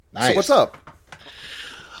So what's Nice. up?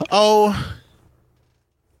 Oh,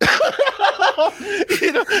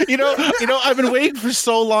 I've been waiting for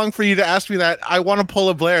so long for you to ask me that. I want to pull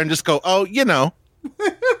a Blair and just go, oh,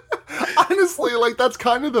 Honestly, like that's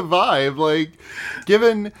kind of the vibe. Like,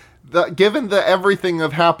 given the everything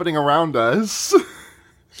of happening around us.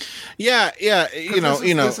 yeah, yeah.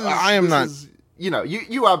 I am not.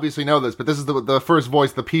 You obviously know this, but this is the first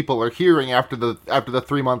voice the people are hearing after the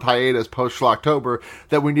 3-month hiatus post Schlocktober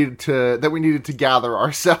that we needed to gather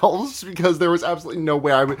ourselves because there was absolutely no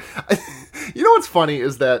way I would. You know what's funny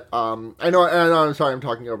is that I know I'm sorry I'm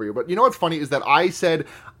talking over you, but you know what's funny is that I said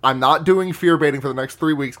I'm not doing fear baiting for the next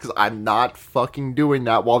 3 weeks because I'm not fucking doing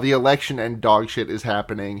that while the election and dog shit is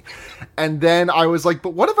happening, and then I was like,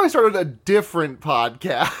 but what if I started a different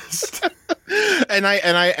podcast? And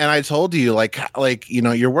I told you like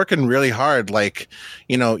you're working really hard. Like,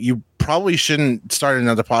 you probably shouldn't start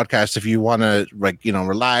another podcast if you want to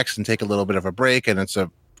relax and take a little bit of a break. And it's a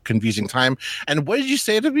confusing time. And what did you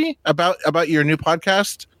say to me about your new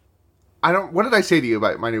podcast? What did I say to you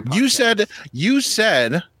about my new podcast? You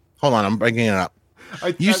said, hold on, I'm bringing it up.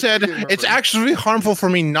 You said it's actually harmful for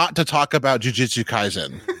me not to talk about Jujutsu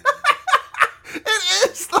Kaisen. It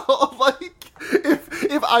is though, like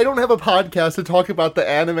if I don't have a podcast to talk about the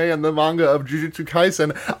anime and the manga of Jujutsu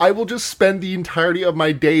Kaisen, I will just spend the entirety of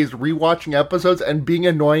my days rewatching episodes and being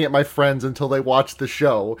annoying at my friends until they watch the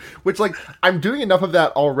show. Which, like, I'm doing enough of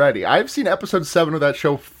that already. I've seen episode 7 of that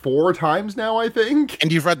show 4 times now, I think.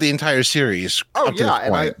 And you've read the entire series. Oh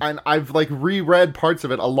yeah, and I've like reread parts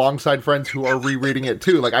of it alongside friends who are rereading it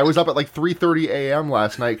too. Like I was up at like 3:30 a.m.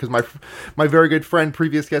 last night because my very good friend,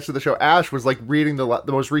 previous guest of the show, Ash, was like reading the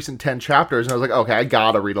most recent 10 chapters, and I was like, okay, I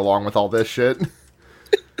gotta read along with all this shit.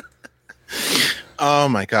 Oh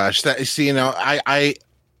my gosh! I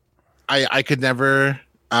could never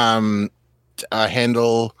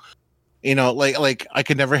handle, I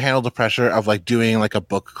could never handle the pressure of like doing like a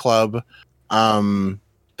book club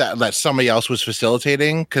that somebody else was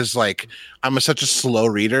facilitating, because like I'm such a slow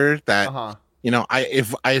reader that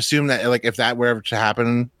I assume that like if that were ever to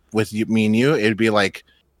happen with me and you, it'd be like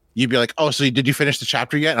you'd be like, oh, so did you finish the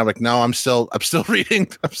chapter yet? And I'm like, no, I'm still reading.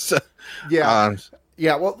 Yeah,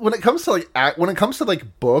 well, when it comes to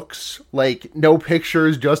like books, like no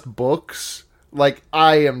pictures, just books, like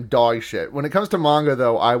I am dog shit. When it comes to manga,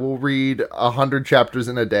 though, I will read 100 chapters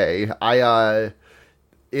in a day.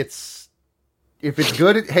 If it's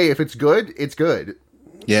good, if it's good, it's good.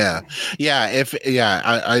 Yeah. I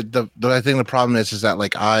think the problem is that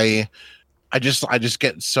like I just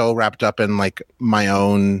get so wrapped up in like my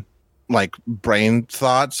own like brain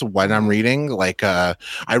thoughts when I'm reading. Like I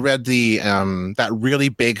read the that really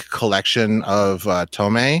big collection of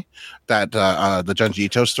Tomei, that the Junji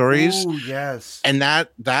Ito stories. Oh yes. And that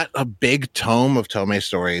a big tome of Tomei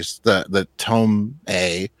stories, the tome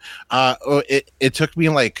A, it took me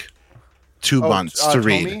like 2 months to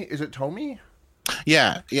read. Is it Tomi?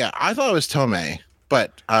 Yeah, I thought it was Tomei,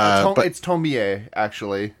 but it's Tomie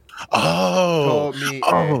actually. Oh, Tomie.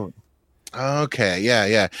 Oh, okay,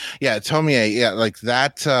 yeah. Tomie, yeah, like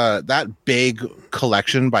that big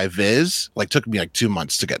collection by Viz, like took me like 2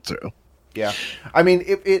 months to get through. Yeah, I mean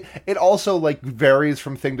it also like varies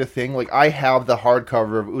from thing to thing. Like I have the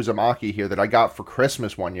hardcover of Uzumaki here that I got for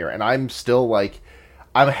Christmas one year, and I'm still like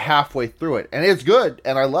I'm halfway through it, and it's good,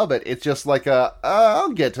 and I love it. It's just like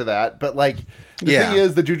I'll get to that, but like the thing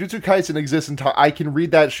is, the Jujutsu Kaisen exists I can read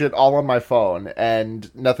that shit all on my phone, and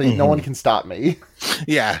no one can stop me.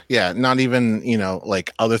 Yeah, not even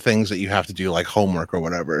like other things that you have to do, like homework or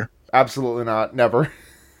whatever. Absolutely not, never.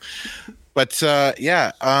 But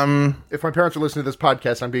if my parents are listening to this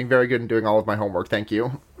podcast, I'm being very good in doing all of my homework. Thank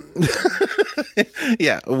you.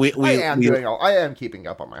 Yeah, I am keeping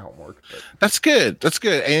up on my homework. But. That's good.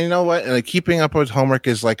 And you know what? Like, keeping up with homework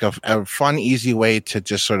is like a fun, easy way to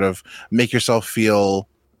just sort of make yourself feel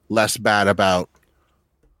less bad about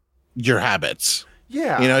your habits.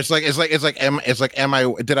 Yeah, did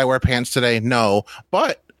I wear pants today? No,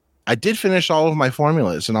 but I did finish all of my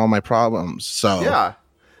formulas and all my problems. So yeah,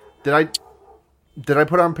 Did I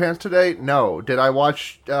put on pants today? No. Did I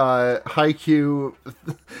watch Haikyuu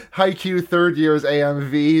third year's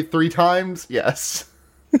AMV 3 times? Yes.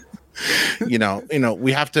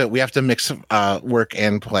 we have to mix work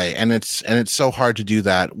and play, and it's so hard to do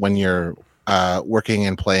that when you're working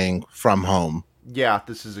and playing from home. Yeah,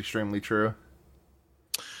 this is extremely true.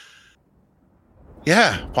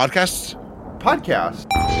 Yeah, podcast.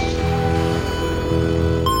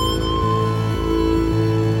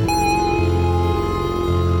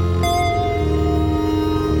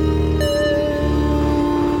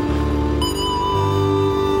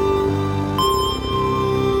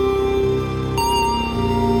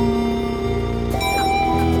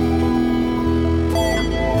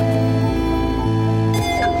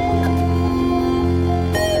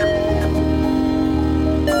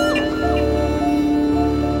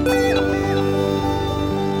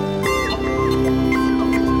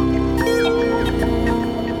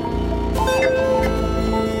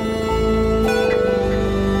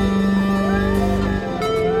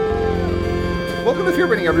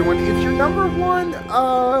 number one.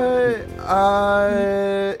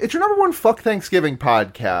 It's your number one Fuck Thanksgiving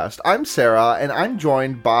podcast. I'm Sarah, and I'm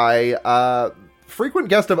joined by frequent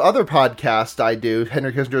guest of other podcasts I do,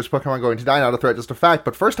 Henry Kissinger's Pokemon Going to Die, Not a Threat, Just a Fact.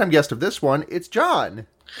 But first time guest of this one, it's John.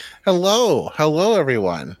 Hello,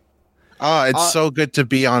 everyone. It's so good to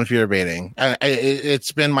be on Fear Baiting.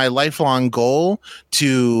 It's been my lifelong goal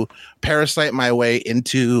to parasite my way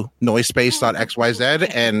into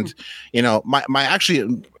Noisepace.xyz, and my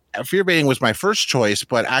actually Fear Baiting was my first choice,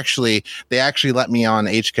 but actually they actually let me on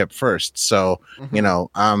HKIP first. So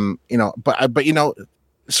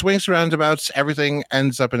swings roundabouts, everything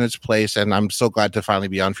ends up in its place, and I'm so glad to finally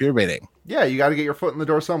be on Fear Baiting. Yeah, you got to get your foot in the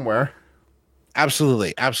door somewhere.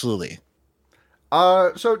 Absolutely. So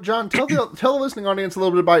John, tell the listening audience a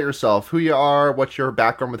little bit about yourself, who you are, what your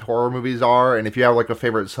background with horror movies are, and if you have like a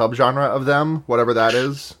favorite subgenre of them, whatever that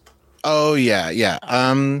is. Oh yeah.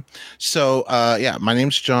 My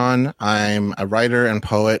name's John. I'm a writer and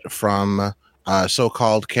poet from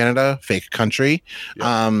so-called Canada, fake country. Yep.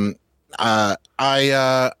 I'm a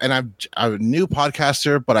new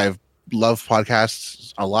podcaster, but I've loved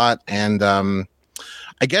podcasts a lot, and I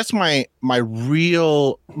guess my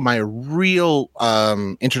real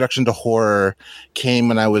introduction to horror came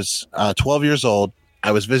when I was 12 years old.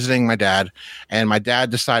 I was visiting my dad, and my dad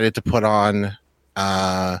decided to put on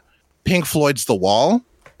Pink Floyd's The Wall,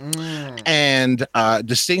 and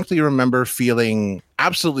distinctly remember feeling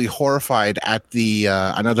absolutely horrified at the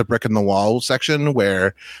Another Brick in the Wall section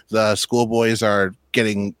where the schoolboys are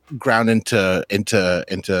getting ground into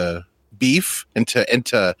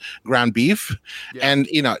ground beef. Yeah. And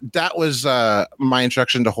that was my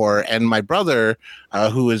introduction to horror. And my brother,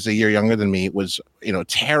 who is a year younger than me, was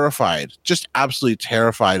terrified, just absolutely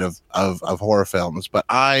terrified of horror films. But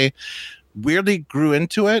I weirdly grew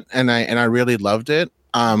into it, and I really loved it.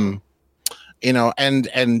 And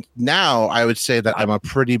now I would say that I'm a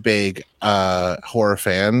pretty big horror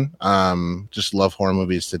fan. Just love horror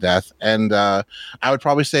movies to death. And I would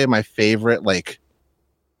probably say my favorite, like,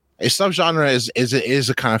 a subgenre is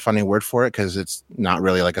a kind of funny word for it, because it's not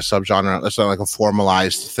really like a subgenre. It's not like a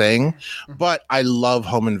formalized thing. But I love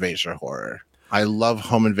home invasion horror. I love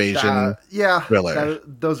home invasion thriller.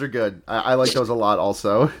 Those are good. I like those a lot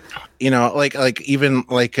also.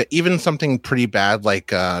 Even something pretty bad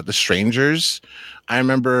like The Strangers. I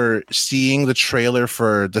remember seeing the trailer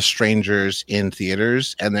for The Strangers in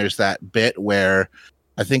theaters, and there's that bit where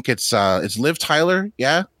I think it's Liv Tyler,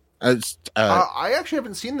 yeah? I actually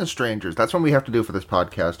haven't seen The Strangers. That's one we have to do for this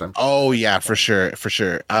podcast. Oh yeah, for sure.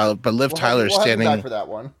 But Liv Tyler's standing back for that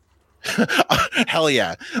one. Hell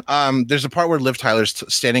yeah. There's a part where Liv Tyler's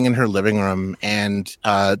standing in her living room, and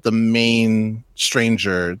the main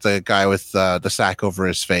stranger, the guy with the sack over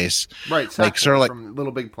his face, right? Like sort of like from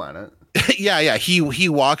Little Big Planet. yeah. He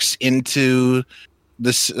walks into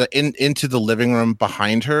this into the living room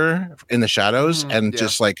behind her in the shadows, and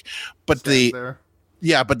just like, but the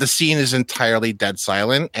scene is entirely dead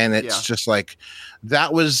silent, and it's just like,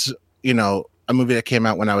 that was a movie that came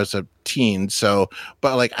out when I was a teen. So,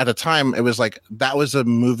 but like at the time, it was like, that was a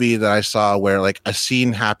movie that I saw where like a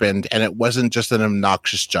scene happened, and it wasn't just an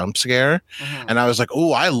obnoxious jump scare. And I was like,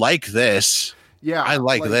 oh, I like this. Yeah, I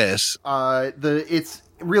like this. It's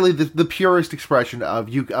really the purest expression of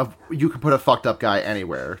you can put a fucked up guy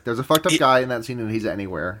anywhere. There's a fucked up guy in that scene, and he's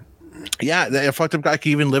anywhere. Yeah, a fucked up guy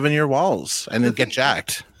can even live in your walls and then get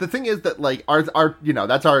jacked. The thing is that like our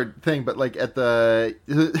that's our thing, but like at the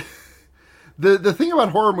thing about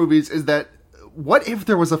horror movies is that, what if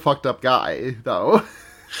there was a fucked up guy though?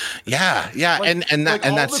 Yeah, like, and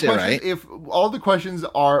that's it, right? If all the questions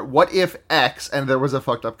are, what if X and there was a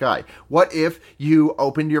fucked up guy? What if you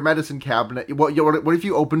opened your medicine cabinet? What if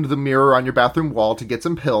you opened the mirror on your bathroom wall to get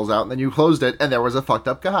some pills out, and then you closed it and there was a fucked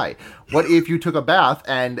up guy? What if you took a bath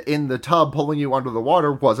and in the tub pulling you under the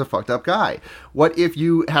water was a fucked up guy? What if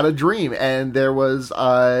you had a dream and there was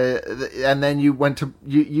and then you went to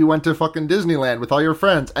fucking Disneyland with all your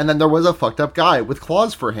friends, and then there was a fucked up guy with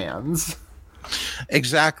claws for hands?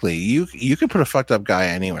 Exactly. You could put a fucked up guy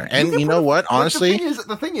anywhere. And you know what? Honestly,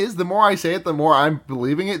 the thing is, the more I say it, the more I'm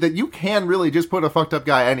believing it, that you can really just put a fucked up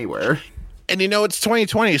guy anywhere. And it's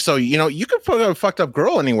 2020, so you could put a fucked up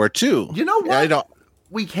girl anywhere too. You know what?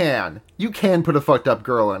 We can. You can put a fucked up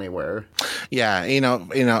girl anywhere. Yeah, I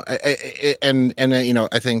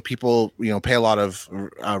think people pay a lot of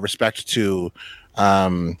respect to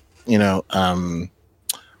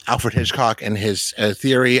Alfred Hitchcock and his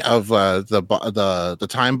theory of the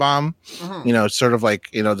time bomb. Sort of like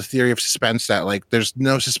the theory of suspense, that like there's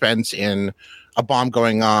no suspense in a bomb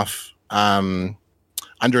going off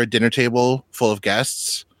under a dinner table full of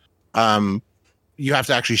guests. you have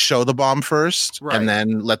to actually show the bomb first, Right. and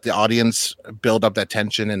then let the audience build up that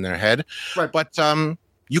tension in their head. Right. But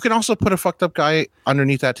you can also put a fucked up guy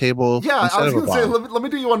underneath that table. Yeah, I was going to say, let me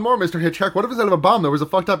do you one more, Mr. Hitchcock. What if instead of a bomb, there was a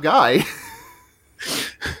fucked up guy?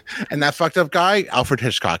 And that fucked up guy, Alfred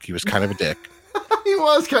Hitchcock, he was kind of a dick. He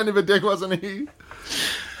was kind of a dick, wasn't he?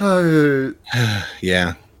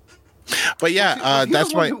 Yeah. But yeah,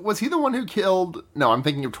 that's why. Was he the one who killed? No, I'm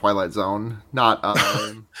thinking of Twilight Zone, not.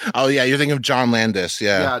 Oh yeah, you're thinking of John Landis.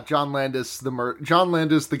 Yeah, John Landis,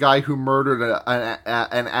 the guy who murdered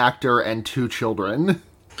an actor and 2 children.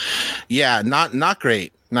 Yeah, not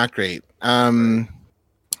great, not great.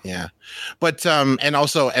 Yeah, but and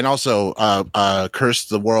also cursed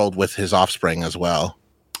the world with his offspring as well.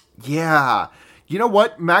 Yeah. You know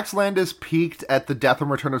what? Max Landis peaked at the Death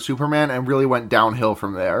and Return of Superman and really went downhill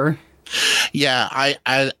from there. Yeah, I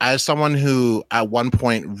as someone who at one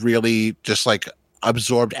point really just like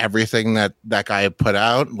absorbed everything that guy put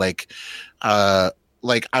out, like I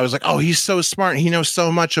was like, oh, he's so smart, he knows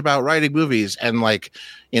so much about writing movies, and like,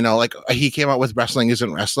 you know, like he came out with Wrestling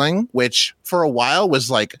Isn't Wrestling, which for a while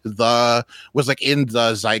was like in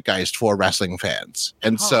the zeitgeist for wrestling fans,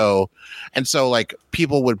 and so like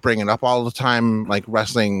people would bring it up all the time, like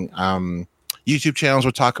wrestling YouTube channels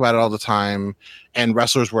would talk about it all the time, and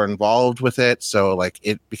wrestlers were involved with it, so like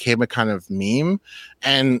it became a kind of meme,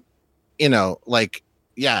 and you know, like.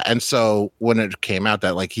 Yeah, and so when it came out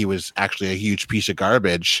that like he was actually a huge piece of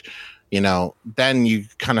garbage, you know, then you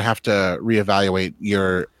kind of have to reevaluate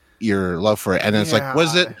your love for it. And it's like,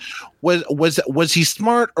 was he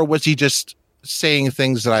smart, or was he just saying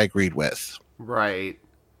things that I agreed with? Right.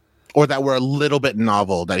 Or that were a little bit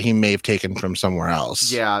novel that he may have taken from somewhere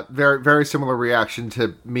else. Yeah, very, very similar reaction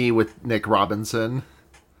to me with Nick Robinson.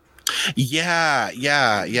 Yeah.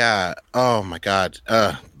 Oh my God.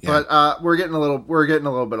 Yeah. But we're getting a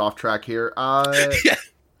little bit off track here. Yeah.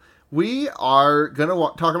 We are gonna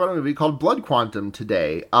talk about a movie called Blood Quantum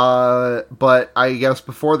today. But I guess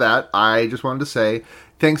before that, I just wanted to say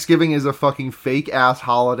Thanksgiving is a fucking fake ass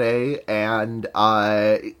holiday, and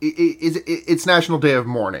it's National Day of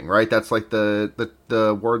Mourning, right? That's like the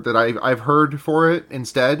word that I've heard for it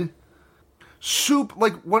instead. Just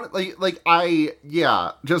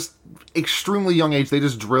extremely young age, they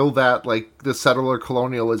just drill that, like, the settler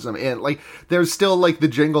colonialism in. Like, there's still, like, the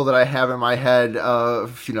jingle that I have in my head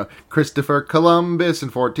of, you know, Christopher Columbus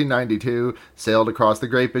in 1492 sailed across the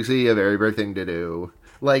Great Big Sea, a very brave thing to do.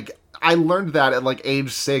 Like, I learned that at, like,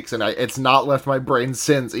 age 6, and it's not left my brain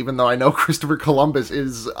since, even though I know Christopher Columbus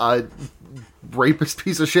is a rapist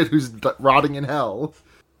piece of shit who's rotting in hell.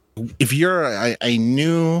 If you're a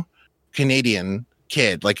new Canadian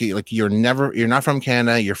kid, like you're not from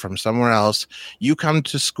Canada, you're from somewhere else, you come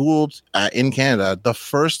to school in Canada, the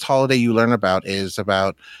first holiday you learn about is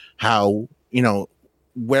about how, you know,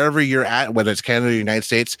 wherever you're at, whether it's Canada or the United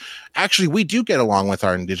States, actually we do get along with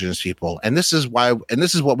our Indigenous people, and this is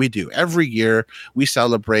what we do every year. We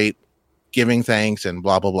celebrate giving thanks and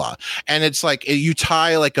blah blah blah, and it's like you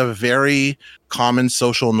tie like a very common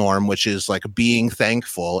social norm, which is like being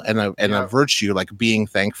thankful, and a virtue like being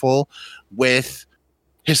thankful, with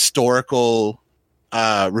historical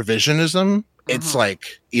revisionism. It's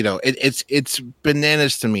like, you know, it's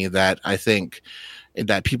bananas to me that I think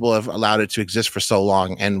that people have allowed it to exist for so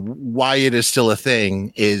long, and why it is still a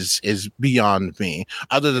thing is beyond me,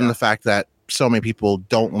 other than the fact that so many people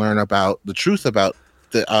don't learn about the truth about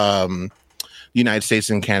the United States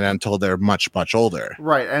and Canada until they're much, much older.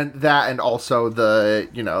 Right, and also the,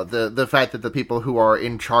 you know, the fact that the people who are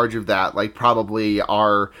in charge of that, like, probably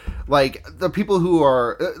are, like, the people who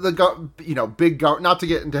are, not to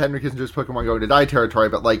get into Henry Kissinger's Pokemon Going to Die territory,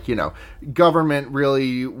 but, like, you know, government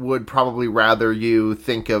really would probably rather you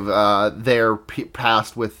think of their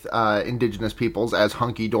past with Indigenous peoples as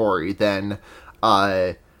hunky-dory than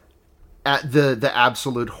at the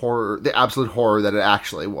absolute horror that it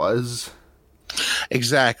actually was.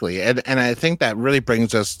 Exactly. And I think that really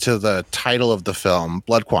brings us to the title of the film,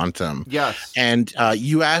 Blood Quantum. Yes. And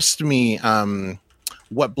you asked me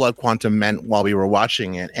what Blood Quantum meant while we were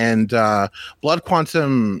watching it. And Blood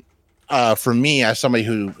Quantum, for me, as somebody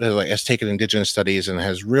who has taken Indigenous studies and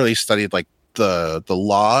has really studied like the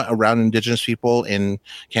law around Indigenous people in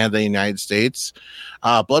Canada and the United States,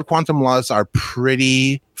 Blood Quantum laws are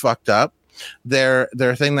pretty fucked up. They're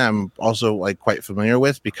a thing that I'm also like quite familiar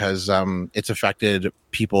with because it's affected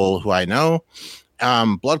people who I know.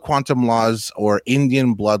 Blood quantum laws or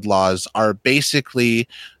Indian blood laws are basically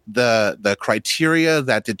the criteria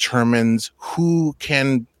that determines who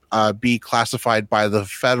can be classified by the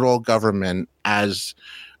federal government as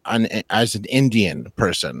as an Indian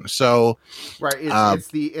person. So right, I'm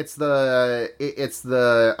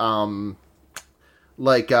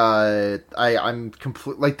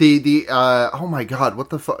complete like the oh my god, what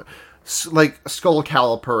the fuck, like skull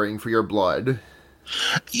calipering for your blood.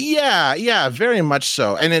 Yeah, very much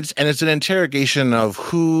so. And it's an interrogation of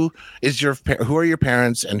who are your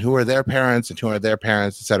parents and who are their parents and who are their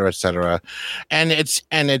parents, et cetera, et cetera. And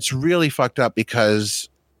it's really fucked up because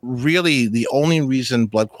really the only reason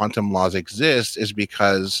blood quantum laws exist is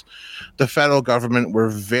because the federal government were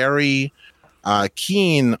very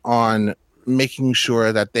keen on making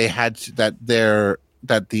sure that they had that the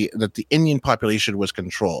Indian population was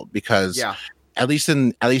controlled, because at least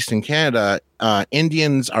in Canada,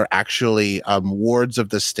 Indians are actually wards of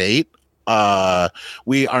the state.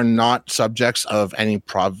 We are not subjects of any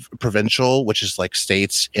provincial, which is like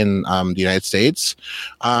states in the United States.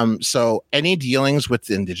 So any dealings with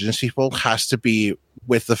the Indigenous people has to be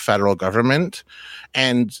with the federal government.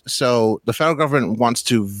 And so the federal government wants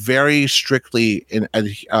to very strictly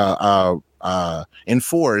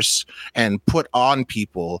enforce and put on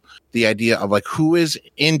people the idea of like who is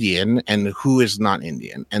Indian and who is not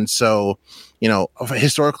Indian. And so,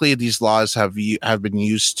 historically these laws have been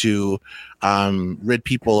used to rid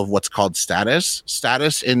people of what's called status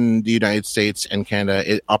in the United States and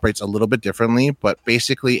Canada. It operates a little bit differently, but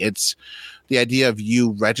basically it's the idea of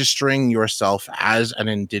you registering yourself as an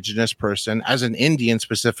Indigenous person, as an Indian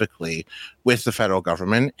specifically, with the federal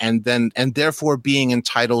government, and therefore being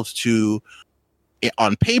entitled to,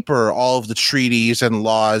 on paper, all of the treaties and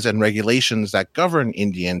laws and regulations that govern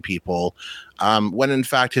Indian people, when in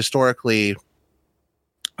fact historically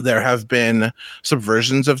there have been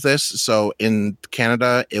subversions of this. So in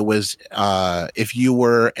Canada, it was if you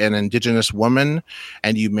were an Indigenous woman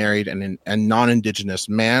and you married a non-Indigenous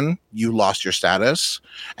man, you lost your status,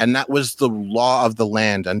 and that was the law of the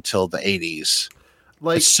land until the 80s.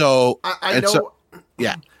 Like, so, I know. So,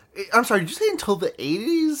 yeah, I'm sorry. Did you say until the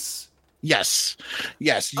 80s? Yes.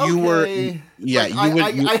 Okay. You were. Yeah,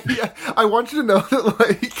 like, I want you to know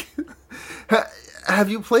that, like, have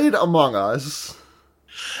you played Among Us?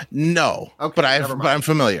 No, okay, but I'm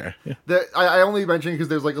familiar. I only mentioned because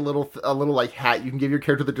there's like a little like hat you can give your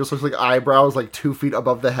character that just looks like eyebrows like 2 feet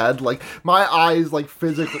above the head. Like my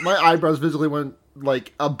eyebrows physically went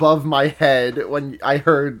like above my head when I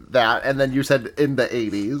heard that, and then you said in the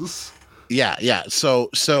 80s. Yeah.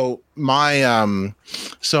 So my mom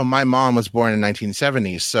was born in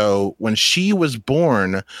 1970. So when she was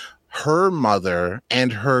born, her mother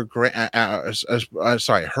and her grandmother,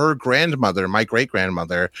 my great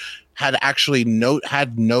grandmother, had actually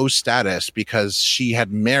had no status because she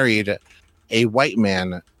had married a white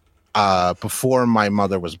man before my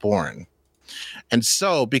mother was born. And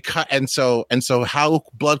so how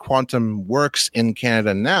blood quantum works in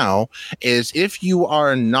Canada now is if you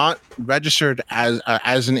are not registered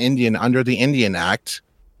as an Indian under the Indian Act,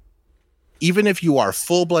 even if you are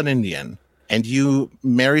full blood Indian and you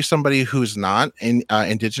marry somebody who's not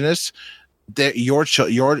Indigenous, that your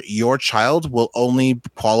child will only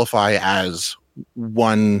qualify as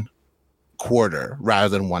 1/4 rather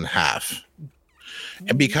than 1/2.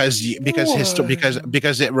 And because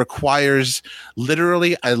it requires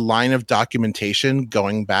literally a line of documentation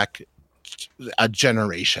going back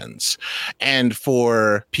generations. And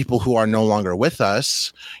for people who are no longer with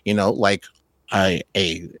us, like a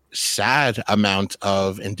sad amount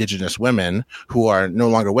of Indigenous women who are no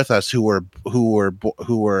longer with us, who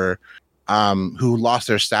lost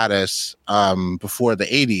their status before the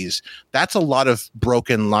 80s. That's a lot of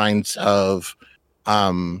broken lines of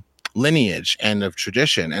lineage and of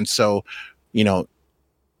tradition. And so,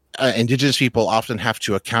 Indigenous people often have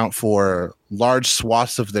to account for large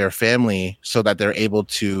swaths of their family so that they're able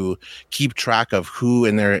to keep track of who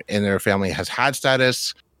in their family has had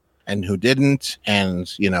status and who didn't. And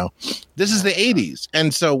this is the 80s,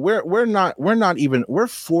 and so we're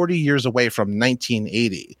 40 years away from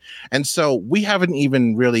 1980, and so we haven't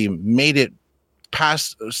even really made it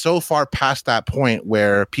past that point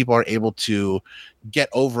where people are able to get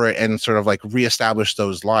over it and sort of like reestablish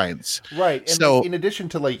those lines. Right. And so in addition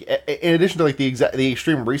to the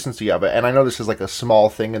extreme recency of it, and I know this is like a small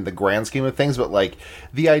thing in the grand scheme of things, but like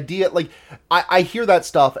the idea, like I hear that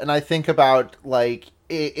stuff and I think about like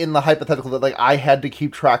in the hypothetical that like I had to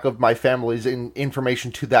keep track of my family's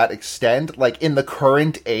information to that extent, like in the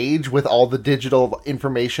current age with all the digital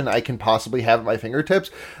information I can possibly have at my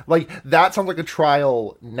fingertips, like that sounds like a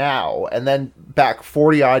trial now. And then back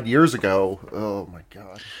 40 odd years ago, oh my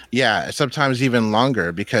God. Yeah, sometimes even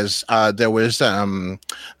longer, because there was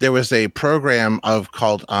a program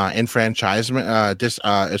called enfranchisement.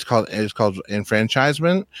 It's called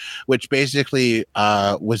enfranchisement, which basically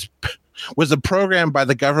was a program by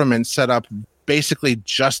the government set up basically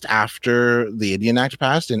just after the Indian Act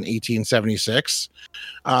passed in 1876.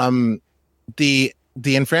 The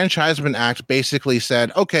Enfranchisement Act basically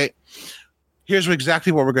said, okay, here's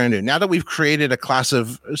exactly what we're going to do. Now that we've created a class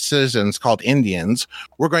of citizens called Indians,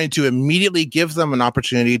 we're going to immediately give them an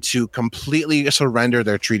opportunity to completely surrender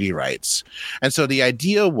their treaty rights. And so the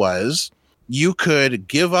idea was you could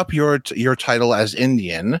give up your title as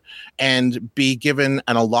Indian and be given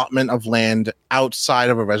an allotment of land outside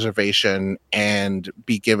of a reservation and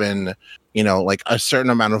be given, like a certain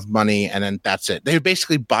amount of money, and then that's it. They would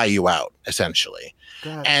basically buy you out, essentially.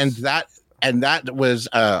 And that was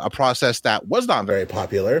a process that was not very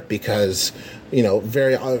popular because,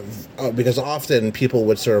 because often people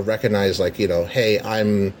would sort of recognize, like, hey,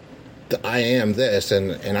 I am this,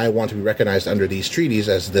 and I want to be recognized under these treaties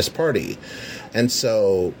as this party. And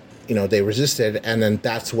so, they resisted, and then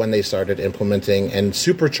that's when they started implementing and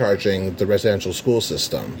supercharging the residential school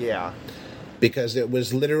system. Yeah. Because it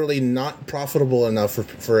was literally not profitable enough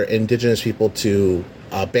for indigenous people to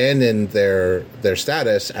abandon their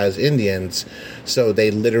status as Indians, so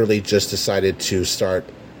they literally just decided to start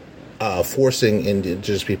forcing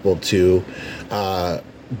indigenous people to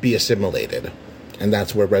be assimilated. And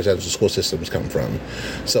that's where residential school systems come from.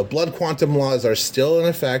 So blood quantum laws are still in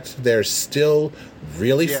effect. They're still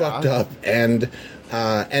really fucked up. And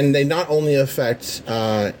they not only affect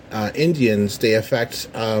Indians, they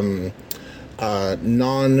affect they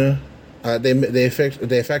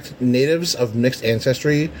affect natives of mixed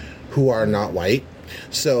ancestry who are not white.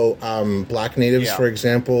 So black natives, for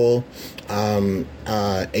example,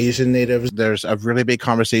 Asian natives. There's a really big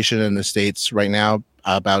conversation in the States right now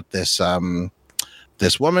about this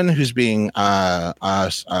this woman who's being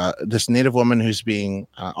this Native woman who's being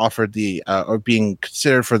offered or being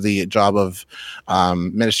considered for the job of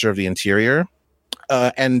Minister of the Interior,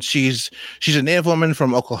 and she's a Native woman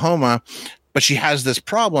from Oklahoma, but she has this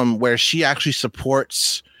problem where she actually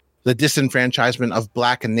supports the disenfranchisement of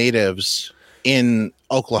black natives in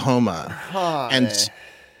Oklahoma.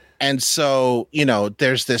 And so,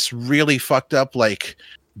 there's this really fucked up, like,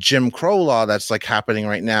 Jim Crow law that's like happening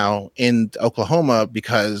right now in Oklahoma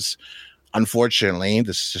because, unfortunately,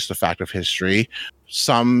 this is just a fact of history.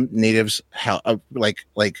 Some natives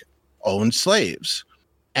owned slaves,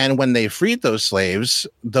 and when they freed those slaves,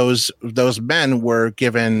 those men were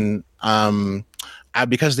given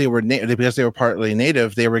because they were partly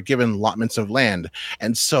native, they were given allotments of land,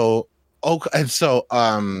 and so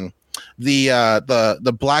the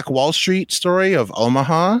Black Wall Street story of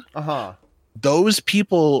Omaha. Those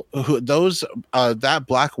people that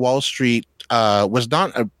Black Wall Street was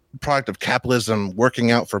not a product of capitalism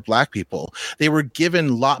working out for black people. They were given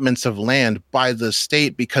allotments of land by the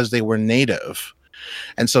state because they were native.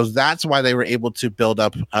 And so that's why they were able to build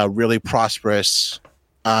up a really prosperous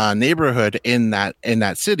neighborhood in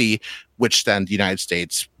that city, which then the United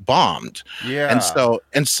States bombed. Yeah. And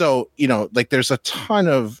so, like there's a ton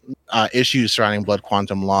of issues surrounding blood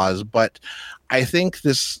quantum laws, but I think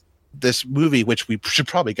this movie, which we should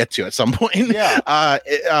probably get to at some point,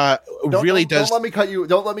 really does. Don't let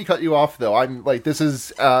me cut you off, though. I'm like, this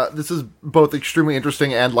is both extremely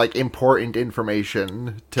interesting and like important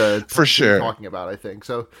information to for sure be talking about. I think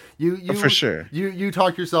so. You for sure. You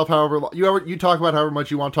talk yourself you talk about however much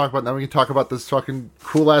you want to talk about. And then we can talk about this fucking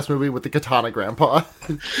cool ass movie with the katana grandpa.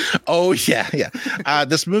 Oh yeah.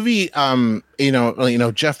 This movie,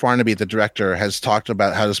 Jeff Barnaby, the director, has talked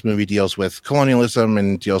about how this movie deals with colonialism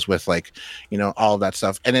and deals with all of that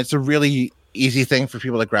stuff, and it's a really easy thing for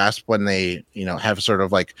people to grasp when they have sort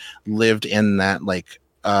of like lived in that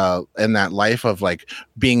life of like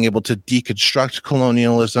being able to deconstruct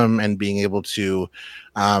colonialism and being able to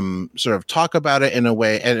sort of talk about it in a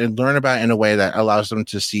way and learn about it in a way that allows them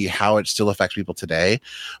to see how it still affects people today.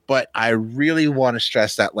 But I really want to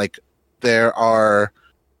stress that like there are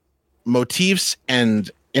motifs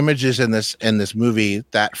and images in this movie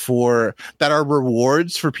that are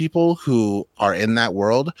rewards for people who are in that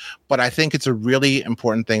world, but I think it's a really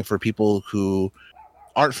important thing for people who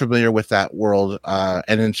aren't familiar with that world,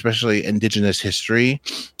 and especially indigenous history,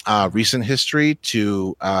 recent history,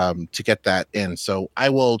 to get that in. So I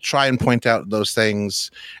will try and point out those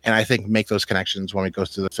things, and I think make those connections when we go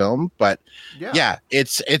through the film. But yeah,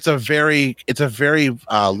 it's a very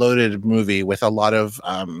loaded movie with a lot of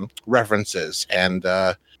references, and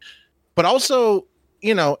but also,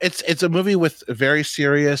 you know, it's a movie with very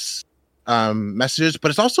serious messages, but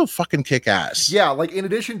it's also fucking kick ass. Yeah, like in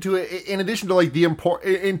addition to like the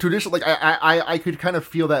in tradition, like I could kind of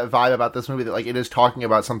feel that vibe about this movie, that like it is talking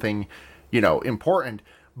about something, you know, important,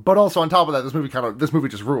 but also on top of that, this movie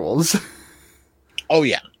just rules. Oh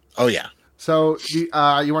yeah. So you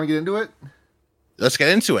want to get into it? Let's get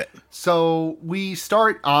into it. So we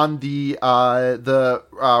start on the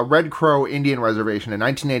Red Crow Indian Reservation in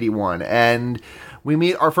 1981, and we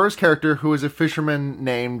meet our first character, who is a fisherman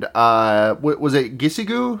named was it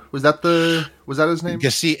Gisigu? Was that his name?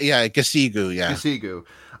 Gisigu, yeah. Gisigu.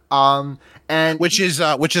 And which is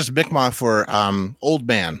Mi'kmaq for old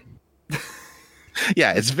man.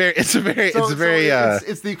 Yeah, it's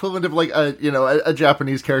the equivalent of like a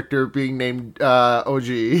Japanese character being named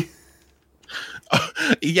OG.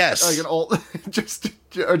 Yes. Like an old just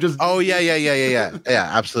Oh yeah,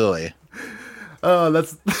 absolutely. Oh,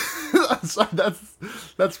 that's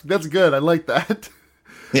good. I like that.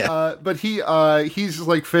 Yeah. But he's just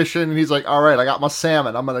like fishing, and he's like, all right, I got my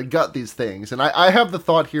salmon. I'm going to gut these things. And I have the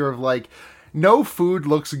thought here of like, no food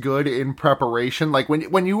looks good in preparation. Like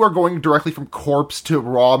when you are going directly from corpse to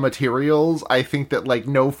raw materials, I think that like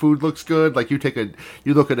no food looks good. Like you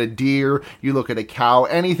look at a deer, you look at a cow,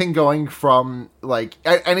 anything going from like,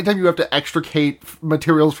 anytime you have to extricate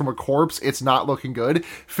materials from a corpse, it's not looking good.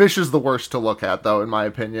 Fish is the worst to look at, though, in my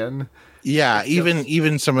opinion. Yeah,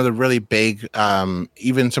 even some of the really big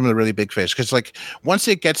fish, because like once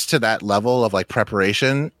it gets to that level of like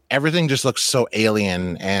preparation, everything just looks so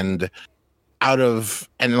alien and out of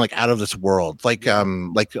this world. Like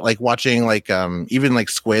watching like even like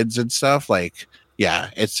squids and stuff. Like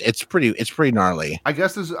yeah, it's pretty gnarly. I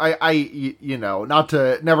guess there's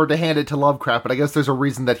never to hand it to Lovecraft, but I guess there's a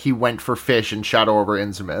reason that he went for fish in Shadow over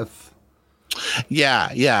Innsmouth.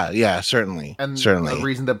 Yeah, certainly. And certainly the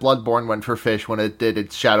reason that Bloodborne went for fish when it did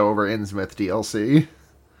its Shadow over Innsmouth DLC.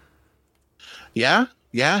 Yeah,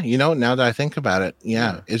 now that I think about it,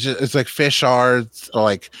 it's like fish are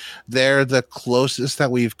like, they're the closest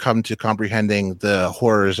that we've come to comprehending the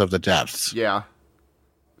horrors of the depths. Yeah.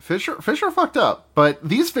 Fish are fucked up, but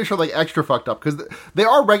these fish are like extra fucked up because they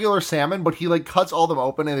are regular salmon, but he like cuts all them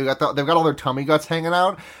open and they've got all their tummy guts hanging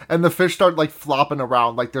out, and the fish start like flopping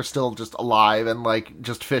around like they're still just alive and like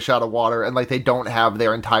just fish out of water, and like they don't have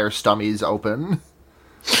their entire stomachs open.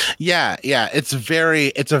 Yeah, it's a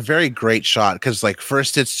very great shot, because like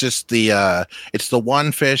first it's just the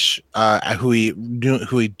one fish who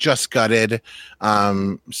he just gutted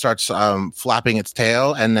starts flapping its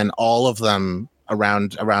tail, and then all of them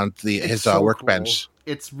around his workbench. Cool.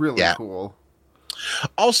 It's really cool.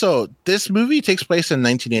 Also, this movie takes place in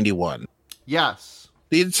 1981. Yes.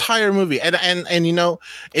 The entire movie, and you know,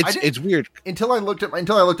 it's weird. Until I looked at my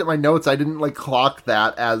notes, I didn't like clock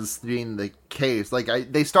that as being the case. Like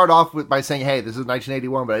they start off by saying, "Hey, this is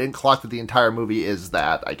 1981," but I didn't clock that the entire movie is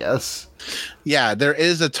that, I guess. Yeah, there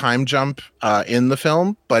is a time jump in the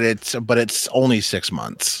film, but it's only 6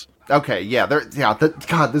 months. Okay, yeah,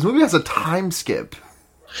 God, this movie has a time skip.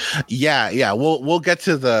 Yeah, we'll get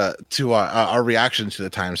to our reaction to the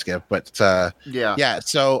time skip, but So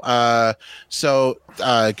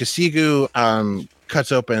Gisigu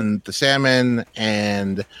cuts open the salmon,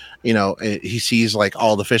 and you know, he sees like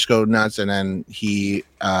all the fish go nuts, and then he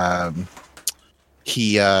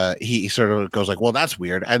sort of goes like, well, that's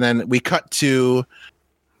weird, and then we cut to,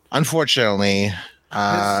 unfortunately, his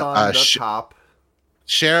son, the cop.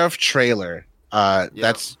 Sheriff Traylor.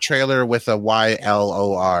 That's Trailer with a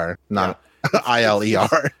YLOR, not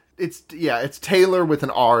ILER. It's Taylor with an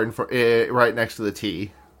R right next to the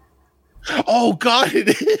T. Oh God,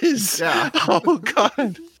 it is. Yeah. Oh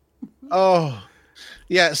God. Oh.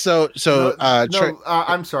 Yeah. So.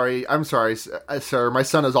 I'm sorry, sir. My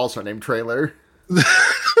son is also named Trailer.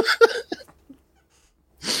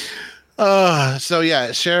 So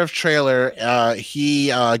yeah, Sheriff Traylor. He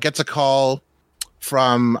gets a call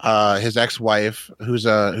from his ex-wife, who's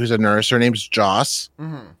a nurse. Her name's Joss,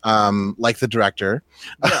 like the director.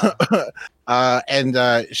 Yeah. And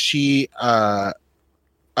she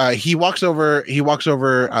he walks over. He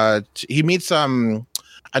meets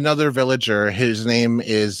another villager. His name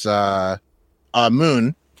is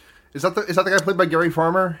Moon. Is that the guy played by Gary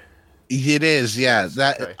Farmer? It is. Yeah.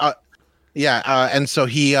 That. Okay. And so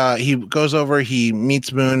he goes over. He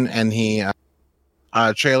meets Moon, and he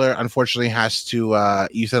Trailer unfortunately has to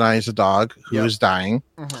euthanize a dog who is dying,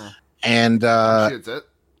 and Shit's it.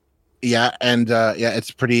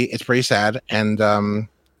 it's pretty sad, and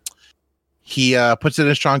he puts it in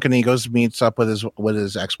his trunk and he goes meets up with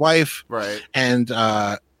his ex-wife, right, and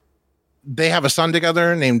they have a son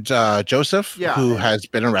together named Joseph, who has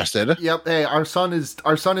been arrested. Yep. Hey, our son is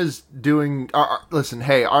doing. Listen,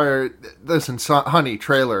 son, honey,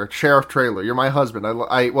 Sheriff Trailer. You're my husband.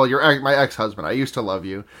 You're my ex-husband. I used to love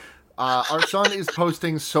you. Our son is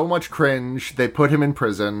posting so much cringe. They put him in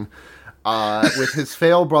prison with his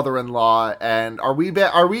fail brother-in-law. And are we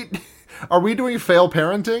doing fail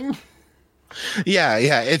parenting? Yeah.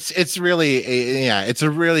 It's really it's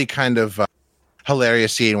a really kind of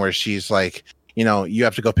hilarious scene where she's like, you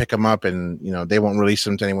have to go pick him up, and they won't release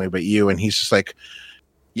him to anyone but you, and he's just like,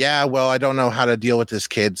 yeah, well, I don't know how to deal with this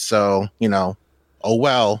kid, so oh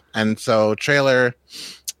well. And so Trailer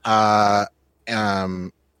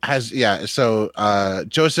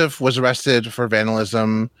Joseph was arrested for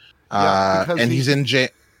vandalism, and he's in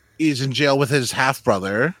jail with his half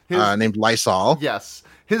brother named Lysol. Yes,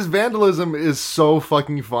 his vandalism is so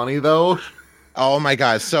fucking funny though. Oh my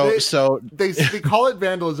god! So they call it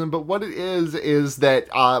vandalism, but what it is that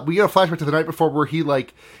we get a flashback to the night before where he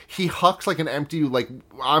hucks like an empty, like,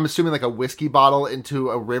 I'm assuming like a whiskey bottle into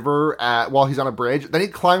a river while he's on a bridge. Then he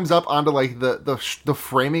climbs up onto like the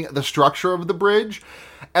framing, the structure of the bridge,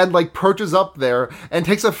 and like perches up there and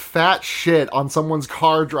takes a fat shit on someone's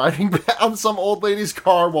car on some old lady's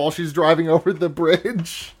car while she's driving over the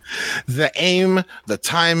bridge. The aim, the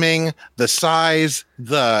timing, the size,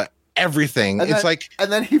 the everything. And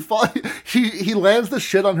then he lands the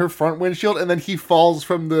shit on her front windshield, and then he falls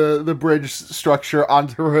from the bridge structure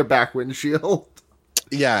onto her back windshield.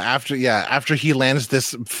 After he lands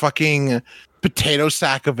this fucking potato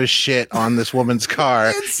sack of a shit on this woman's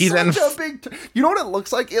car, you know what it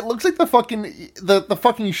looks like? It looks like the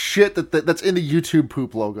fucking shit that's in the YouTube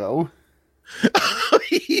poop logo.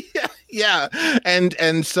 Yeah, and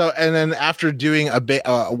then after doing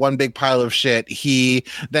one big pile of shit, he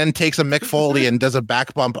then takes a Mick Foley and does a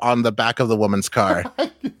back bump on the back of the woman's car.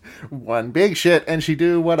 One big shit, and she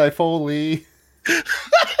do what I Foley.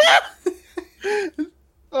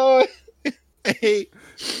 So he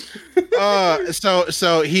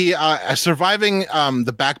surviving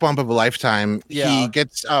the back bump of a lifetime. He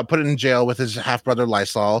gets put in jail with his half brother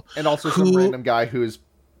Lysol, and also some random guy who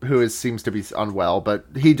seems to be unwell, but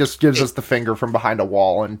he just gives us the finger from behind a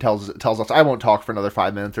wall and tells us, I won't talk for another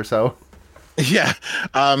 5 minutes or so. Yeah.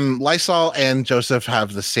 Lysol and Joseph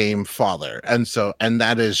have the same father, and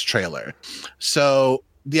that is Trailer. So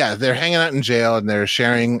yeah, they're hanging out in jail and they're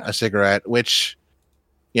sharing a cigarette, which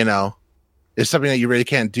is something that you really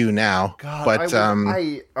can't do now. God, but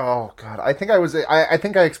I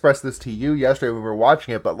think I expressed this to you yesterday when we were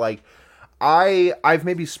watching it, but like I've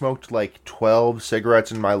maybe smoked like 12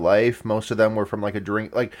 cigarettes in my life. Most of them were from like a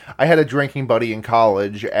drink. Like I had a drinking buddy in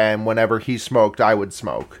college, and whenever he smoked, I would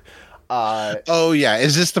smoke. Oh yeah,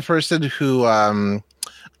 is this the person who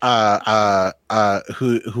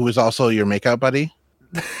was also your makeout buddy?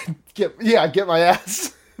 Get my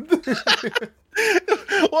ass.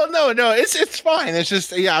 Well, no, it's fine. It's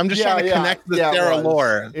just I'm just trying to connect the Sarah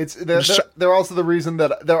lore. They're also the reason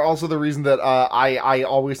that I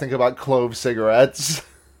always think about clove cigarettes.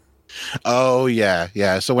 Oh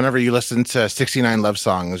yeah. So whenever you listen to 69 Love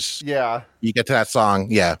Songs, you get to that song.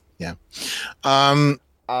 Yeah. I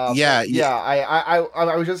was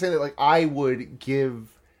just saying that like I would give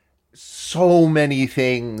so many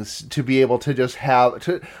things to be able to just have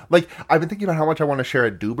to, like, I've been thinking about how much I want to share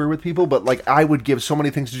a doober with people, but like I would give so many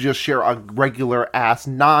things to just share a regular ass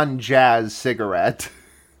non-jazz cigarette.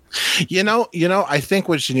 I think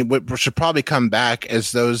what should probably come back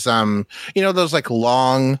is those those like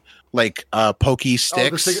long like pokey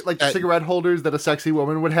sticks, the cigarette holders that a sexy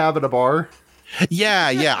woman would have at a bar. Yeah.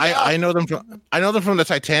 I know them from the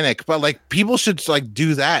Titanic, but like people should like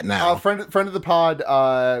do that now. Friend of the pod,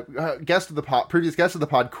 previous guest of the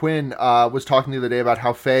pod, Quinn, was talking the other day about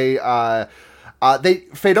how Faye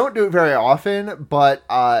don't do it very often, but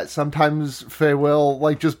sometimes Faye will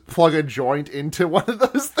like just plug a joint into one of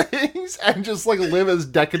those things and just like live as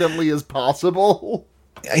decadently as possible.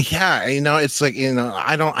 Yeah, it's like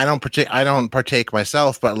I don't partake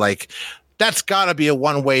myself, but like that's gotta be a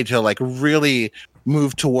one way to like really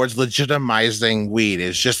move towards legitimizing weed,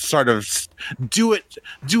 is just sort of do it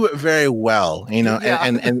very well,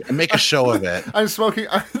 and make a show of it. I'm smoking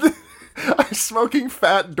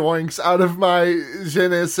fat doinks out of my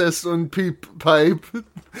Genesis and peep pipe.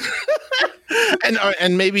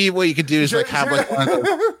 And maybe what you could do is like have like one of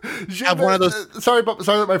those. have one of those. Sorry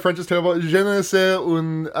that my French is terrible. Je ne sais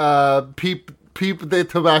un pipe de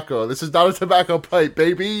tobacco. This is not a tobacco pipe,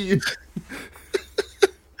 baby.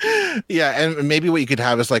 Yeah, and maybe what you could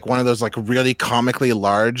have is like one of those like really comically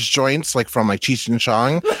large joints, like from like Cheech and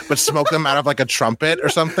Chong, but smoke them out of like a trumpet or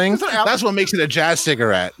something. That's what makes it a jazz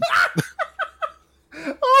cigarette.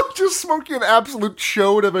 Oh, just smoking an absolute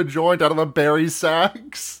chode of a joint out of a berry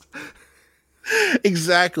sacks.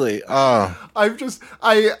 Exactly. Oh my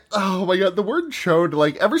god, the word chode,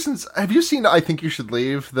 like, ever since, have you seen I Think You Should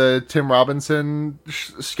Leave, the Tim Robinson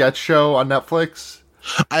sketch show on Netflix?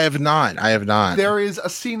 I have not. There is a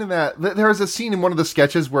scene in one of the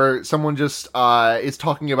sketches where someone just is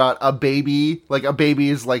talking about a baby, like a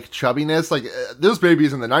baby's like chubbiness, like this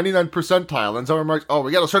baby's in the 99th percentile, and someone remarks, "Oh,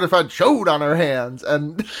 we got a certified chode on our hands,"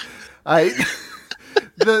 and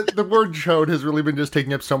the word chode has really been just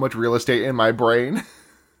taking up so much real estate in my brain.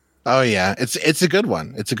 Oh yeah, it's a good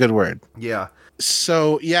one. It's a good word. Yeah.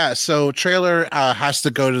 So Trailer has to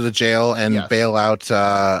go to the jail and bail out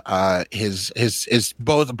his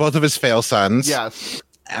both of his fail sons. Yes.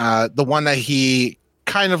 The one that he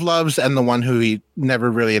kind of loves and the one who he never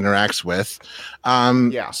really interacts with.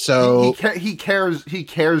 So he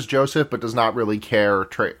cares Joseph, but does not really care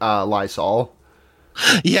Lysol.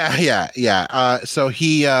 Yeah. So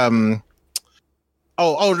he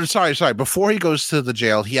sorry. Before he goes to the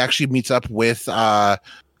jail, he actually meets up with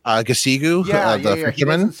Gasigu, the fisherman. He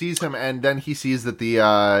doesn't sees him, and then he sees that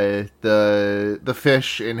the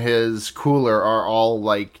fish in his cooler are all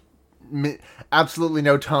like absolutely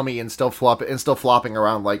no tummy and still flopping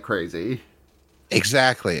around like crazy.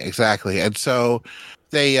 Exactly. And so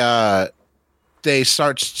they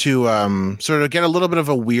start to sort of get a little bit of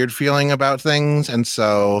a weird feeling about things, and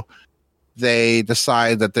so they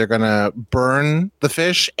decide that they're gonna burn the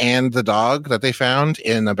fish and the dog that they found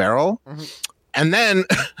in a barrel. Mm-hmm. And then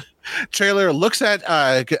Trailer looks at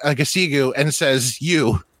Gasigu and says,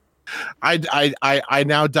 "You, I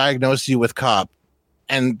now diagnose you with cop,"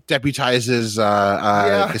 and deputizes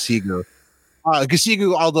Gasigu.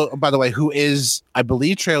 Gasigu, although by the way, who is I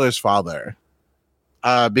believe Trailer's father,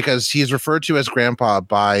 because he's referred to as Grandpa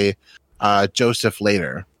by Joseph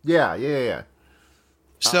later. Yeah.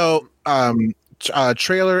 So,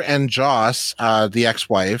 Trailer and Joss, the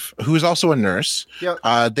ex-wife, who's also a nurse,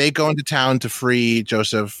 they go into town to free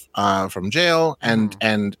Joseph from jail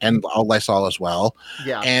and Lysol as well.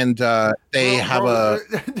 Yeah, and they have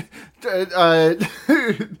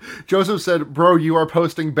Joseph said, "Bro, you are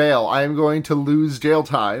posting bail. I am going to lose jail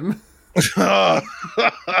time."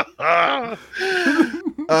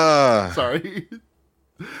 Sorry.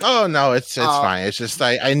 Oh no, it's fine. It's just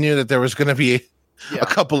I knew that there was going to be a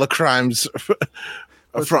couple of crimes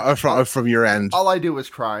from your end. All I do is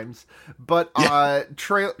crimes. But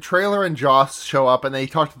Trailer and Joss show up, and they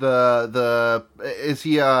talk to the is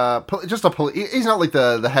he just a police? He's not like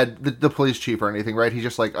the head, the police chief or anything, right? He's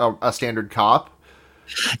just like a standard cop.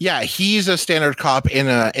 Yeah, he's a standard cop in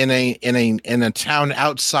a town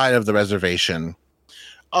outside of the reservation.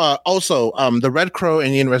 Also, the Red Crow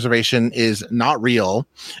Indian Reservation is not real.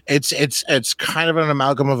 It's kind of an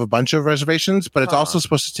amalgam of a bunch of reservations, but it's also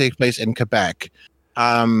supposed to take place in Quebec.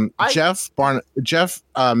 Jeff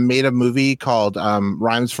made a movie called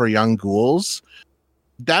Rhymes for Young Ghouls.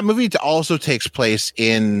 That movie also takes place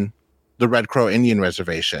in the Red Crow Indian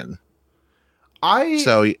Reservation. I'm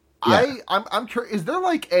curious.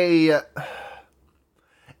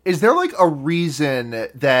 Is there like a reason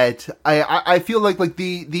that I feel like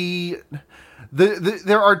the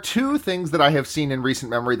there are two things that I have seen in recent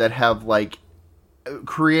memory that have like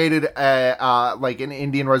created like an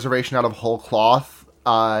Indian reservation out of whole cloth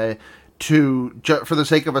for the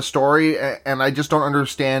sake of a story, and I just don't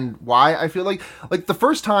understand why. I feel like the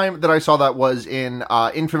first time that I saw that was in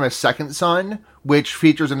infamous Second Son, which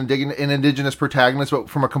features an indigenous protagonist but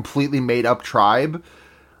from a completely made up tribe.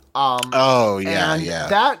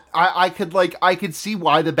 That I could see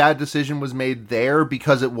why the bad decision was made there,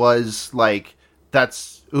 because it was like,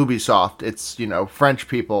 that's Ubisoft. It's, French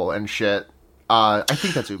people and shit. I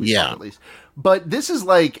think that's Ubisoft at least. But this is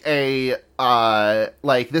like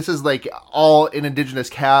all an indigenous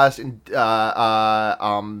cast, and the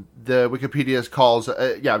Wikipedia calls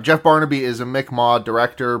Jeff Barnaby is a Mi'kmaq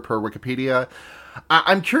director per Wikipedia.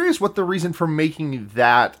 I'm curious what the reason for making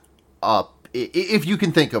that up. If you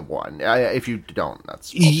can think of one. If you don't,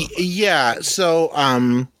 that's so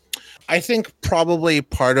I think probably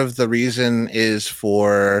part of the reason is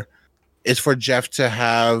for Jeff to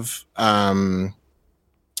have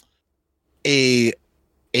a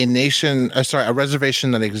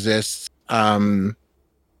reservation that exists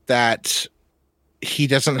that he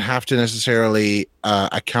doesn't have to necessarily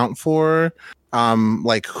account for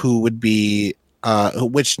like who would be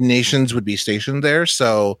which nations would be stationed there.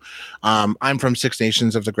 So I'm from Six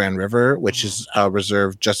Nations of the Grand River, which is a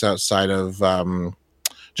reserve just outside of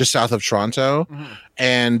just south of Toronto.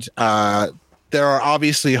 And there are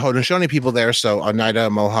obviously Haudenosaunee people there, so Oneida,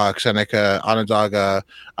 Mohawk, Seneca, Onondaga,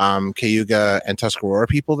 Cayuga, and Tuscarora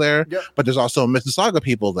people there. Yep. But there's also Mississauga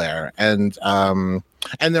people there, and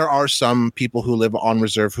there are some people who live on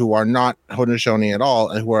reserve who are not Haudenosaunee at all,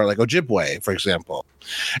 and who are like Ojibwe, for example.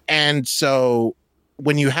 And so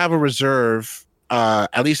when you have a reserve,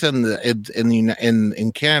 at least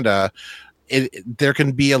in Canada, there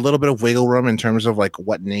can be a little bit of wiggle room in terms of like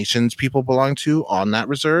what nations people belong to on that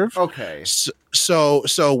reserve. Okay.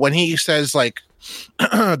 So when he says like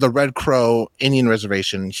the Red Crow Indian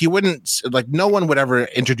Reservation, he wouldn't like, no one would ever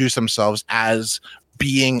introduce themselves as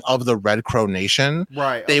being of the Red Crow Nation.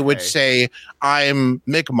 Right. They would say, I'm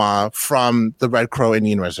Mi'kmaq from the Red Crow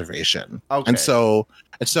Indian Reservation. Okay. And so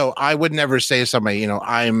I would never say to somebody, you know,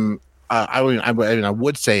 I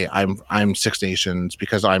would say I'm Six Nations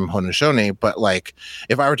because I'm Haudenosaunee, but like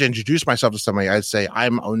if I were to introduce myself to somebody, I'd say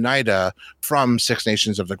I'm Oneida from Six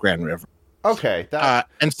Nations of the Grand River. Okay. Okay.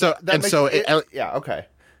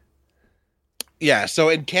 So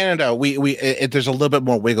in Canada, there's a little bit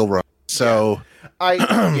more wiggle room. So I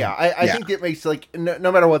think it makes like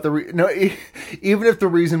no matter what even if the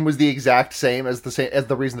reason was the exact same as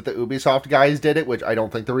the reason that the Ubisoft guys did it, which I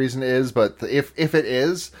don't think the reason is, but if it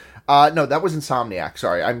is. No, that was Insomniac.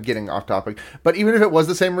 Sorry, I'm getting off topic. But even if it was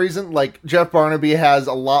the same reason, like Jeff Barnaby has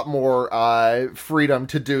a lot more freedom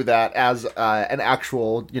to do that as an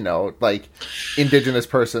actual, you know, like Indigenous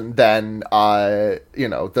person than you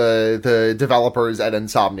know, the developers at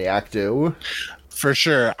Insomniac do. For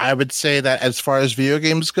sure, I would say that as far as video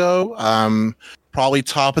games go, probably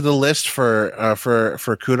top of the list for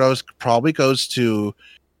kudos probably goes to.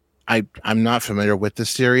 I'm not familiar with this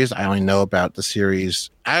series. I only know about the series.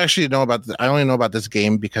 I only know about this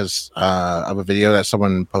game because of a video that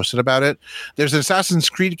someone posted about it. There's an Assassin's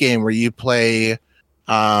Creed game where you play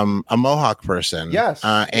a Mohawk person. Yes.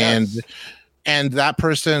 And that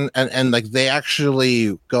person and like they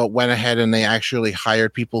actually went ahead and they actually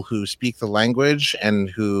hired people who speak the language and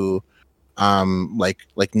who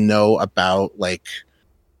like know about like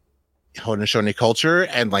Haudenosaunee culture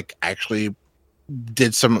and like actually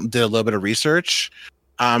did a little bit of research.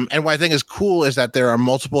 And what I think is cool is that there are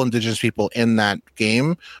multiple Indigenous people in that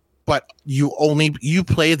game, but you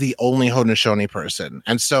play the only Haudenosaunee person.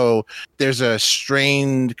 And so there's a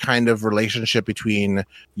strained kind of relationship between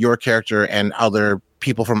your character and other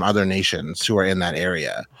people from other nations who are in that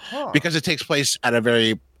area. Because it takes place at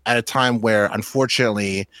a time where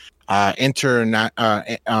unfortunately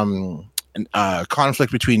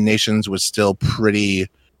conflict between nations was still pretty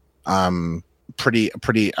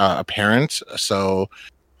apparent. So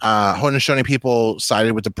Haudenosaunee people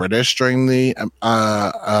sided with the British during the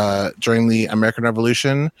American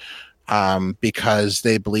Revolution because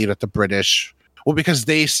they believed that the British, because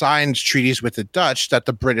they signed treaties with the Dutch that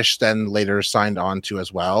the British then later signed on to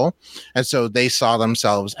as well, and so they saw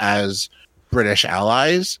themselves as British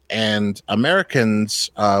allies, and Americans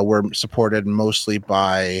were supported mostly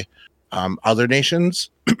by other nations.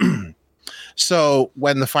 So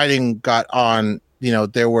when the fighting got on, you know,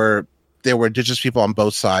 there were Indigenous people on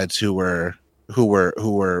both sides who were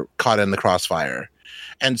caught in the crossfire.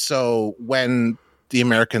 And so when the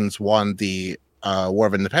Americans won the War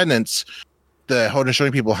of Independence, the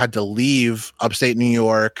Haudenosaunee people had to leave upstate New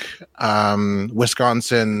York,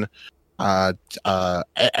 Wisconsin, and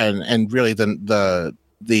really the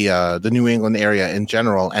New England area in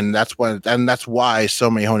general, and that's why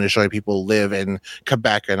so many Haudenosaunee people live in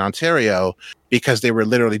Quebec and Ontario, because they were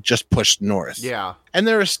literally just pushed north. Yeah, and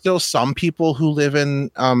there are still some people who live in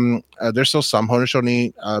there's still some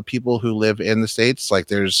Haudenosaunee people who live in the States. Like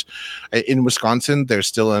there's in Wisconsin, there's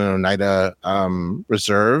still an Oneida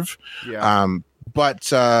reserve.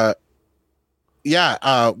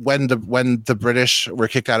 Yeah, when the British were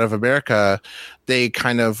kicked out of America, they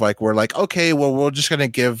kind of like were like, okay, well, we're just going to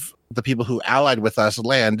give the people who allied with us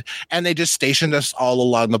land, and they just stationed us all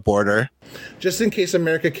along the border, just in case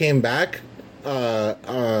America came back.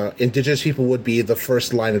 Indigenous people would be the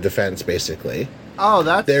first line of defense, basically. Oh,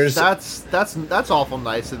 that's awful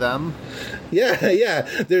nice of them. Yeah.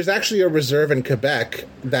 There's actually a reserve in Quebec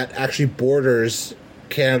that actually borders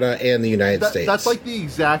Canada and the United States. That's like the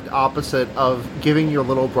exact opposite of giving your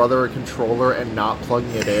little brother a controller and not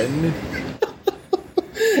plugging it in.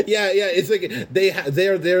 It's like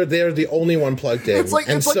they're the only one plugged in. It's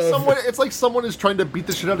like someone is trying to beat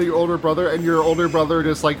the shit out of your older brother, and your older brother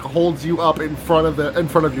just like holds you up in front of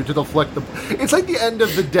you to deflect the. It's like the end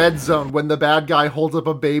of the Dead Zone when the bad guy holds up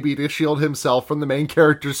a baby to shield himself from the main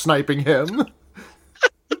character sniping him.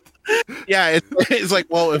 Yeah, it's like,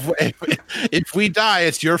 well, if we die,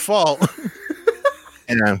 it's your fault.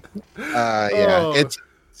 It's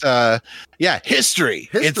history.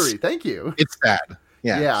 Thank you. It's sad.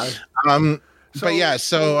 Yeah.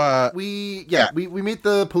 We meet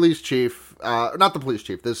the police chief. Not the police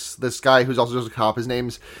chief. This guy who's also just a cop. His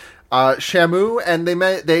name's Shamu, and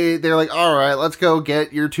they're like, all right, let's go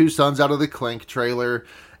get your two sons out of the Clink trailer.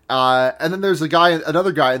 And then there's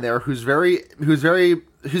another guy in there who's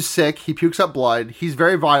sick. He pukes up blood. He's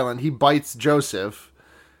very violent. He bites Joseph.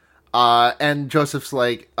 And Joseph's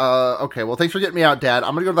like, okay, well, thanks for getting me out, Dad.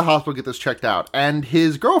 I'm gonna go to the hospital, get this checked out. And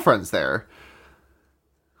his girlfriend's there.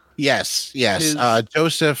 Yes.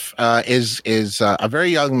 Joseph is a very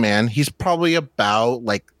young man. He's probably about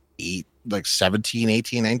 17,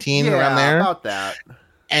 18, 19, around there. About that.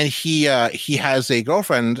 And he has a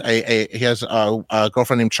girlfriend. He has a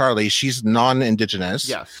girlfriend named Charlie. She's non-indigenous.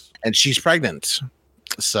 Yes, and she's pregnant.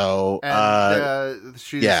 So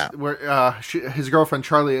his girlfriend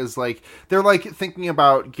Charlie is like, they're like thinking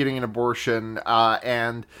about getting an abortion,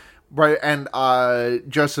 and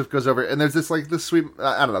Joseph goes over, and there's this sweet,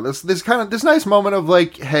 I don't know, this nice moment of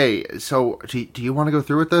like, hey, so do you want to go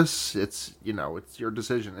through with this? It's it's your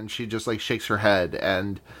decision. And she just like shakes her head,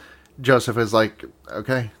 and Joseph is like,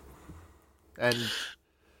 okay. And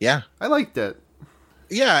yeah, I liked it.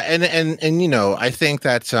 Yeah, and I think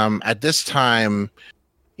that at this time,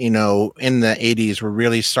 in the 80s, we're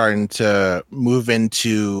really starting to move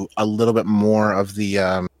into a little bit more of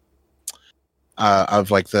the of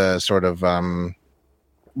like the sort of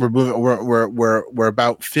we're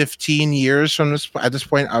about 15 years from this at this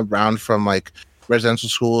point, around from like residential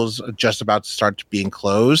schools just about to start being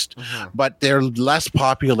closed, but they're less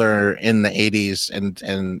popular in the 80s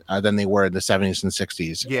and than they were in the 70s and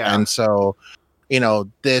 60s. Yeah, and so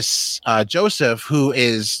this Joseph, who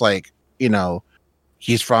is like,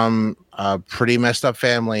 he's from a pretty messed up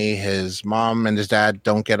family. His mom and his dad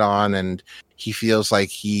don't get on, and he feels like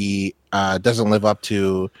he doesn't live up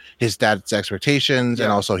to his dad's expectations,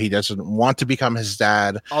 and also he doesn't want to become his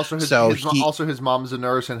dad. Also, his mom's a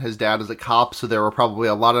nurse and his dad is a cop, so there were probably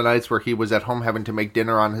a lot of nights where he was at home having to make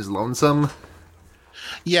dinner on his lonesome.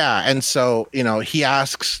 Yeah, and so he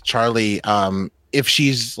asks Charlie if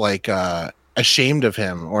she's like ashamed of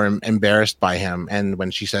him or embarrassed by him, and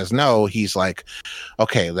when she says no, he's like,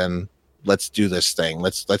 okay, then let's do this thing.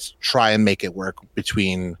 Let's try and make it work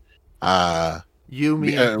between me,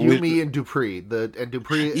 and Dupree. And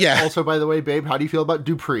Dupree. Yeah. Also, by the way, babe, how do you feel about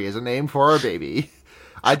Dupree as a name for our baby?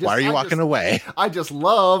 Why are you walking away? I just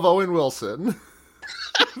love Owen Wilson.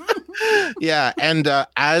 Yeah, and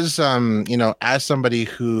as somebody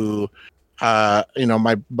who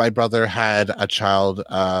my brother had a child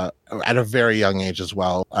at a very young age as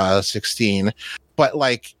well, 16, but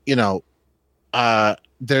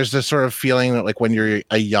there's this sort of feeling that like when you're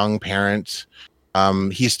a young parent,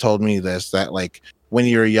 he's told me this, that like when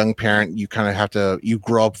you're a young parent, you kind of you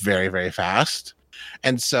grow up very, very fast.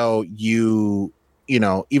 And so even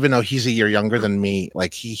though he's a year younger than me,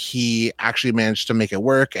 like he actually managed to make it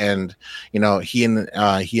work. And, now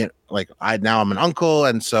I'm an uncle.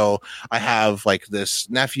 And so I have like this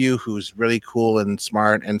nephew who's really cool and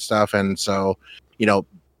smart and stuff. And so,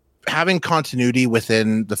 having continuity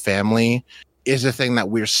within the family is a thing that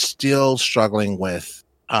we're still struggling with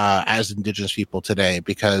as Indigenous people today,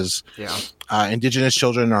 because Indigenous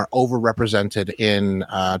children are overrepresented in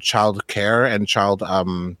child care and child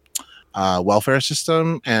welfare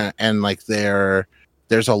system, and like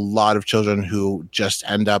there's a lot of children who just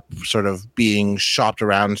end up sort of being shopped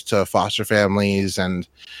around to foster families, and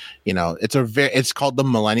it's called the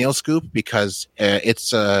millennial scoop because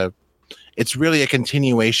it's really a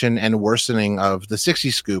continuation and worsening of the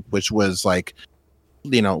 60s scoop, which was like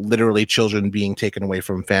literally children being taken away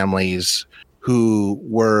from families who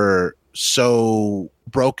were so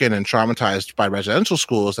broken and traumatized by residential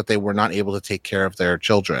schools that they were not able to take care of their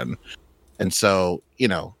children. And so,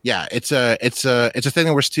 it's a thing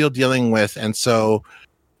that we're still dealing with. And so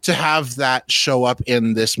to have that show up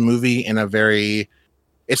in this movie in a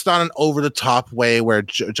it's not an over the top way where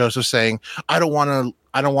Joseph's saying, I don't want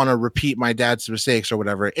to repeat my dad's mistakes or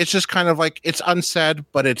whatever. It's just kind of like, it's unsaid,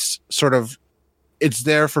 but it's sort of, it's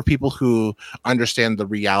there for people who understand the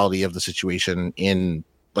reality of the situation in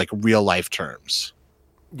like real life terms.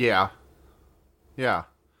 Yeah.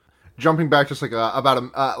 jumping back just like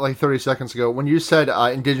like 30 seconds ago, when you said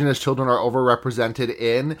indigenous children are overrepresented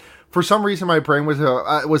in, for some reason my brain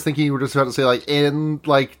was thinking you were just about to say like in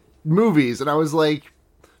like movies, and I was like,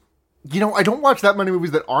 I don't watch that many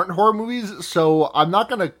movies that aren't horror movies, so I'm not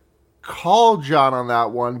gonna call John on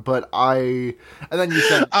that one. But and then you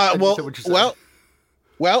said, well, what you said.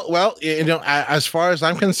 Well, as far as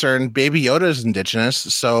I'm concerned, Baby Yoda is indigenous,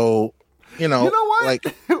 so you know what,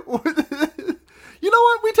 like. You know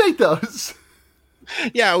what? We take those.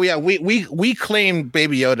 Yeah. We claim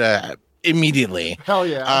Baby Yoda immediately. Hell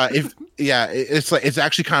yeah. It's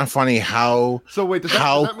actually kind of funny how. So wait,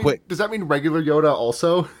 does that mean regular Yoda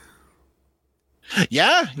also?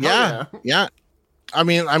 Yeah. I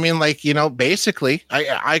mean, like, basically,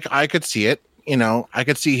 I could see it. I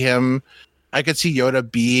could see him. I could see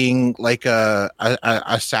Yoda being like a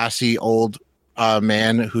sassy old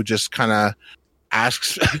man who just kind of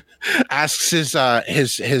asks his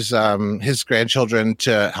grandchildren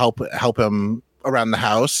to help him around the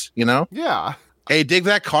house, Yeah. Hey, dig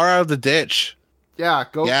that car out of the ditch. Yeah,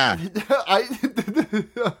 go. Yeah. I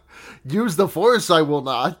use the Force. I will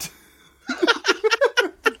not.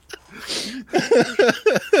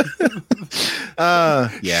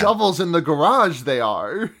 Yeah. Shovels in the garage. They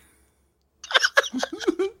are.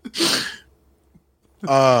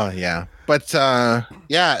 Yeah. But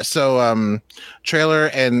yeah, so trailer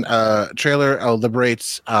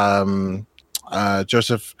liberates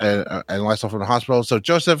Joseph and Lysol from the hospital. So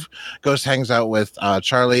Joseph goes hangs out with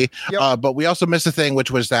Charlie. Yep. But we also missed a thing, which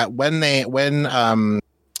was that when the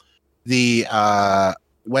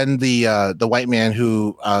white man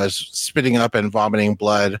who is spitting up and vomiting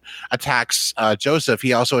blood attacks Joseph,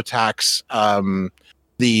 he also attacks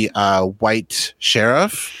the white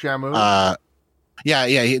sheriff, Shamu.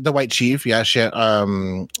 The white chief,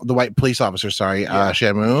 the white police officer, sorry,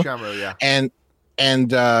 Shamu. Shamu, yeah. And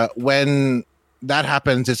when that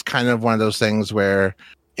happens, it's kind of one of those things where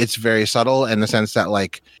it's very subtle in the sense that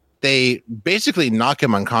like they basically knock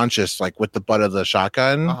him unconscious, like with the butt of the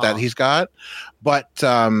shotgun that he's got, but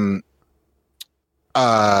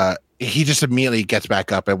he just immediately gets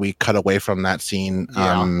back up, and we cut away from that scene.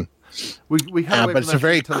 Yeah. We have but it's a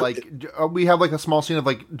very we have like a small scene of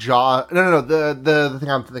like Jaw. No. The thing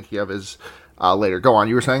I'm thinking of is later. Go on.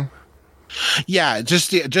 You were saying? Yeah,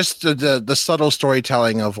 just the subtle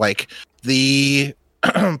storytelling of like the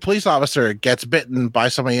police officer gets bitten by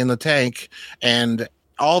somebody in the tank, and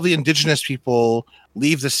all the indigenous people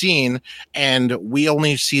leave the scene, and we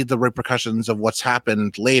only see the repercussions of what's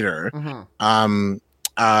happened later.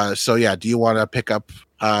 Mm-hmm. So yeah, do you want to pick up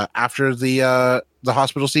after the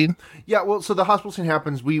hospital scene? Yeah, well, so the hospital scene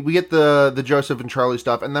happens. We get the Joseph and Charlie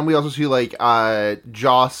stuff, and then we also see like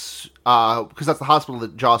Joss, because that's the hospital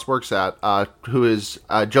that Joss works at, who is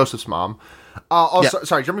Joseph's mom.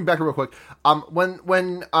 Sorry, jumping back real quick. When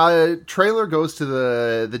Trailer goes to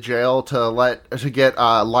the jail to get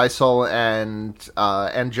Lysol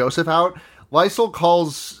and Joseph out, Lysol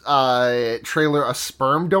calls Trailer a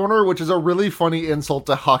sperm donor, which is a really funny insult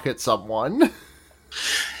to huck at someone.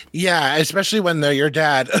 Yeah, especially when they're your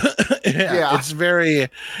dad. Yeah. It's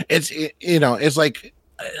like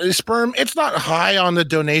sperm. It's not high on the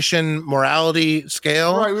donation morality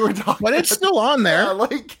scale, right? We were talking, but it's still on there. Yeah,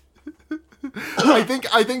 like, I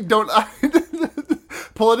think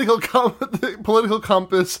political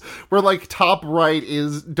compass, where like top right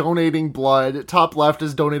is donating blood, top left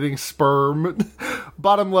is donating sperm,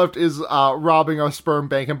 bottom left is robbing a sperm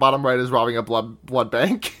bank, and bottom right is robbing a blood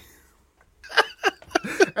bank.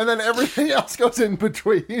 And then everything else goes in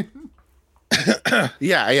between.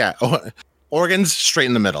 Yeah. Organs straight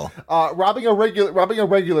in the middle. Robbing a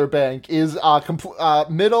regular bank is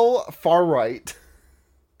middle far right.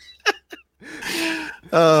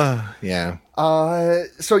 Yeah.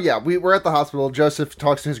 So yeah, we're at the hospital. Joseph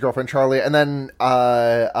talks to his girlfriend Charlie, and then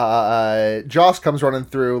Joss comes running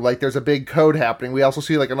through. Like there's a big code happening. We also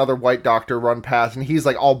see like another white doctor run past, and he's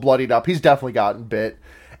like all bloodied up. He's definitely gotten bit.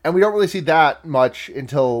 And we don't really see that much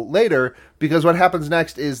until later, because what happens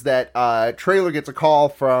next is that Trailer gets a call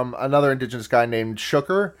from another indigenous guy named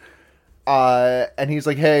Shooker, and he's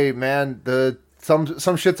like, "Hey, man,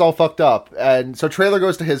 some shit's all fucked up." And so Trailer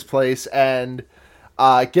goes to his place and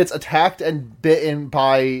gets attacked and bitten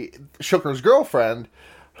by Shooker's girlfriend,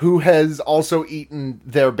 who has also eaten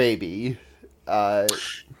their baby.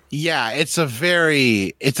 Yeah, it's a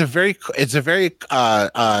very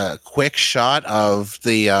quick shot of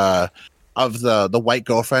the white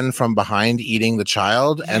girlfriend from behind eating the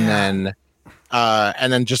child, yeah.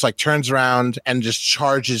 and then just like turns around and just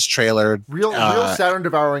charges Trailer. Real Saturn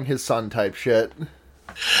devouring his son type shit.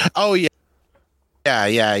 Oh yeah.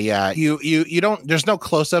 Yeah. You don't. There's no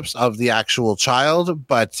close-ups of the actual child,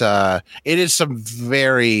 but it is some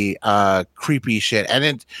very creepy shit,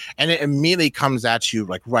 and it immediately comes at you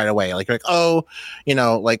like right away, like oh,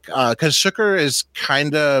 like because Shooker is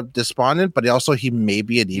kind of despondent, but also he may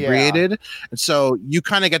be inebriated, and so you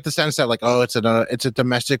kind of get the sense that like oh, it's a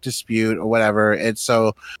domestic dispute or whatever. It's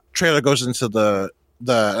so Trailer goes into the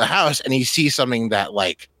house and he sees something that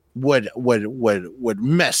like would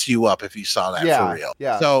mess you up if you saw that for real.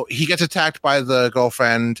 Yeah. So he gets attacked by the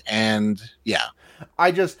girlfriend, and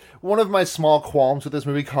one of my small qualms with this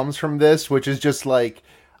movie comes from this, which is just like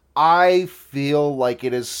I feel like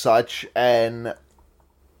it is such an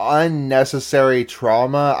unnecessary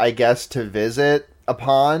trauma, I guess, to visit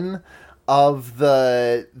upon of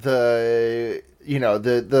the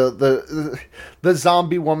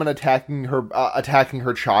zombie woman attacking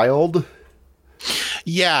her child.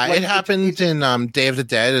 Yeah, like, it happened in Day of the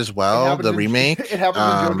Dead as well, the remake. It happened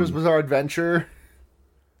in JoJo's Bizarre Adventure.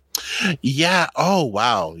 Yeah. Oh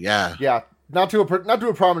wow. Yeah. Yeah. Not to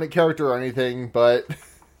a prominent character or anything, but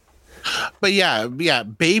yeah.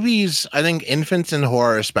 Babies, I think infants in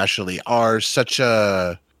horror especially are such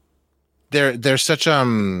a they're such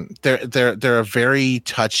they're a very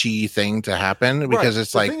touchy thing to happen because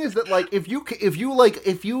it's like the thing is that like if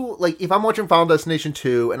I'm watching Final Destination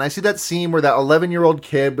 2 and I see that scene where that 11-year-old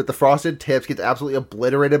kid with the frosted tips gets absolutely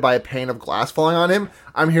obliterated by a pane of glass falling on him,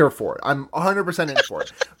 I'm here for it. I'm 100% in for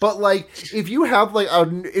it. But like if you have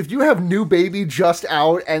new baby just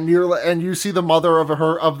out and you see the mother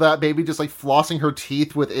of that baby just like flossing her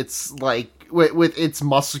teeth with its like with its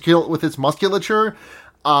musculature,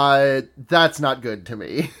 that's not good to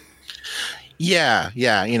me. Yeah.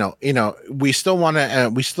 We still want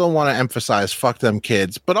to emphasize fuck them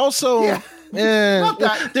kids, but also not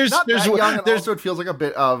that young, and also it feels like a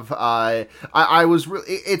bit of I was really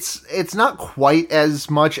it's not quite as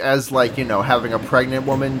much as like having a pregnant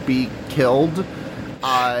woman be killed.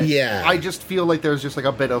 I just feel like there's just like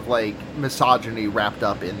a bit of like misogyny wrapped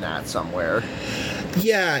up in that somewhere.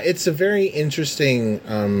 Yeah, it's a very interesting.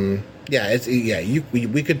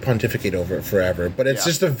 We could pontificate over it forever, but it's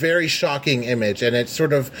just a very shocking image, and it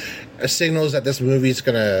sort of signals that this movie's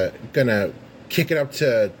gonna kick it up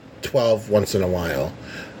to 12 once in a while.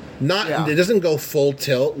 It doesn't go full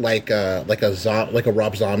tilt like a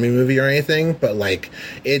Rob Zombie movie or anything, but like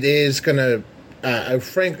it is gonna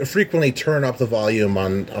frequently turn up the volume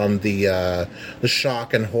on the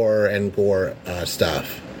shock and horror and gore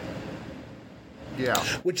stuff. Yeah,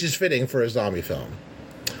 which is fitting for a zombie film.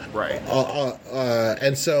 Right.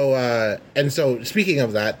 And so speaking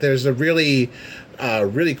of that, there's a really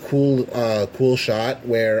cool shot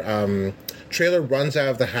where Trailer runs out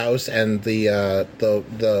of the house and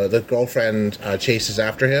the girlfriend chases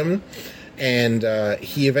after him, and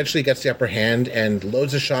he eventually gets the upper hand and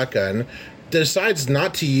loads a shotgun. Decides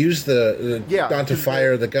not to use not to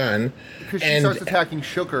fire the gun, because she starts attacking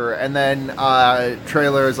Shooker, and then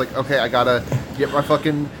Trailer is like, okay, I gotta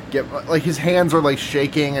like his hands are like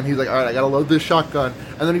shaking, and he's like, all right, I gotta load this shotgun,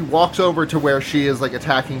 and then he walks over to where she is like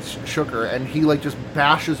attacking Shooker, and he like just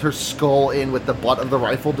bashes her skull in with the butt of the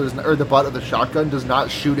rifle, or the butt of the shotgun, does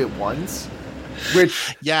not shoot it once.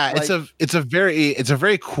 Which it's a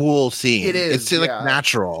very cool scene. It is. It's like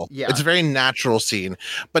natural. Yeah. It's a very natural scene.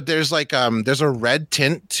 But there's like there's a red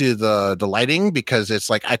tint to the lighting because it's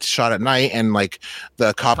like I shot at night and like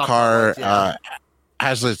the cop car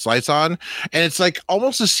has its lights on, and it's like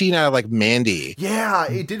almost a scene out of like Mandy. Yeah,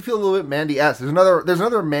 it did feel a little bit Mandy-esque. There's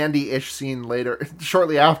another Mandy-ish scene later,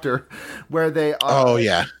 shortly after, where they drive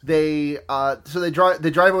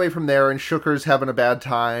away from there, and Shooker's having a bad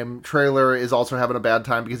time. Trailer is also having a bad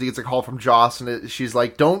time because he gets a call from Joss, and she's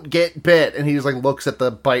like, "Don't get bit," and he just like looks at the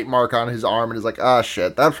bite mark on his arm and is like, "Ah,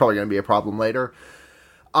 shit, that's probably gonna be a problem later."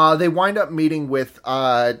 They wind up meeting with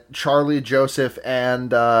Charlie, Joseph,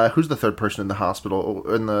 and who's the third person in the hospital?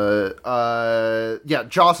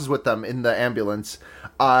 Joss is with them in the ambulance.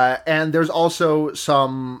 And there's also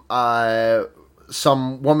some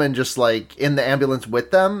woman just like in the ambulance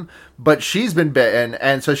with them, but she's been bitten,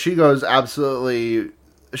 and so she goes absolutely.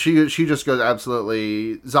 She just goes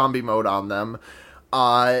absolutely zombie mode on them.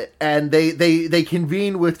 And they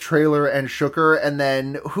convene with Trailer and Shooker, and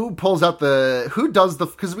then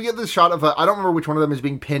because we get this shot of I don't remember which one of them is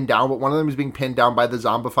being pinned down, but one of them is being pinned down by the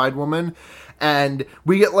zombified woman, and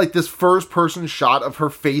we get like this first person shot of her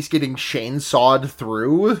face getting chainsawed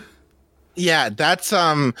through. Yeah, that's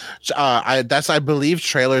I believe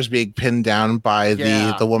Trailer's being pinned down by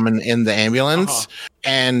the woman in the ambulance,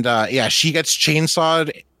 and she gets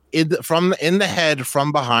chainsawed in the head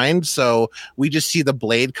from behind, so we just see the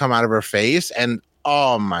blade come out of her face, and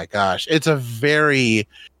Oh my gosh, it's a very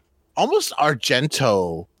almost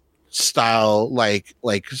Argento style, like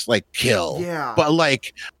kill. Yeah. But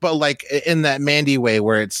like in that Mandy way,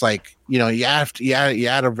 where it's like, you know, you add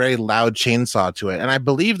a very loud chainsaw to it, and I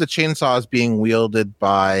believe the chainsaw is being wielded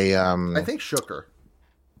by I think Shooker.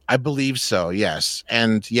 I believe so, yes.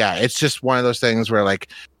 And yeah, it's just one of those things where like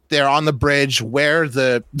they're on the bridge where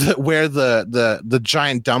the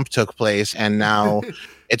giant dump took place, and now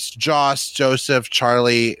it's Joss, Joseph,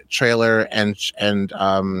 Charlie, Trailer, and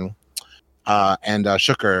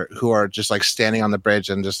Shooker, who are just like standing on the bridge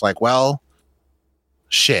and just like, well,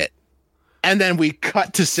 shit. And then we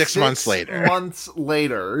cut to 6 months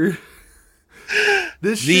later.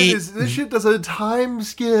 This shit does a time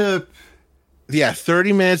skip. Yeah,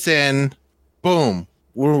 30 minutes in, boom,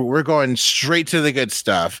 we're going straight to the good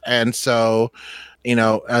stuff. And so, you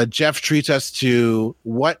know, Jeff treats us to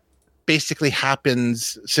what basically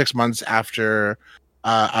happens 6 months after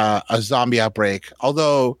a zombie outbreak.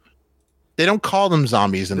 Although they don't call them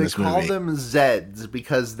zombies in this movie. They call them Zeds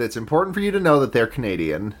because it's important for you to know that they're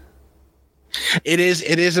Canadian. It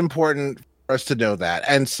is important for us to know that.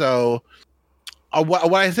 And so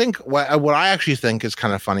what I actually think is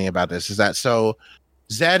kind of funny about this is that, so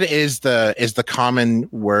Z is the common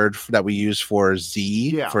word that we use for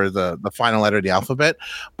Z, for the final letter of the alphabet.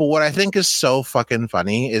 But what I think is so fucking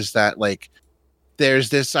funny is that like there's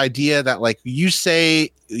this idea that like we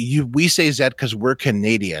say Z because we're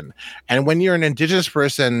Canadian, and when you're an Indigenous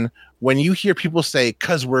person, when you hear people say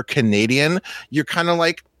 "cause we're Canadian," you're kind of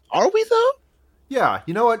like, are we though? Yeah,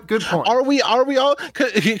 you know what? Good point. Are we all?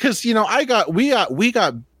 Because you know, we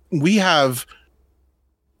have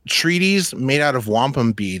treaties made out of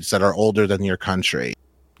wampum beads that are older than your country.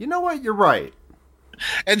 You know what? You're right.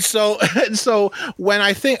 And so when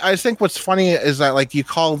I think what's funny is that like you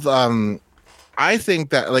called I think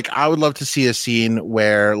that like I would love to see a scene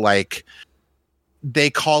where like they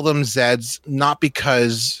call them Zeds not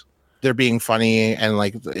because they're being funny and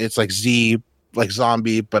like it's like Z like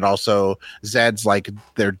zombie, but also Zeds like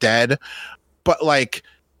they're dead. But like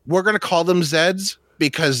we're gonna call them Zeds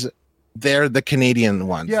because they're the Canadian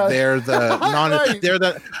ones. Yeah. They're the right.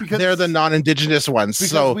 they're the non-Indigenous ones.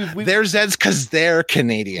 So they're Zeds because they're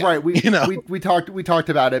Canadian. Right. We talked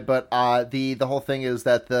about it, but the whole thing is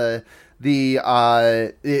that the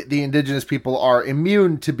Indigenous people are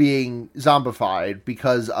immune to being zombified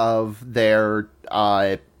because of their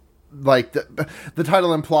like the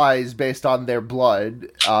title implies based on their blood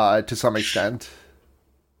to some extent.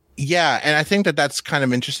 Yeah, and I think that that's kind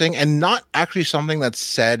of interesting and not actually something that's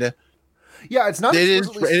said. Yeah, it's not. It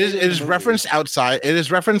is referenced outside. It is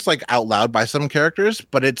referenced like out loud by some characters,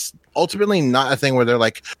 but it's ultimately not a thing where they're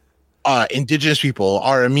like, Indigenous people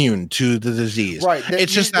are immune to the disease. Right.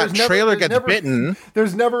 It's just that Trailer gets bitten.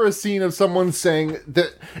 There's never a scene of someone saying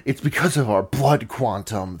that it's because of our blood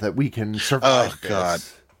quantum that we can survive. Oh God.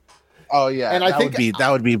 Oh yeah, and I think that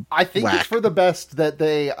would be. I think whack. It's for the best that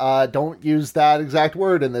they don't use that exact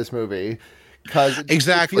word in this movie, because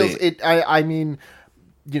exactly. I mean,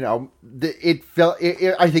 you know, it felt.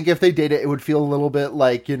 I think if they did it, it would feel a little bit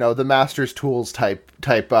like, you know, the Master's Tools type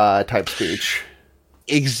speech.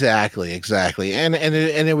 Exactly, and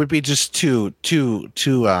it would be just too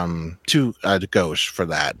gauche for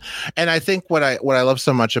that. And I think what I love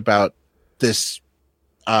so much about this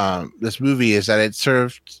movie is that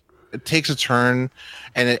it takes a turn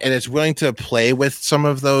and it's willing to play with some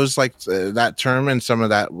of those like that term and some of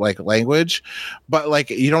that like language, but like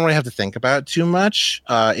you don't really have to think about it too much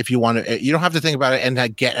if you want to. You don't have to think about it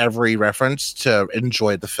and get every reference to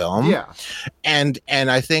enjoy the film. Yeah, and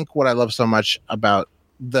I think what I love so much about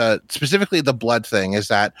specifically the blood thing is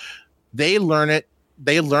that they learn that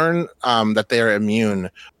they're immune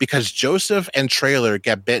because Joseph and Trailer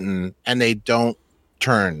get bitten and they don't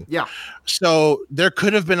turn. Yeah. So there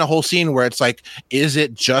could have been a whole scene where it's like, is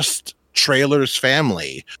it just Trailer's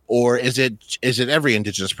family or is it every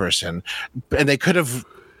Indigenous person? And they could have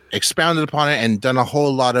expounded upon it and done a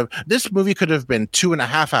whole lot of. This movie could have been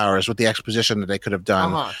 2.5 hours with the exposition that they could have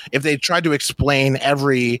done if they tried to explain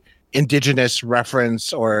every Indigenous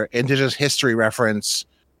reference or Indigenous history reference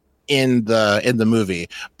in the movie,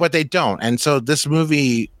 but they don't. And so this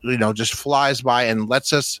movie, you know, just flies by and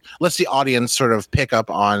lets the audience sort of pick up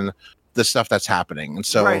on the stuff that's happening. And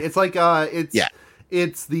so right, it's like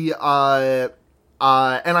it's the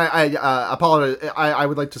and I apologize. I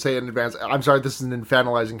would like to say in advance, I'm sorry, this is an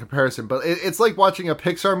infantilizing comparison, but it's like watching a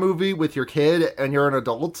Pixar movie with your kid and you're an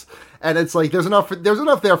adult, and it's like there's enough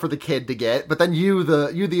there for the kid to get, but then you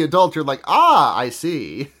the adult, you're like, I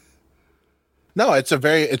see. No, it's a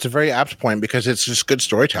very apt point because it's just good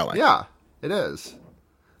storytelling. Yeah, it is.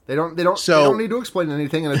 They don't need to explain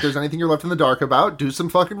anything, and if there's anything you're left in the dark about, do some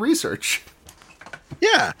fucking research.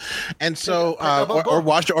 Yeah, and so or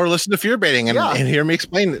watch or listen to Fear Baiting and hear me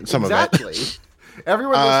explain some of it. Exactly.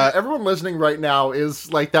 Everyone listening right now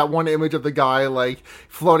is like that one image of the guy like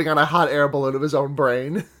floating on a hot air balloon of his own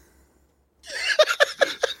brain.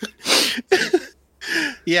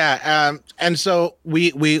 Yeah, and so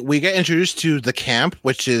we get introduced to the camp,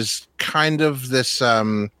 which is kind of this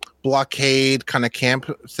blockade kind of camp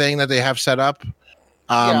thing that they have set up.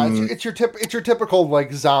 It's your typical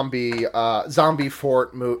like zombie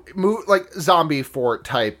fort like zombie fort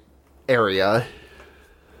type area.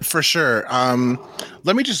 For sure.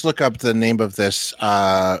 Let me just look up the name of this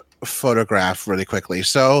photograph really quickly.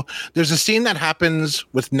 So there's a scene that happens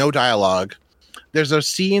with no dialogue. There's a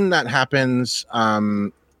scene that happens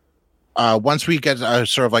once we get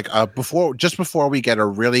sort of like before we get a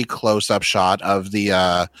really close up shot of the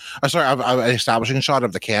an establishing shot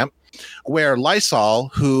of the camp, where Lysol,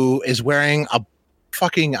 who is wearing a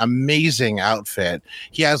fucking amazing outfit,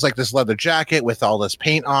 he has like this leather jacket with all this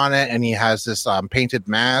paint on it, and he has this painted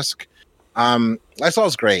mask.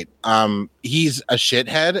 Lysol's great. He's a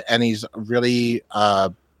shithead, and he's really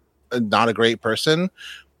not a great person,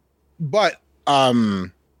 but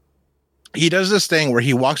he does this thing where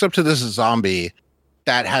he walks up to this zombie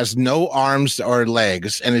that has no arms or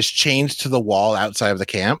legs and is chained to the wall outside of the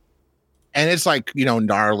camp. And it's like,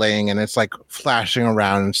 gnarling, and it's like flashing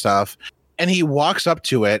around and stuff. And he walks up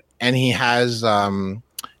to it, and he has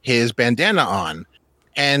his bandana on.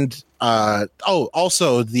 And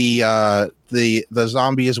also the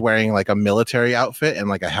zombie is wearing like a military outfit and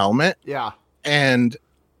like a helmet. Yeah. And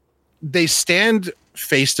they stand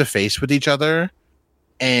face to face with each other,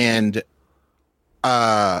 and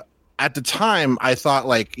at the time I thought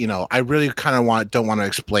like, I really kind of don't want to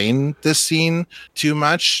explain this scene too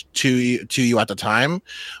much to you at the time,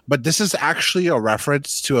 but this is actually a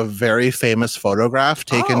reference to a very famous photograph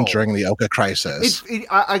taken during the Oka crisis.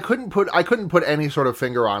 I couldn't put any sort of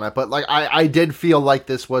finger on it, but like I did feel like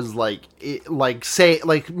this was like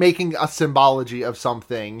making a symbology of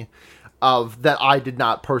something of that I did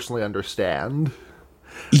not personally understand.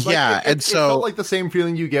 Yeah, it felt like the same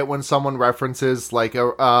feeling you get when someone references like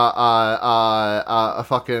a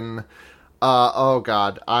fucking oh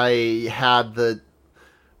god, I had the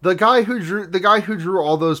guy who drew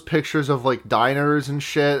all those pictures of like diners and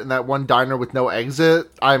shit, and that one diner with no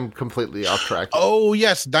exit. I'm completely off track. Oh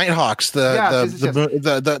yes, Nighthawks,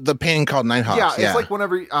 the painting called Nighthawks. Yeah, it's like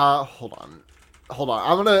whenever hold on.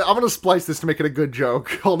 I'm gonna splice this to make it a good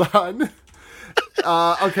joke. Hold on.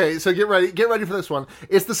 Okay, so get ready for this one.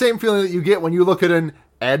 It's the same feeling that you get when you look at an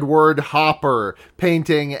Edward Hopper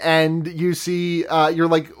painting and you see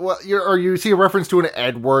you see a reference to an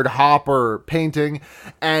Edward Hopper painting,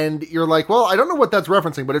 and you're like, well, I don't know what that's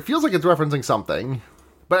referencing, but it feels like it's referencing something.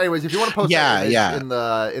 But anyways, if you want to post that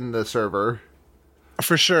in the server,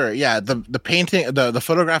 for sure. Yeah, the painting, the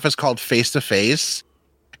photograph is called Face to Face,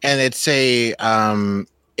 and it's a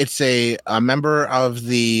member of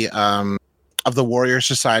the Warrior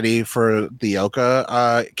Society for the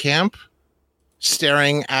Oka camp,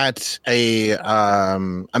 staring at a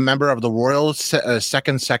member of the Royal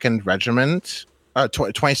Second Regiment,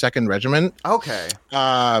 22nd Regiment. Okay.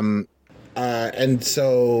 And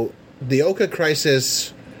so the Oka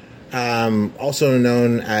crisis, also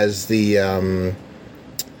known as the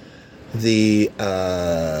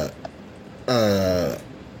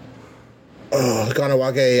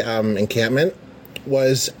Kahnawake encampment,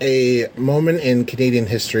 was a moment in Canadian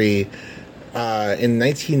history in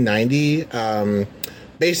 1990.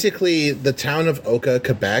 Basically, the town of Oka,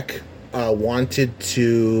 Quebec, wanted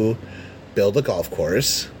to build a golf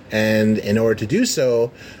course, and in order to do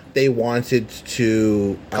so, they wanted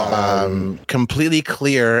to completely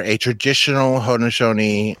clear a traditional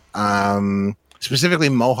Haudenosaunee, specifically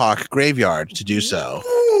Mohawk graveyard to do so.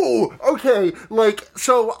 Ooh, okay,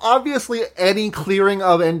 so obviously any clearing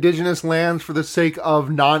of indigenous lands for the sake of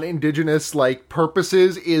non-indigenous,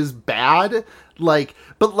 purposes is bad,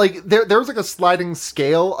 but there's a sliding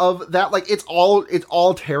scale of that, it's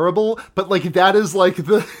all terrible, but that is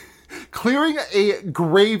the... Clearing a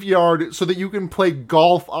graveyard so that you can play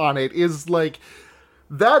golf on it is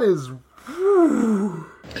that is...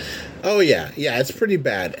 Oh yeah, it's pretty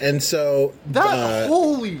bad, and so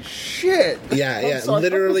holy shit! Yeah,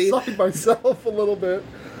 literally. I'm beside myself a little bit.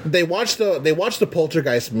 They watched the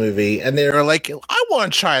Poltergeist movie, and they were like, "I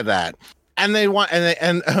want to try that," and they want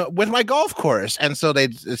and with my golf course, and so there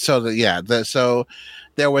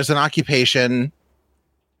was an occupation,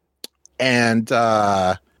 and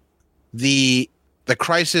the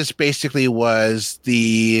crisis basically was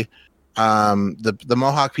the the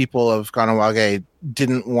Mohawk people of Ganawage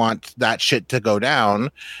didn't want that shit to go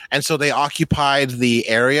down, and so they occupied the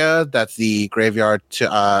area that the graveyard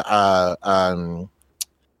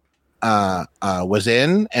was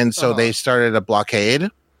in, and so they started a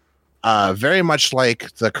blockade, very much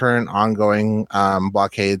like the current ongoing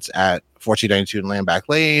blockades at 1492 and Landback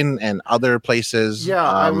Lane and other places. Yeah,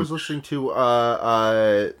 I was listening to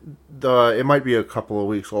it might be a couple of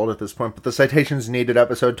weeks old at this point, but the Citations Needed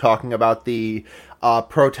episode talking about the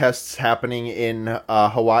protests happening in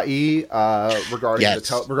Hawaii regarding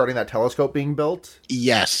regarding that telescope being built.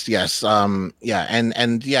 Yes. There are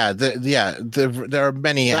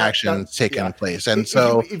many actions taking place, and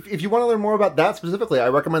so if you want to learn more about that specifically, I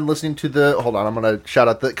recommend listening to the. Hold on, I'm going to shout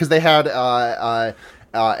out because they had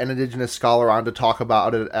an Indigenous scholar on to talk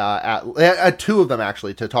about it at two of them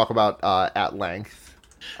actually to talk about at length.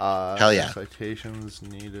 Hell yeah! Citations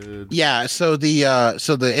Needed. Yeah, so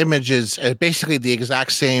the image is basically the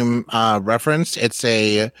exact same reference. It's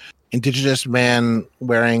a Indigenous man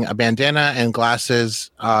wearing a bandana and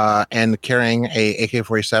glasses and carrying a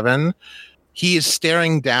AK-47. He is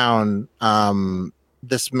staring down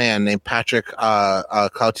this man named Patrick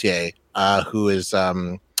Cloutier, who is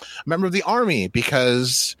a member of the army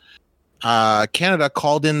because Canada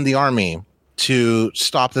called in the army to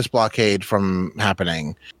stop this blockade from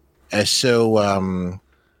happening. So,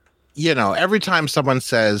 every time someone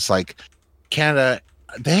says like Canada,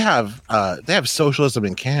 they have socialism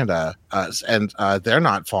in Canada, and they're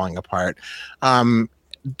not falling apart.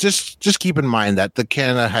 Just keep in mind that the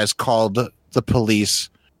Canada has called the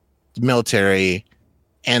police, the military,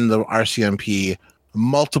 and the RCMP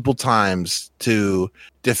multiple times to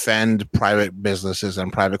defend private businesses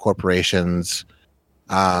and private corporations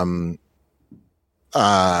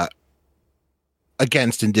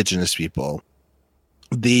against Indigenous people.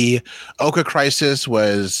 The Oka crisis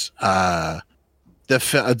was the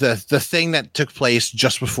thing that took place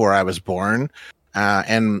just before I was born,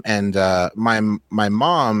 and my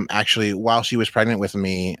mom actually, while she was pregnant with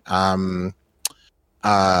me,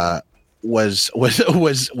 was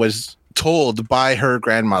told by her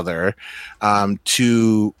grandmother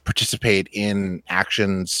to participate in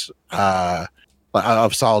actions of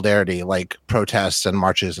solidarity, like protests and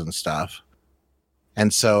marches and stuff.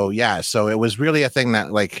 And so it was really a thing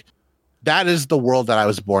that, like, that is the world that I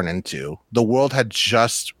was born into. The world had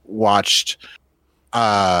just watched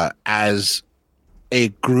as a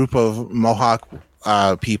group of Mohawk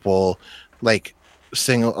people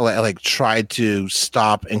tried to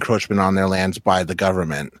stop encroachment on their lands by the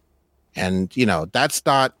government. And that's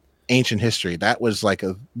not ancient history. That was like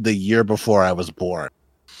the year before I was born.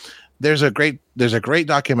 There's a great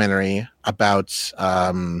documentary about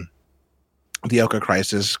the Oka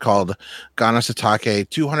crisis called Ganasatake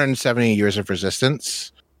 270 Years of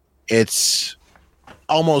Resistance. It's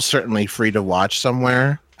almost certainly free to watch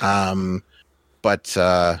somewhere. It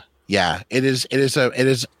is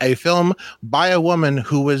a film by a woman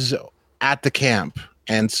who was at the camp.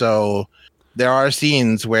 And so there are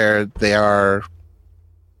scenes where they are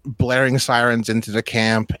blaring sirens into the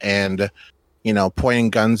camp and,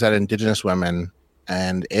 pointing guns at Indigenous women.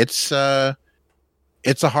 And it's a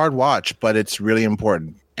hard watch, but it's really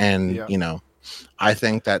important. And, I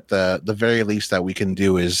think that the very least that we can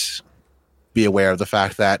do is be aware of the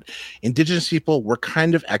fact that Indigenous people were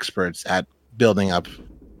kind of experts at building up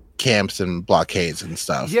camps and blockades and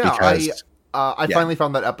stuff. Yeah, because I finally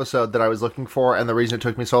found that episode that I was looking for, and the reason it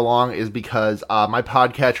took me so long is because my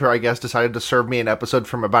podcatcher, I guess, decided to serve me an episode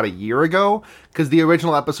from about a year ago, because the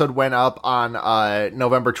original episode went up on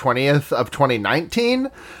November 20th of 2019.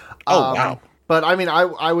 Oh, wow. But I mean,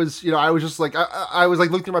 I was just like, I was like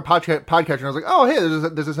looking through my podcatcher, and I was like, oh, hey,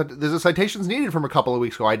 there's a Citations Needed from a couple of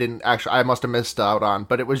weeks ago. I must have missed out on,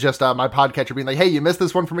 but it was just my podcatcher being like, hey, you missed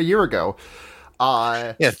this one from a year ago.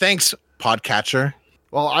 Thanks, podcatcher.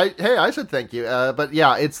 Well, I said thank you. But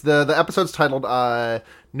yeah, it's the episode's titled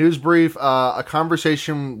News Brief, a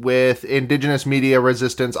conversation with Indigenous media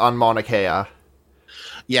resistance on Mauna Kea.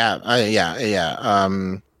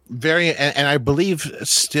 Very, and I believe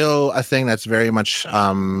still a thing that's very much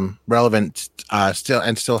relevant,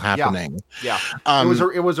 still happening. Yeah.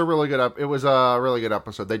 It was a really good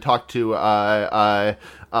episode. They talked to Mikey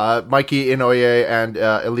Inoue and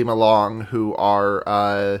Elima Long, who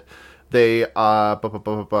are they are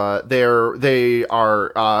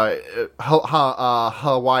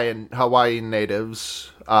Hawaiian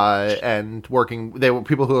natives and working. They were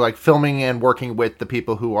people who are like filming and working with the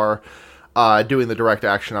people who are doing the direct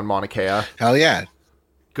action on Mauna Kea. Hell yeah.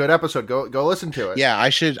 Good episode. Go listen to it. Yeah, I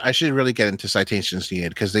should really get into Citations Needed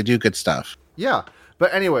because they do good stuff. Yeah.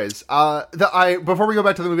 But anyways, before we go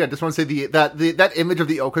back to the movie, I just want to say that image of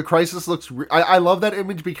the Oka crisis looks. I love that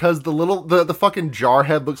image because the fucking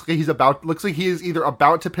jarhead looks like he is either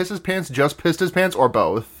about to piss his pants, just pissed his pants, or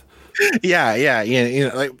both. Yeah, you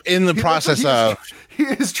know, like in the process of he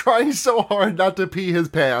is trying so hard not to pee his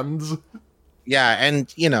pants. Yeah,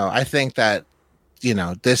 and you know, I think that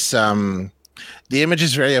this the image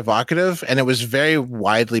is very evocative, and it was very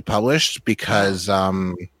widely published because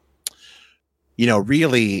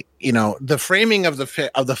really, the framing of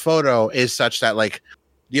the photo is such that like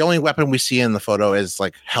the only weapon we see in the photo is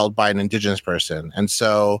like held by an indigenous person. And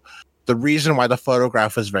so the reason why the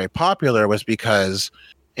photograph was very popular was because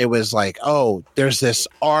it was like, oh, there's this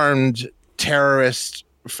armed terrorist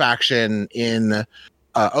faction in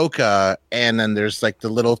Oka, and then there's like the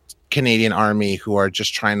little Canadian army who are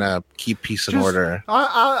just trying to keep peace and order.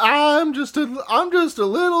 I'm just a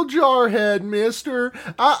little jarhead, mister.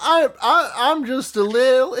 I'm just a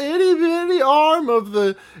little itty bitty arm of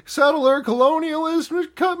the settler colonialist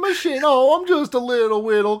machine. Oh, I'm just a little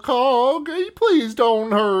whittle cog. Please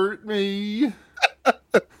don't hurt me.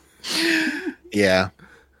 Yeah.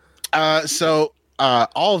 So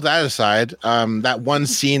all of that aside, that one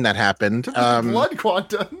scene that happened, blood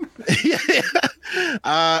quantum.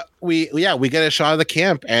 We get a shot of the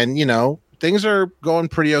camp, and things are going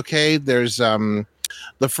pretty okay. There's the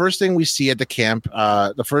first thing we see at the camp,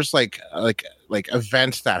 the first like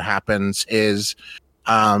event that happens is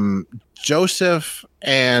Joseph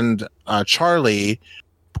and Charlie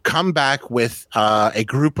come back with a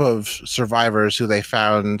group of survivors who they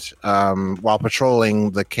found while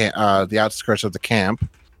patrolling the outskirts of the camp.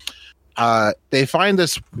 They find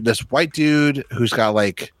this white dude who's got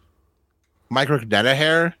like microkinetic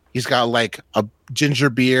hair. He's got like a ginger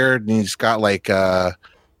beard, and he's got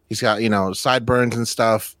sideburns and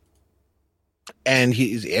stuff. And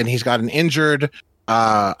he's got an injured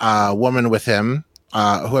woman with him,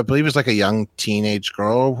 who I believe is like a young teenage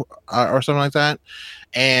girl or something like that.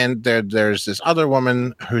 And there's this other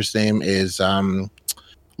woman whose name is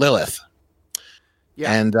Lilith.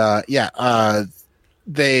 Yeah. And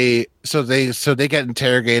they get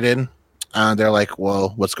interrogated. They're like,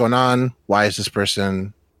 well, what's going on? Why is this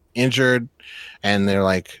person injured? And they're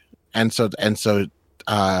like, and so the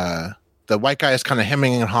white guy is kind of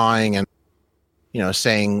hemming and hawing and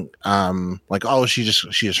saying like, oh, she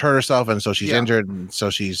just hurt herself, and so she's injured, and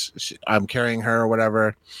so I'm carrying her or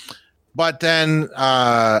whatever. But then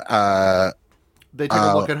they take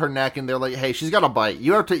a look at her neck, and they're like, hey, she's got a bite.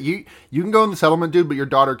 You can go in the settlement, dude, but your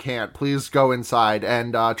daughter can't. Please go inside.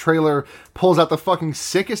 And Trailer pulls out the fucking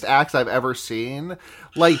sickest axe I've ever seen.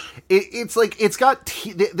 Like, it's got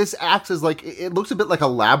this axe is like, it looks a bit like a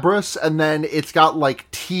Labrys, and then it's got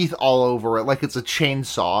like teeth all over it, like it's a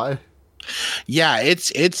chainsaw. Yeah,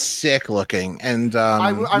 it's sick looking, and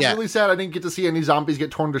I'm really sad I didn't get to see any zombies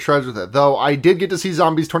get torn to shreds with it. Though I did get to see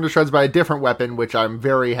zombies torn to shreds by a different weapon, which I'm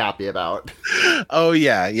very happy about. Oh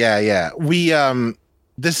yeah. We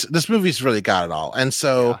this movie's really got it all, and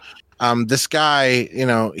so this guy,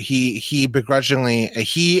 he begrudgingly,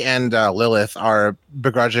 he and Lilith are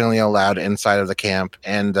begrudgingly allowed inside of the camp,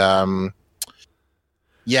 and one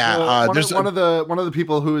of the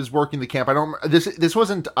people who is working the camp. I don't. This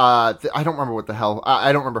wasn't. I don't remember what the hell.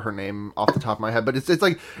 I don't remember her name off the top of my head. But it's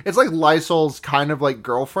like Lysol's kind of like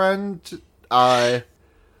girlfriend.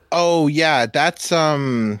 Oh yeah, that's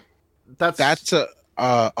what's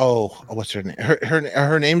her name?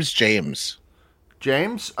 Her name's James.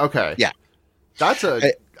 James. Okay. Yeah. That's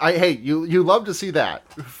hey, you love to see that.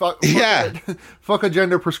 Fuck a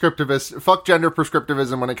gender prescriptivist. Fuck gender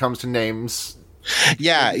prescriptivism when it comes to names.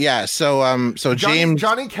 Yeah. So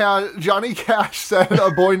Johnny Cash said a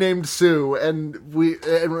boy named Sue, and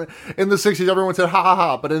in the 60s everyone said ha ha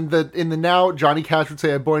ha, but in the now Johnny Cash would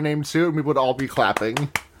say a boy named Sue, and we would all be clapping.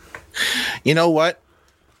 You know what?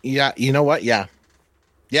 Yeah.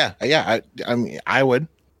 Yeah. I mean, I would.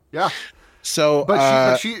 Yeah. So,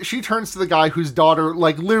 but she turns to the guy whose daughter,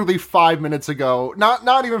 like literally 5 minutes ago,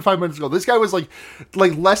 not even 5 minutes ago. This guy was like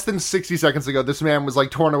less than 60 seconds ago. This man was like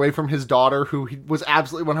torn away from his daughter, who was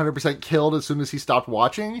absolutely 100% killed as soon as he stopped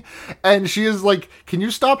watching. And she is like, "Can you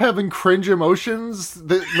stop having cringe emotions?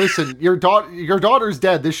 Listen, your daughter's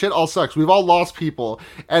dead. This shit all sucks. We've all lost people,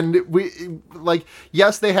 and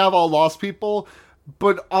yes, they have all lost people,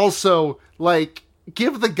 but also like."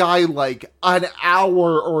 Give the guy like an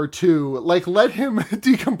hour or two. Like, let him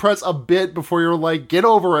decompress a bit before you're like, get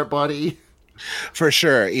over it, buddy. For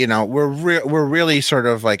sure, we're really sort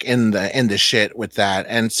of like in the shit with that,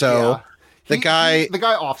 and so The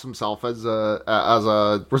guy offs himself as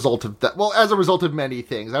a result of that. Well, as a result of many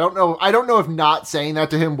things. I don't know if not saying that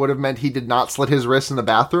to him would have meant he did not slit his wrists in the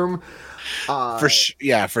bathroom. For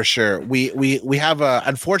sure. We have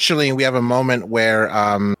unfortunately we have a moment where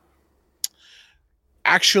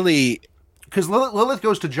actually, because Lilith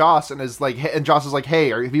goes to Joss and is like, and Joss is like, "Hey,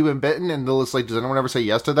 have you been bitten?" And Lilith's like, "Does anyone ever say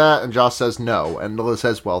yes to that?" And Joss says no, and Lilith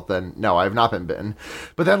says, "Well, then no, I have not been bitten."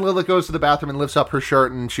 But then Lilith goes to the bathroom and lifts up her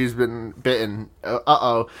shirt, and she's been bitten.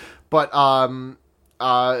 But at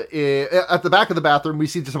the back of the bathroom, we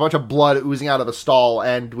see just a bunch of blood oozing out of a stall,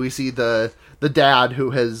 and we see the dad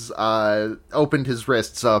who has opened his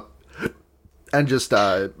wrists up and just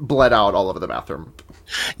bled out all over the bathroom.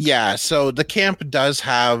 Yeah, so the camp does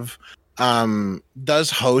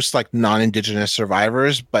host like non-indigenous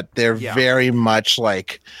survivors, but they're very much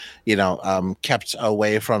like, kept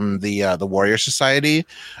away from the warrior society.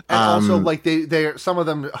 And also, like they some of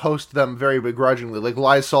them host them very begrudgingly. Like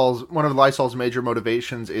one of Lysol's major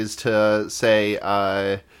motivations is to say,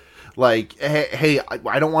 like, hey,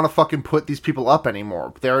 I don't want to fucking put these people up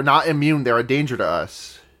anymore. They're not immune. They're a danger to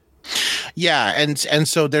us. Yeah, and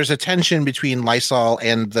so there's a tension between Lysol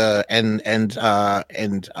and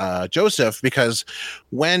Joseph, because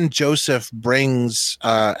when Joseph brings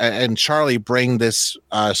and Charlie bring this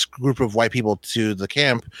group of white people to the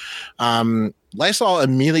camp, Lysol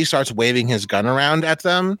immediately starts waving his gun around at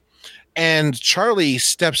them, and Charlie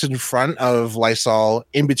steps in front of Lysol,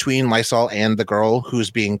 in between Lysol and the girl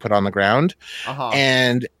who's being put on the ground,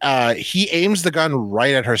 and he aims the gun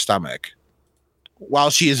right at her stomach,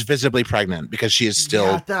 while she is visibly pregnant, because she is still.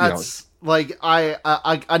 Yeah, that's like I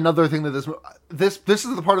another thing that this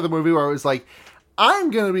is the part of the movie where I was like,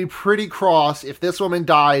 I'm gonna be pretty cross if this woman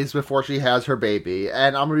dies before she has her baby,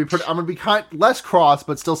 and I'm gonna be less cross,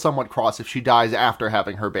 but still somewhat cross if she dies after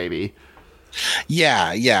having her baby.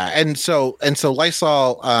 Yeah, and so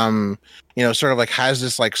Lysol, sort of like has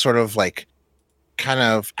this like sort of like kind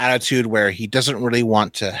of attitude where he doesn't really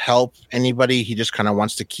want to help anybody. He just kind of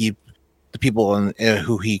wants to keep the people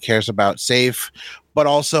who he cares about safe, but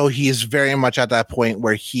also he is very much at that point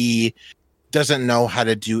where he doesn't know how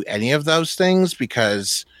to do any of those things,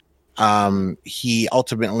 because he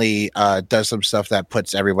ultimately does some stuff that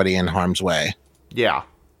puts everybody in harm's way. Yeah.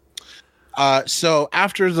 So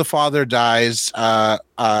after the father dies,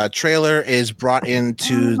 Trailer is brought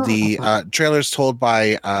into the Trailer's told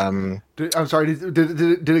by I'm sorry,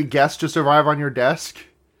 did a guest just arrive on your desk?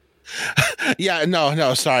 Yeah,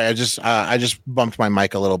 no, sorry. I just bumped my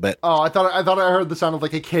mic a little bit. Oh, I thought I heard the sound of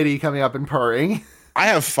like a kitty coming up and purring. I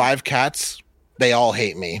have 5 cats. They all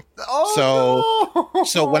hate me. So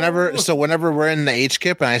whenever we're in the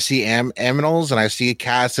HKIP and I see aminals and I see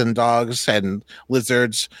cats and dogs and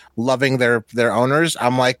lizards loving their owners,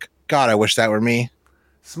 I'm like, God, I wish that were me.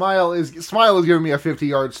 Smile is giving me a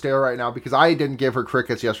 50-yard stare right now because I didn't give her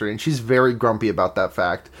crickets yesterday, and she's very grumpy about that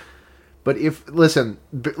fact. But listen,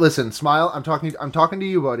 Smile, I'm talking to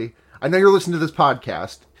you, buddy. I know you're listening to this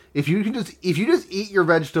podcast. If you just eat your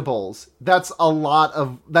vegetables, that's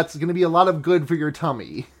going to be a lot of good for your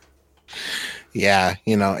tummy. Yeah,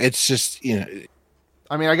 it's just,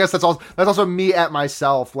 I mean, I guess that's also me at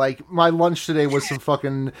myself. Like, my lunch today was some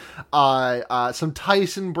fucking some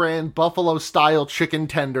Tyson brand buffalo style chicken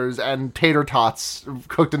tenders and tater tots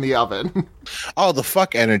cooked in the oven. Oh, the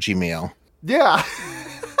fuck energy meal. Yeah.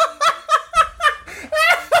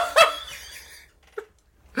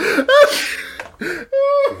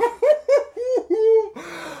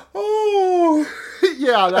 Oh,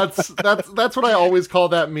 yeah, that's what I always call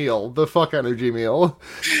that meal, the fuck energy meal.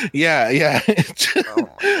 Yeah.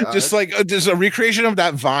 Just like there's a recreation of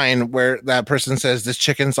that Vine where that person says this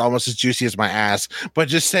chicken's almost as juicy as my ass, but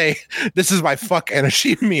just say this is my fuck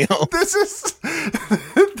energy meal. This is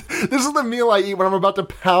the meal I eat when I'm about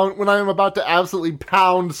to absolutely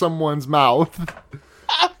pound someone's mouth.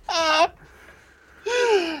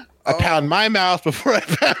 I pound my mouth before I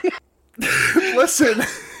pound. Listen,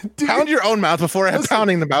 pound your own mouth before I'm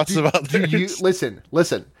pounding the mouths of others. Listen.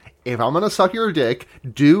 If I'm gonna suck your dick,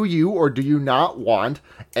 do you or do you not want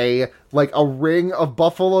a ring of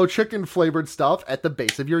buffalo chicken flavored stuff at the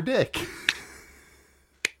base of your dick?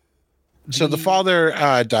 So the father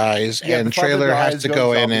dies, and Trailer has to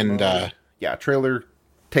go in and Trailer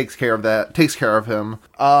takes care of him.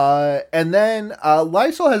 And then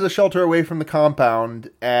Lysol has a shelter away from the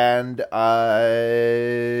compound, and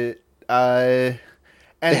they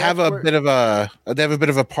have a bit of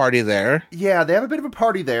a party there. Yeah, they have a bit of a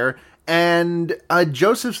party there, and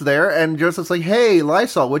Joseph's there, and Joseph's like, "Hey,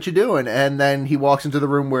 Lysol, what you doing?" And then he walks into the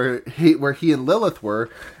room where he and Lilith were,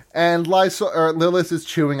 And Lilith is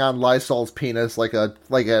chewing on Lysol's penis like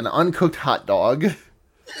an uncooked hot dog.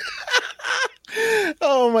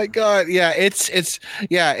 Oh my god! Yeah, it's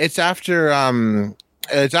after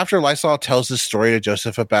Lysol tells this story to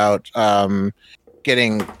Joseph about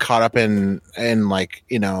getting caught up in like,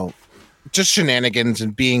 you know, just shenanigans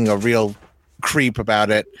and being a real creep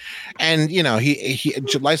about it, and you know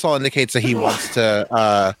Lysol indicates that he wants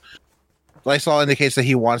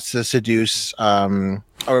to seduce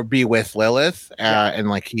or be with Lilith, and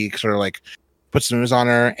like he sort of like puts the news on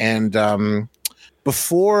her, and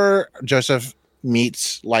before Joseph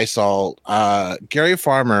meets Lysol, Gary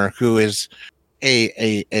Farmer, who is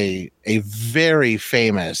a very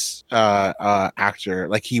famous actor,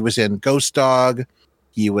 like he was in Ghost Dog,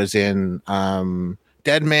 he was in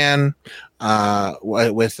Dead Man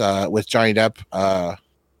with Johnny Depp.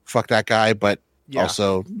 Fuck that guy, but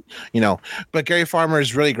also, you know, but Gary Farmer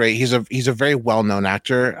is really great. He's a very well-known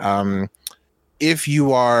actor. If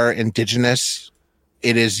you are Indigenous,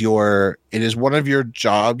 it is one of your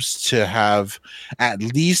jobs to have at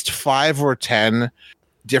least 5 or 10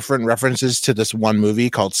 different references to this one movie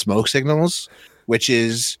called Smoke Signals, which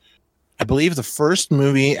is, I believe, the first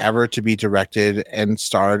movie ever to be directed and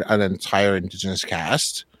starred an entire Indigenous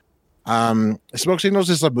cast. Smoke Signals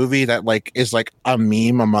is a movie that is like a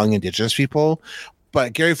meme among Indigenous people,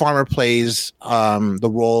 but Gary Farmer plays the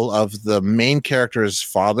role of the main character's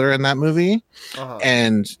father in that movie.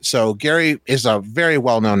 And so Gary is a very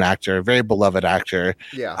well-known actor, very beloved actor.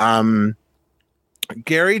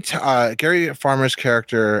 Gary Farmer's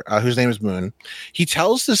character, whose name is Moon, he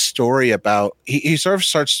tells this story about he sort of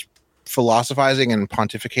starts philosophizing and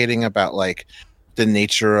pontificating about like the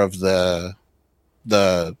nature of the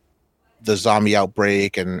zombie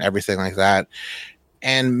outbreak and everything like that.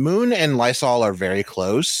 And Moon and Lysol are very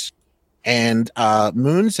close, and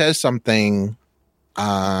Moon says something,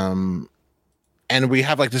 and we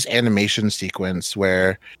have like this animation sequence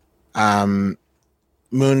where Moon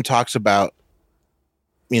talks about,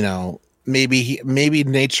 you know, maybe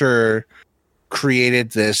nature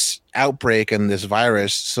created this outbreak and this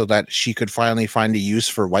virus so that she could finally find a use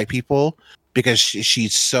for white people, because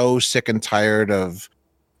she's so sick and tired of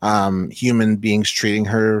human beings treating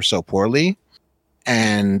her so poorly.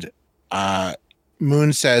 And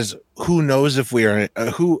Moon says, who knows if we are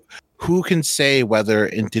who can say whether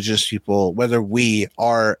Indigenous people, whether we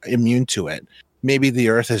are immune to it? Maybe the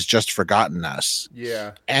earth has just forgotten us.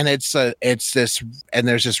 Yeah. And it's this, and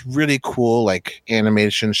there's this really cool like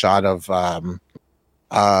animation shot of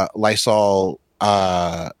Lysol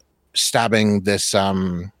stabbing this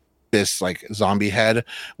like zombie head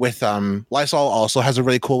with Lysol also has a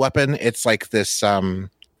really cool weapon. It's like this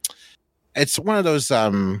it's one of those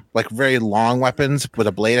like very long weapons with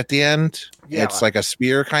a blade at the end. Yeah. It's like a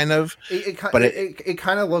spear kind of. It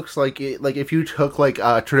kind of looks like if you took like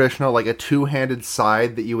a traditional like a two-handed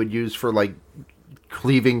scythe that you would use for like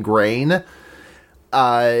cleaving grain,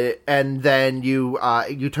 and then you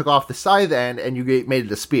took off the scythe end and you made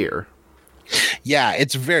it a spear. Yeah,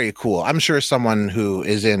 it's very cool. I'm sure someone who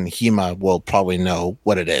is in HEMA will probably know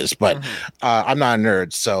what it is, but I'm not a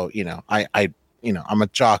nerd, so you know, I'm a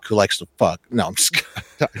jock who likes to fuck. No, I'm just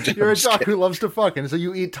You're a jock who loves to fuck, and so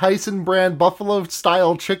you eat Tyson brand buffalo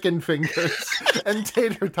style chicken fingers and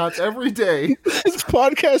tater tots every day. This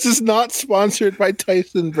podcast is not sponsored by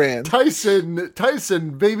Tyson brand. Tyson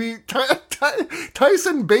baby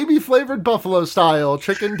flavored buffalo style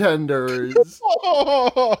chicken tenders.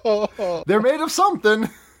 They're made of something.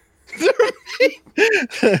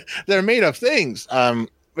 They're made of things. But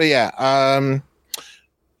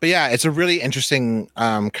yeah, it's a really interesting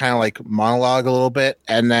kind of like monologue a little bit.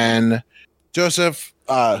 And then Joseph,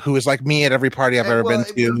 who is like me at every party I've ever been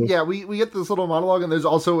to. Yeah, we get this little monologue, and there's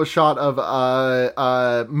also a shot of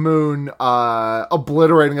Moon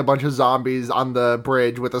obliterating a bunch of zombies on the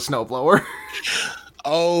bridge with a snowblower.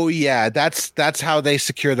 Oh yeah, that's how they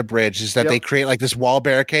secure the bridge, is that they create like this wall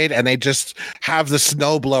barricade and they just have the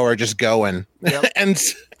snowblower just going. Yep. And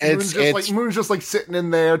Moon's just like sitting in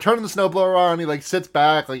there, turning the snowblower on, he like sits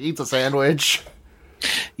back, like eats a sandwich.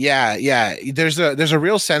 Yeah. There's a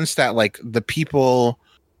real sense that like the people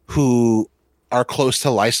who are close to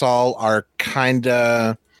Lysol are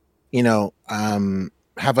kinda, you know,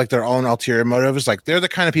 have like their own ulterior motives. Like they're the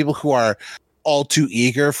kind of people who are all too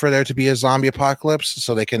eager for there to be a zombie apocalypse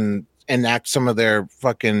so they can enact some of their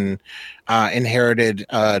fucking inherited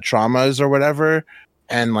traumas or whatever,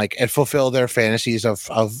 and like and fulfill their fantasies of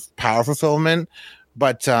power fulfillment.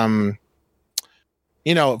 But you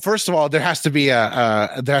know, first of all, there has to be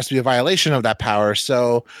a violation of that power.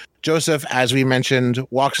 So Joseph, as we mentioned,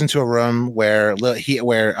 walks into a room where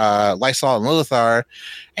Lysol and Lilith are,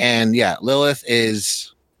 and Lilith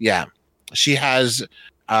is she has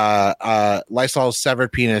Lysol's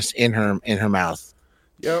severed penis in her mouth.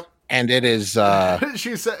 Yep. And it is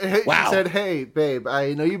she said, wow. She said, "Hey, babe,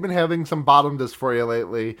 I know you've been having some bottom dysphoria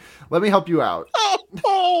lately. Let me help you out."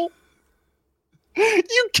 Oh.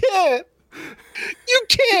 You can't.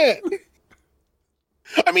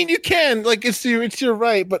 I mean, you can. Like, it's your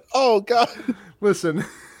right, but oh god. Listen,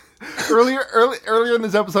 earlier in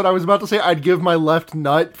this episode, I was about to say I'd give my left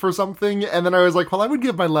nut for something, and then I was like, well, I would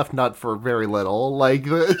give my left nut for very little. Like,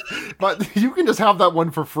 but you can just have that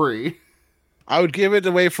one for free. I would give it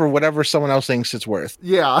away for whatever someone else thinks it's worth.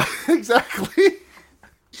 Yeah, exactly.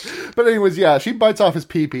 But anyways, she bites off his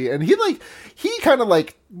pee-pee, and he kind of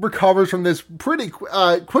like recovers from this pretty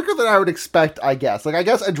quicker than I would expect, I guess. Like, I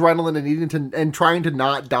guess adrenaline and needing to and trying to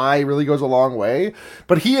not die really goes a long way.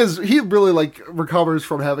 But he really like recovers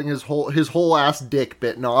from having his whole ass dick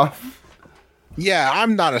bitten off. Yeah,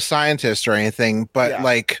 I'm not a scientist or anything, but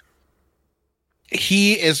like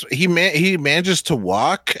he manages to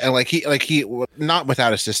walk, and he not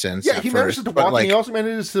without assistance. Yeah, he manages to walk, and he also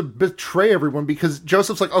manages to betray everyone because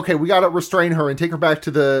Joseph's like, okay, we got to restrain her and take her back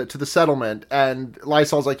to the settlement, and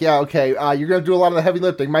Lysol's like, yeah, okay, you're gonna do a lot of the heavy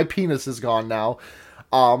lifting. My penis is gone now.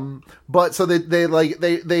 But so they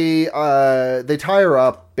tie her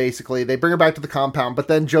up, basically. They bring her back to the compound, but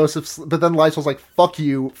then Lysol's like, fuck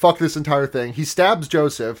you, fuck this entire thing. He stabs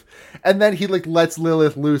Joseph, and then he like lets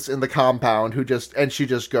Lilith loose in the compound, she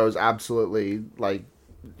just goes absolutely like,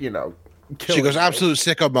 she goes absolute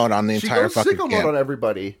sicko mode on the entire fucking camp. Sicko mode on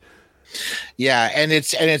everybody. Yeah, and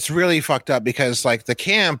it's really fucked up because like the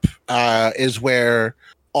camp is where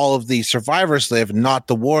all of the survivors live, not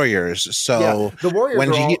the warriors. So the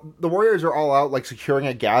warriors are all out like securing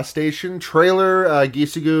a gas station. Trailer,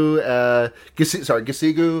 Gisigu,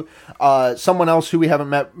 someone else who we haven't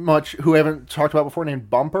met much, who we haven't talked about before, named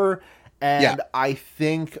Bumper, and I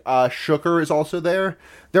think Shooker is also there.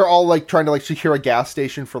 They're all like trying to like secure a gas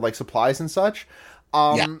station for like supplies and such.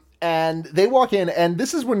 And they walk in, and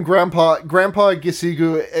this is when Grandpa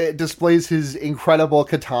Gisigu displays his incredible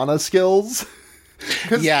katana skills.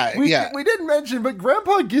 We didn't mention, but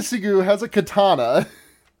Grandpa Gisigu has a katana.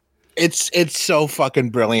 It's so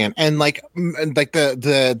fucking brilliant, and like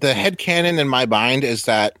the headcanon in my mind is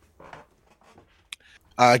that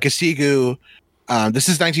Gisigu, this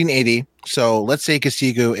is 1980, so let's say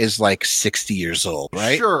Gisigu is like 60 years old,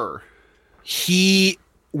 right? Sure. He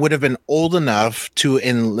would have been old enough to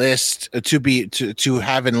enlist to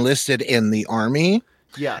have enlisted in the army.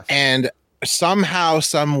 Yes. And somehow,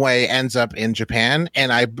 some way ends up in Japan, and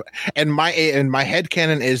my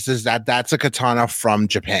headcanon is that that's a katana from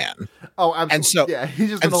Japan. Oh, absolutely.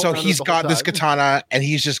 And so he's got this katana, and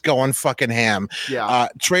he's just going fucking ham. Yeah.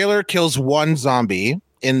 Trailer kills one zombie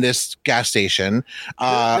in this gas station.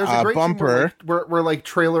 There's a great Bumper scene where like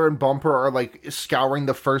Trailer and Bumper are like scouring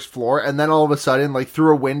the first floor, and then all of a sudden, like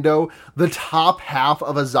through a window, the top half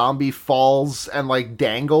of a zombie falls and like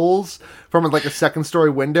dangles from like a second story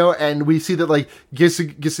window, and we see that like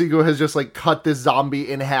Gisigu has just like cut this zombie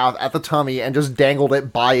in half at the tummy and just dangled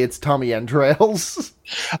it by its tummy entrails.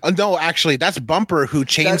 No, actually, that's Bumper who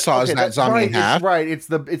chainsaws that zombie in half. It's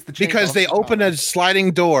the because they open a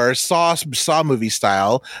sliding door, Saw movie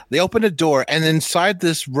style. They open a door, and inside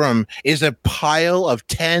this room is a pile of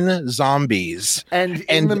 10 zombies. And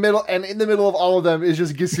in the middle of all of them is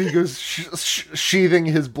just Gisigu sheathing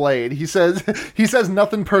his blade. He says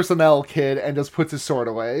nothing personnel, kid, and just puts his sword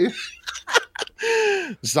away.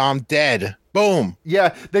 Zom dead. Boom.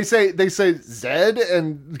 Yeah, they say Zed,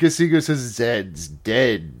 and Gisigu says Zed's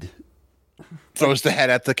dead. Throws the head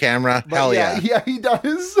at the camera. Hell yeah. Yeah, he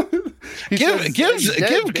does. Give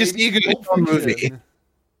Gisigu a movie.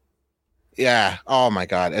 Yeah. Oh my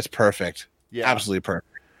god, it's perfect. Yeah, absolutely perfect.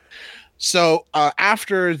 So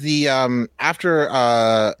after Lilith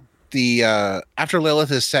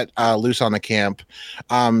is set loose on the camp,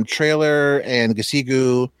 Trailer and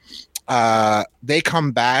Gisigu, they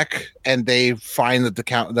come back and they find that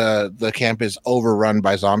the camp is overrun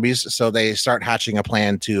by zombies. So they start hatching a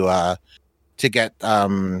plan to get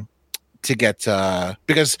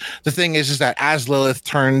because the thing is that as Lilith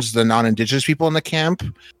turns the non-indigenous people in the camp,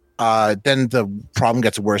 then the problem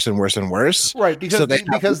gets worse and worse and worse. Right,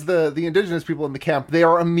 because the indigenous people in the camp, they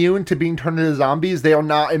are immune to being turned into zombies. They are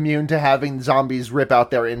not immune to having zombies rip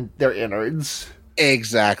out their innards.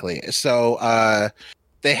 Exactly. So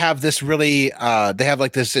they have this really they have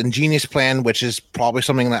like this ingenious plan, which is probably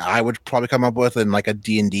something that I would probably come up with in like a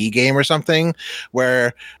D&D game or something,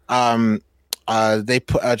 where they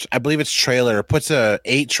put I believe it's Trailer puts a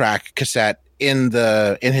 8-track cassette in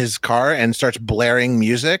his car and starts blaring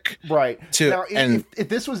music. Right. Now, if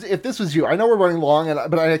this was you, I know we're running long,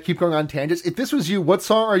 but I keep going on tangents. If this was you, what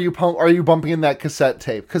song are you bumping in that cassette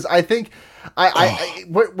tape? Because I think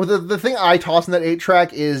the thing I toss in that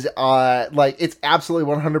 8-track is like it's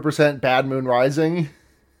absolutely 100% Bad Moon Rising.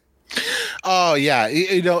 Oh yeah,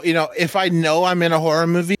 you know, if I know I'm in a horror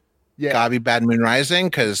movie, gotta be Bad Moon Rising,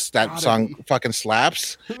 because that song fucking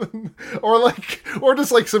slaps. or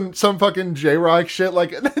just like some fucking J-Rock shit.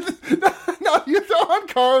 Like, no, you throw on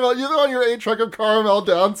Caramel. You throw on your 8-track of Caramel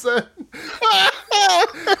Downset.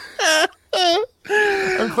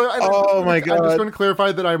 Oh my god! I'm just going to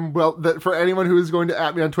clarify that that for anyone who is going to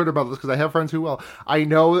at me on Twitter about this, because I have friends who will. I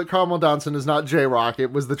know that Caramel Downson is not J-Rock.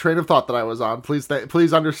 It was the train of thought that I was on. Please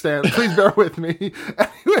understand. Please bear with me.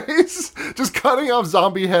 Anyways, just cutting off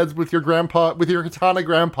zombie heads with your katana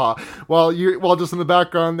grandpa, while just in the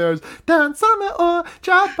background there's Dansame or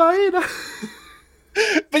Chapaida.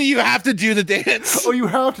 But you have to do the dance. Oh, you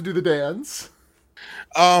have to do the dance.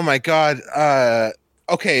 Oh my god.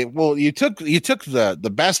 Okay, well, you took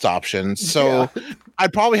the best option, so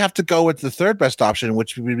I'd probably have to go with the third best option,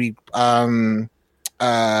 which would be oh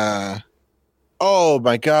my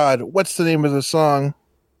god, what's the name of the song?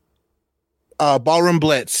 Ballroom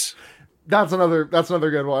Blitz. That's another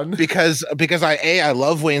good one. Because I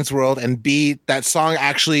love Wayne's World, and B, that song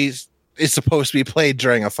actually is supposed to be played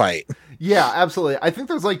during a fight. Yeah, absolutely. I think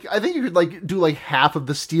you could do half of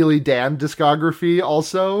the Steely Dan discography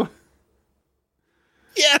also.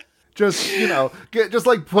 Yeah. Just,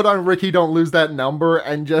 put on Ricky Don't Lose That Number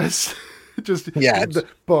and just yeah.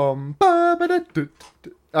 Boom. Oh,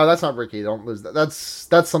 that's not Ricky Don't Lose That.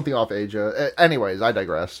 That's something off Asia. Anyways, I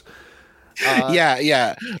digress.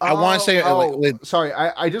 Yeah. I want to say sorry,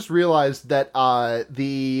 I just realized that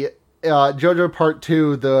the JoJo Part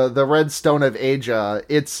 2, the Red Stone of Asia,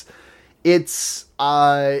 it is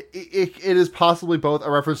possibly both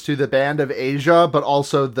a reference to the Band of Asia, but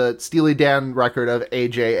also the Steely Dan record of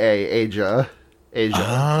Asia.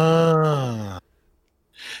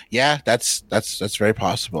 Yeah, that's very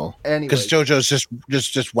possible. Anyway, because JoJo's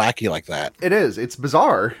just wacky like that. It is. It's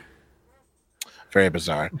bizarre. Very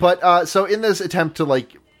bizarre. But so in this attempt to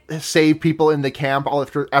save people in the camp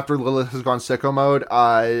after Lilith has gone sicko mode,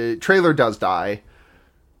 Trailer does die.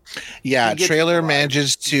 Yeah, Trailer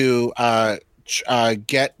manages to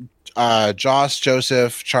get Joss,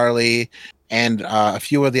 Joseph, Charlie, and a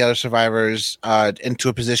few of the other survivors into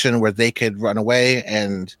a position where they could run away,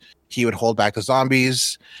 and he would hold back the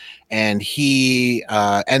zombies. And he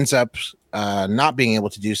ends up not being able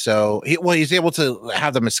to do so. He's able to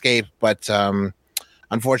have them escape, but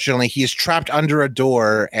unfortunately, he's trapped under a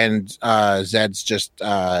door, and Zeds just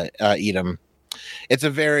eat him. It's a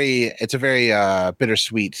very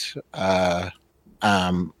bittersweet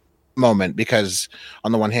moment, because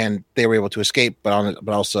on the one hand they were able to escape, but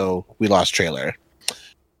also we lost Trailer.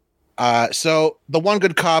 So the one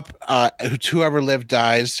good cop, whoever lived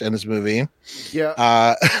dies in this movie.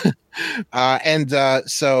 Yeah.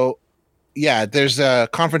 So there's a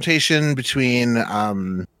confrontation between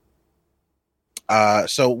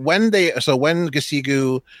so when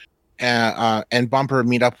Gasigu and Bumper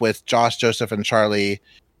meet up with Joss, Joseph, and Charlie.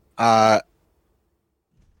 There's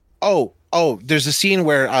a scene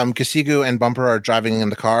where Gasigu and Bumper are driving in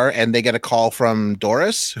the car, and they get a call from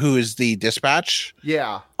Doris, who is the dispatch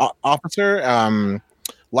officer.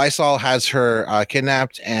 Lysol has her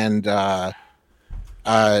kidnapped, and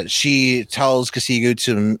she tells Gasigu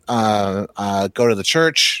to go to the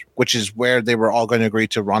church, which is where they were all going to agree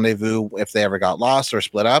to rendezvous if they ever got lost or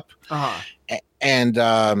split up. And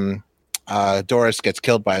Doris gets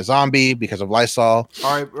killed by a zombie because of Lysol.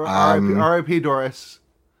 R.I.P. Doris.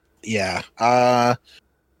 Yeah. But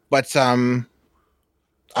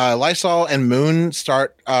Lysol and Moon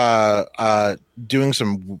start doing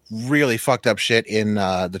some really fucked up shit in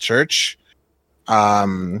the church.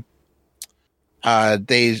 Moon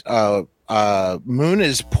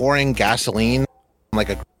is pouring gasoline on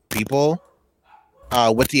a people,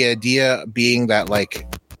 with the idea being that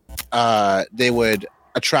they would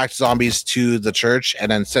attract zombies to the church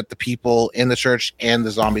and then set the people in the church and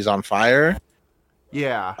the zombies on fire.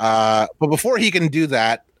 Yeah. But before he can do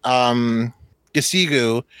that,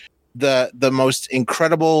 Gasigu, the most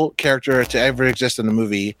incredible character to ever exist in the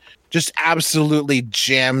movie, just absolutely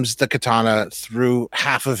jams the katana through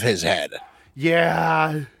half of his head.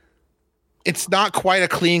 Yeah. It's not quite a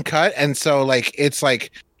clean cut, and so it's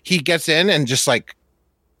he gets in and just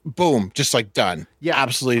boom, just done. Yeah,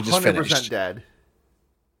 absolutely, just 100% finished. Dead.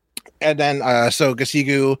 And then so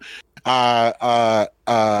Gasigu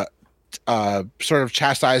sort of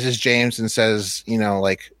chastises James and says,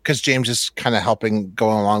 like, because James is kind of helping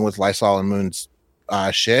going along with Lysol and Moon's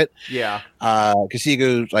shit. Yeah.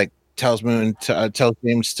 Kasigu like tells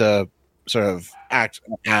James to sort of act,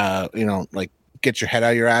 like get your head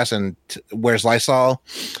out of your ass and where's Lysol?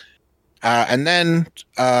 And then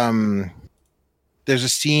there's a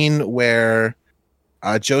scene where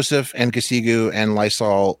Joseph and Kasigu and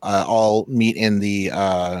Lysol all meet in the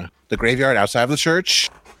graveyard outside of the church.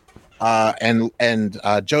 And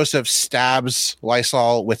Joseph stabs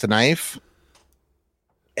Lysol with a knife.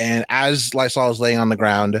 And as Lysol is laying on the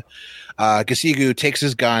ground, Kasigu takes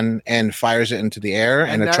his gun and fires it into the air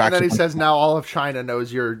and attracts. And then he says, "Now all of China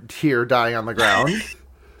knows you're here, dying on the ground."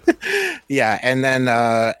 Yeah, and then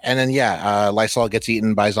Lysol gets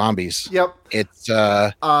eaten by zombies. Yep. It's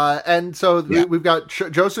and so we've got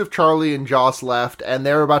Joseph, Charlie, and Joss left, and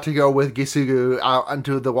they're about to go with Kasigu out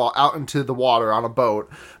into the water on a boat.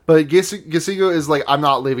 But Kasigu is like, "I'm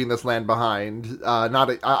not leaving this land behind.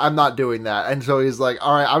 I'm not doing that." And so he's like,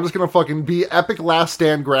 "All right, I'm just gonna fucking be epic last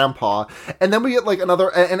stand, grandpa." And then we get like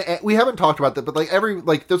another, and we haven't talked about that, but like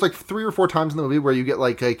there's like 3 or 4 times in the movie where you get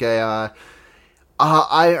like a.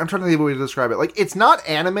 I'm trying to think of a way to describe it. Like, it's not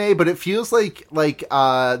anime, but it feels like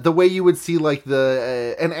the way you would see like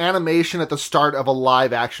an animation at the start of a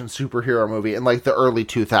live action superhero movie in like the early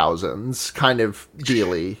 2000s kind of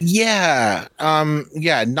dealy. Yeah.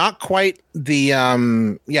 Not quite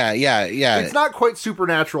the yeah. It's not quite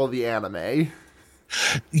Supernatural the anime.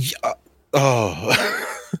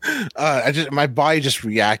 My body just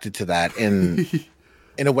reacted to that in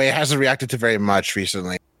a way it hasn't reacted to very much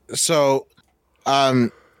recently. So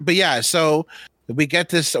but yeah, so we get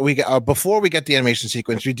this. Before we get the animation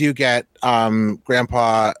sequence, we do get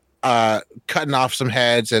Grandpa cutting off some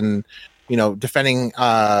heads and defending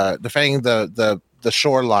the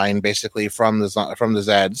shoreline basically from the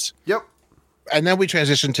Zeds. Yep. And then we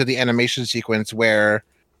transition to the animation sequence where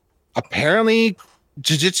apparently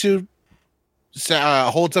Jujutsu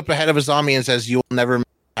holds up a head of a zombie and says, "You will never make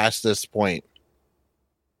it past this point."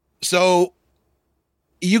 So.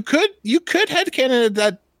 You could headcanon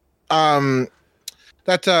that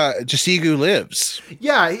Kasigu lives.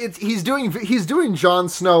 Yeah, he's doing Jon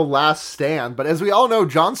Snow Last Stand, but as we all know,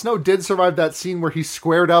 Jon Snow did survive that scene where he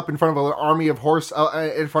squared up in front of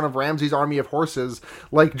in front of Ramsay's army of horses,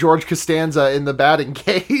 like George Costanza in the batting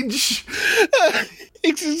cage.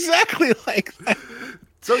 It's exactly like that.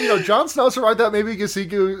 So, Jon Snow survived that, maybe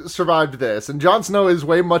Kasigu survived this. And Jon Snow is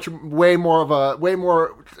Jon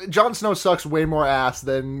Snow sucks way more ass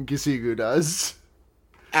than Kasigu does.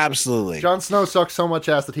 Absolutely. Jon Snow sucks so much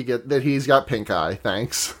ass that he's got pink eye.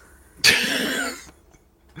 Thanks.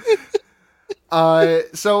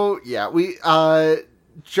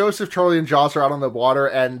 Joseph, Charlie, and Joss are out on the water,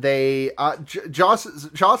 and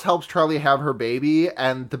Joss helps Charlie have her baby,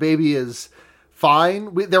 and the baby is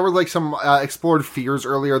fine. There were like some explored fears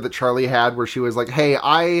earlier that Charlie had where she was like,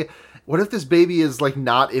 "Hey, what if this baby is like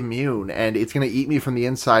not immune and it's going to eat me from the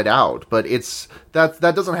inside out?" But that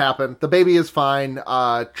doesn't happen. The baby is fine.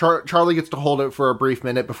 Charlie gets to hold it for a brief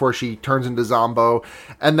minute before she turns into Zombo.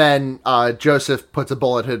 And then Joseph puts a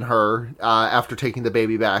bullet in her after taking the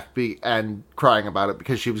baby back and crying about it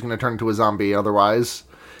because she was going to turn into a zombie otherwise.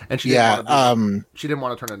 And she didn't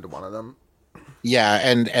want to turn into one of them. Yeah,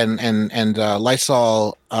 and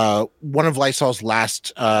Lysol, one of Lysol's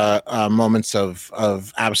last moments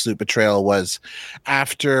of absolute betrayal was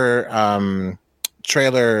after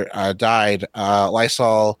Trailer died.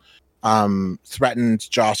 Lysol threatened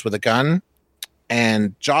Joss with a gun,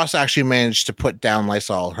 and Joss actually managed to put down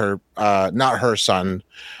Lysol, not her son,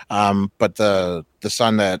 but the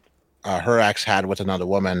son that her ex had with another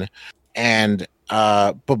woman, and.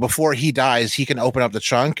 But before he dies, he can open up the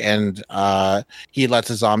trunk and he lets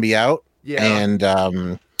a zombie out. Yeah. And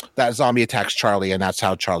that zombie attacks Charlie, and that's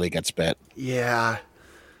how Charlie gets bit. Yeah.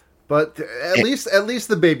 But at least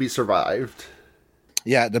the baby survived.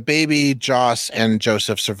 Yeah, the baby, Joss, and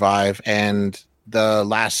Joseph survive, and the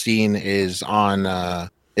last scene is on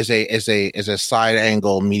is a side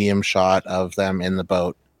angle medium shot of them in the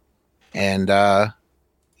boat. And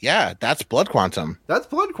yeah, that's Blood Quantum. That's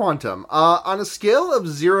Blood Quantum. On a scale of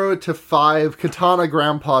 0 to 5 Katana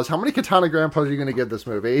Grandpas, how many Katana Grandpas are you going to give this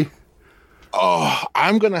movie? Oh,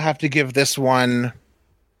 I'm going to have to give this one...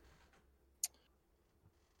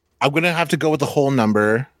 I'm going to have to go with the whole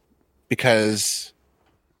number because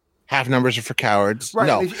half numbers are for cowards. Right.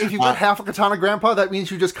 No. If you've got half a Katana Grandpa, that means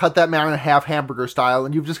you just cut that man in half hamburger style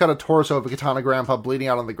and you've just got a torso of a Katana Grandpa bleeding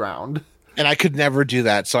out on the ground. And I could never do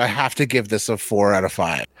that, so I have to give this a 4 out of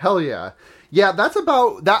 5. Hell yeah. Yeah, that's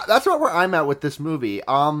about where I'm at with this movie.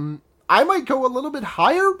 I might go a little bit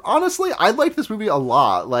higher, honestly. I liked this movie a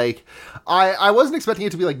lot. Like, I wasn't expecting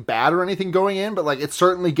it to be, like, bad or anything going in, but, like, it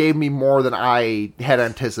certainly gave me more than I had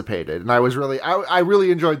anticipated. And I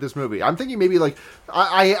really enjoyed this movie. I'm thinking maybe, like,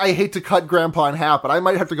 I hate to cut Grandpa in half, but I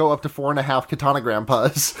might have to go up to 4.5 Katana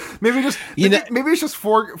Grandpas. Maybe it's just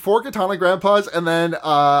four Katana Grandpas and then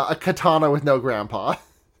a Katana with no Grandpa.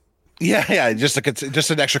 Yeah, just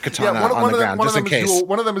an extra katana on the ground, just in case.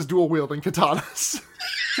 One of them is dual wielding katanas.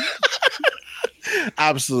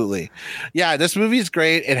 Absolutely. Yeah, this movie is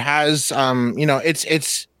great. It has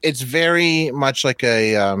it's very much like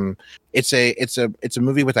it's a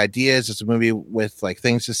movie with ideas. It's a movie with like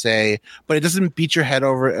things to say, but it doesn't beat you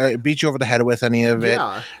over the head with any of it.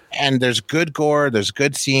 Yeah. And there's good gore, there's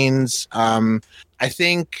good scenes. I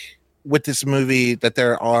think with this movie that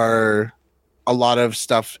there are a lot of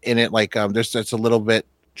stuff in it, like there's a little bit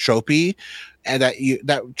tropey, and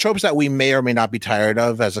that tropes that we may or may not be tired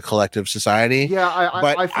of as a collective society. Yeah,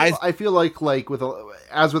 I feel like with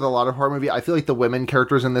a lot of horror movie, I feel like the women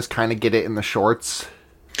characters in this kind of get it in the shorts.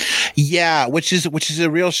 Yeah, which is a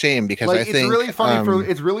real shame, because like, I think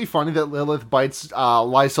it's really funny that Lilith bites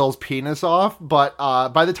Lysol's penis off, but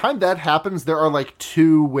by the time that happens, there are like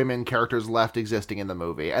 2 women characters left existing in the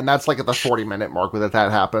movie, and that's like at the 40-minute mark that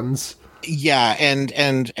happens. Yeah,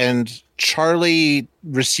 and Charlie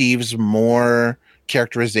receives more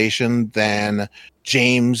characterization than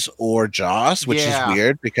James or Joss, which is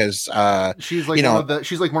weird because she's like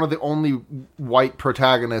she's like one of the only white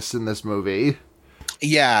protagonists in this movie.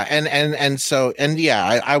 Yeah,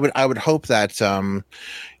 I would hope that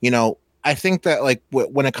I think that like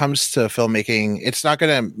when it comes to filmmaking,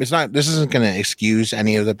 this isn't gonna excuse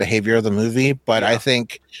any of the behavior of the movie, but I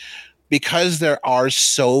think because there are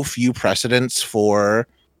so few precedents for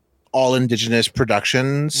all Indigenous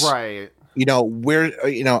productions, right? We're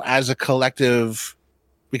as a collective,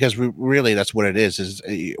 because really that's what it is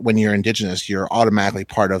when you're Indigenous, you're automatically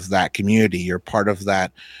part of that community. You're part of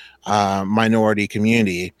that minority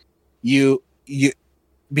community. You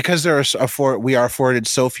because we are afforded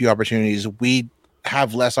so few opportunities, we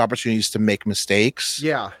have less opportunities to make mistakes.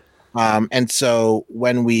 Yeah. And so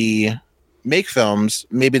when we make films,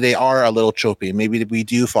 maybe they are a little choppy. Maybe we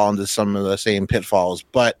do fall into some of the same pitfalls,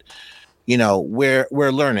 but we're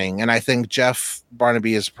learning. And I think Jeff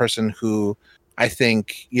Barnaby is a person who I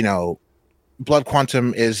think, Blood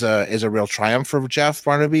Quantum is a real triumph for Jeff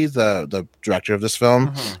Barnaby, the director of this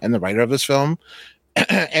film and the writer of this film.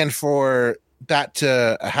 And for that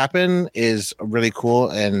to happen is really cool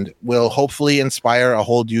and will hopefully inspire a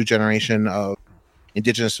whole new generation of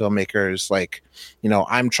Indigenous filmmakers. Like,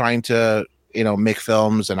 I'm trying to, make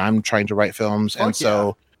films and I'm trying to write films. And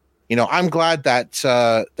so, I'm glad that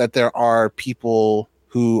there are people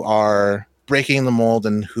who are breaking the mold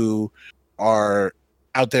and who are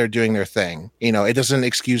out there doing their thing. It doesn't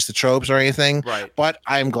excuse the tropes or anything, right? But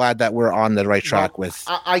I'm glad that we're on the right track with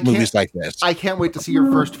movies like this. I can't wait to see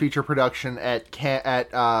your first feature production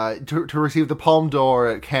to receive the Palme d'Or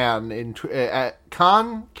at Cannes at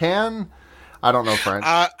Cannes. I don't know French.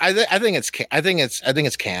 I think it's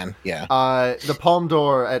Cannes. Yeah. The Palme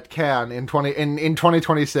d'Or at Cannes in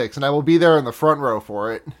 2026, and I will be there in the front row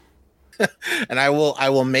for it. And I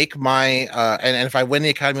will make my and if I win the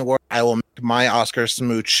Academy Award, I will make my Oscar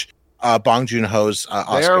smooch Bong Joon-ho's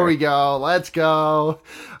Oscar. There we go. Let's go.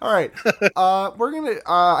 All right. We're gonna.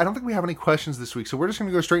 I don't think we have any questions this week, so we're just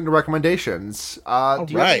gonna go straight into recommendations. Do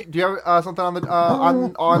you have something on the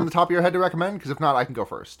on the top of your head to recommend? Because if not, I can go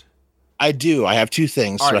first. I do. I have 2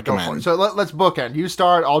 things to recommend. So let's bookend. You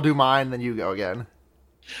start. I'll do mine. Then you go again.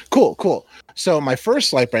 Cool. So my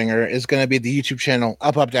first Lightbringer is going to be the YouTube channel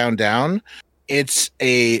Up Up Down Down. It's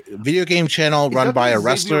a video game channel run by a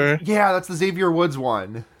wrestler. Yeah, that's the Xavier Woods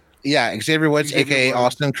one. Yeah, Xavier Woods, aka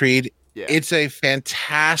Austin Creed. Yeah. It's a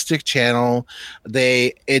fantastic channel.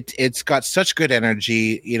 It's got such good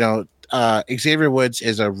energy. Xavier Woods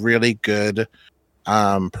is a really good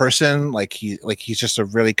person. He's just a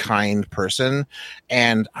really kind person,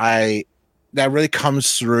 and that really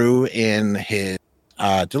comes through in his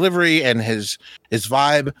delivery and his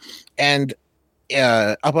vibe. And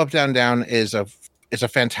Up Up Down Down is a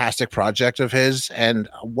fantastic project of his, and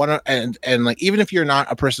like, even if you're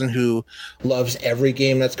not a person who loves every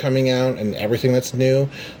game that's coming out and everything that's new,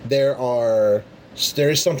 there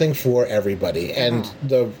is something for everybody. And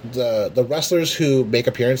the wrestlers who make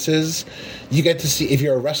appearances, you get to see, if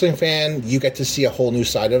you're a wrestling fan, you get to see a whole new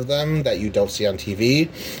side of them that you don't see on TV.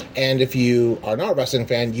 And if you are not a wrestling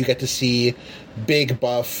fan, you get to see big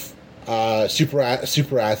buff super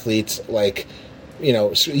athletes like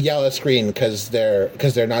yell at screen because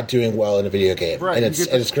they're not doing well in a video game, right? And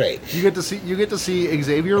it's great. You get to see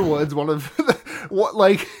Xavier Woods, one of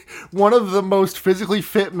one of the most physically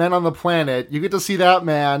fit men on the planet. You get to see that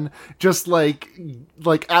man just getting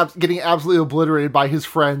absolutely obliterated by his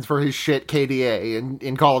friends for his shit KDA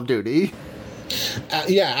in Call of Duty.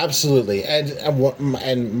 Yeah, absolutely.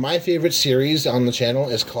 And my favorite series on the channel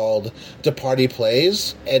is called The Party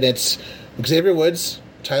Plays, and it's Xavier Woods,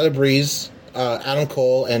 Tyler Breeze, Adam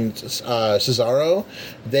Cole, and Cesaro.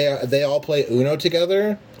 They all play Uno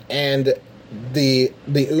together, and the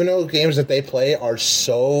Uno games that they play are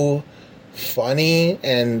so funny.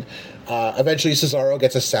 And eventually Cesaro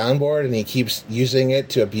gets a soundboard and he keeps using it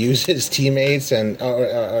to abuse his teammates and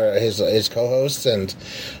or his co-hosts, and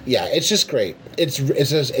yeah, it's just great. It's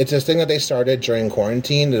a thing that they started during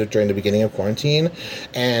the beginning of quarantine,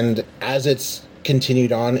 and as it's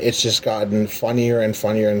continued on, it's just gotten funnier and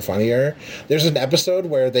funnier and funnier. There's an episode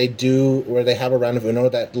where they have a round of Uno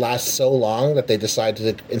that lasts so long that they decide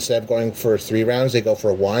to, instead of going for 3 rounds, they go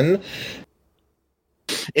for 1.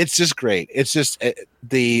 It's just great. It's just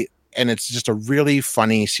and it's just a really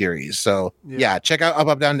funny series. So yeah, check out Up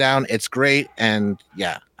Up Down Down. It's great, and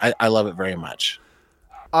yeah, I love it very much.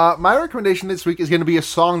 My recommendation this week is going to be a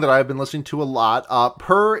song that I've been listening to a lot.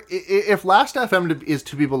 If Last FM is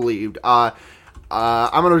to be believed, I'm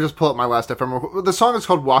going to just pull up my Last FM. The song is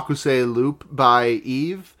called Wakusei Loop by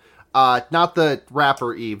Eve. Not the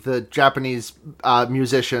rapper Eve, the Japanese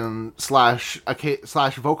musician slash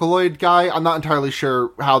Vocaloid guy. I'm not entirely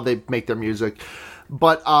sure how they make their music.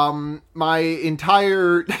 But my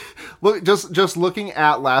entire just looking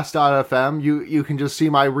at Last.fm, you can just see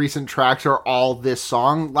my recent tracks are all this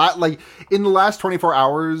song. Like in the last 24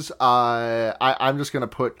 hours, I'm just gonna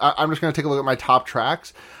take a look at my top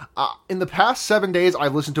tracks. In the past 7 days,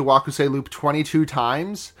 I've listened to Wakusei Loop 22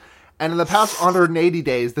 times, and in the past 180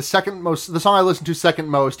 days, the song I listened to second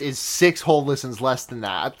most is 6 whole listens less than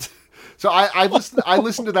that. So I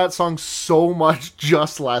listened to that song so much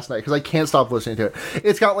just last night because I can't stop listening to it.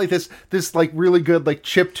 It's got like this like really good like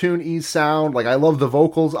chiptune-y sound. Like I love the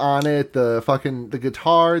vocals on it, the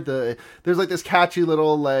guitar, there's like this catchy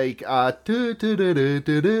little like like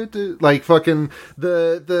fucking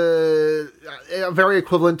the very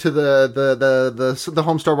equivalent to the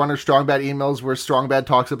Homestar Runner Strong Bad emails where Strong Bad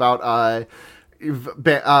talks about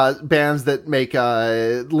bands that make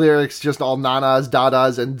lyrics just all nanas,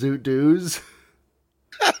 dadas, and doos.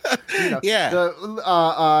 Yeah.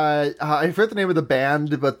 I forget the name of the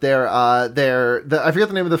band, but I forget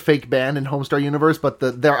the name of the fake band in Homestar Universe, but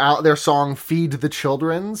their song "Feed the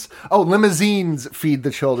Children's." Oh, Limousines feed the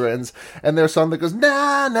children's, and their song that goes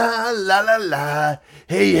na na la la la,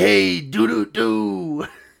 hey hey doo doo doo.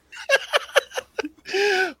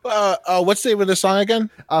 What's the name of the song again?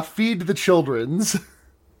 Feed the Children's.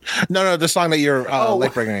 No, the song that you're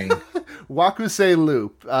lip bringing. Wakusei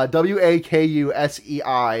Loop. Wakusei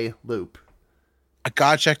Loop. I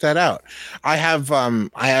gotta check that out. I have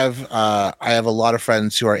a lot of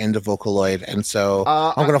friends who are into Vocaloid, and so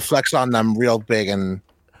I'm gonna flex on them real big and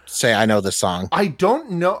say I know this song. I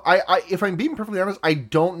don't know. I if I'm being perfectly honest, I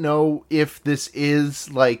don't know if this is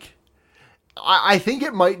like. I think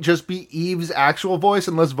it might just be Eve's actual voice,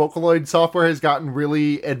 unless Vocaloid software has gotten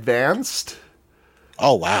really advanced.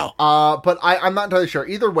 Oh wow! But I'm not entirely sure.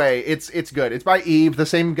 Either way, it's good. It's by Eve, the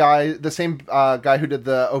same guy who did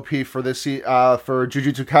the OP for this for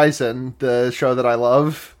Jujutsu Kaisen, the show that I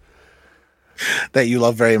love, that you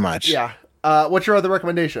love very much. Yeah. What's your other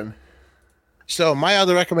recommendation? So my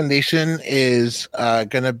other recommendation is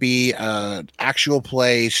gonna be actual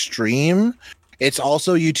play stream. It's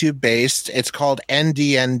also YouTube based. It's called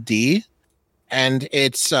NDND, and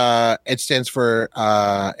it stands for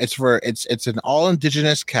it's an all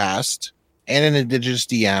indigenous cast and an indigenous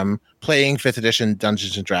DM playing 5th edition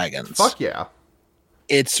Dungeons and Dragons. Fuck yeah!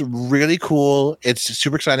 It's really cool. It's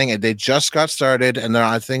super exciting, and they just got started, and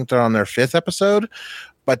I think they're on their 5th episode.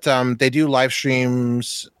 But they do live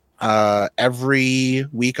streams every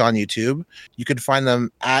week on YouTube. You can find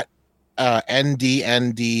them at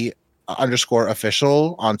NDND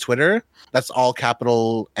 _official on Twitter. That's all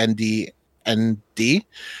capital NDND. They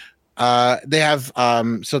have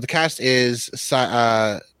so the cast is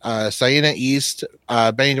Saina East,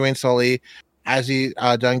 Benny Dwayne Sully, Azzy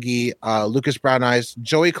Dungy, Lucas Brown Eyes,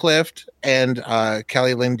 Joey Clift, and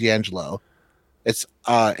Kelly Lynn D'Angelo. It's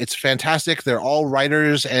fantastic. They're all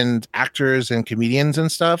writers and actors and comedians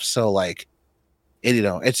and stuff. So like,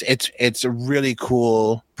 it's a really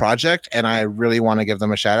cool project, and I really want to give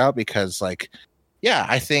them a shout out because like, yeah,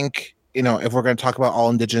 I think, if we're going to talk about all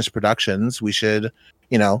indigenous productions, we should,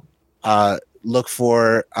 look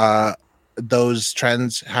for those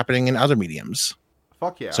trends happening in other mediums.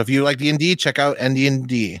 Fuck yeah. So if you like D&D, check out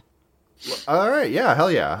ND&D. All right, yeah,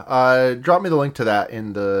 hell yeah. Drop me the link to that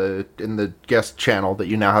in the guest channel that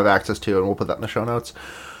you now have access to, and we'll put that in the show notes.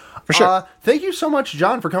 For sure. Thank you so much,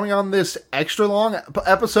 John, for coming on this extra long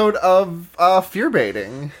episode of Fear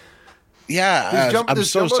Baiting. Yeah, I'm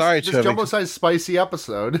so sorry to this jumbo-sized spicy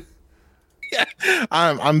episode. Yeah,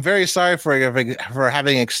 I'm very sorry for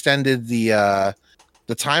having extended the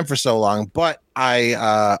time for so long, but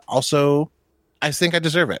I think I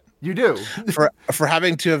deserve it. You do. for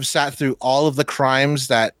having to have sat through all of the crimes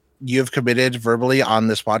that you've committed verbally on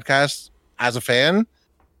this podcast as a fan.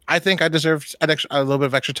 I think I deserved a little bit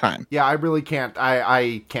of extra time. Yeah, I really can't.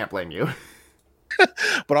 I can't blame you.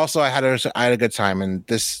 But also, I had a good time, and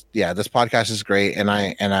this podcast is great, and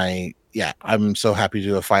I'm so happy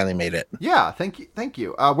to have finally made it. Yeah, thank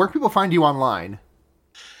you. Where can people find you online?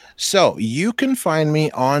 So you can find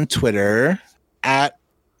me on Twitter at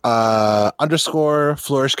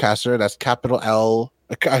 _FlourishCaster. That's capital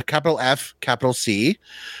F, capital C.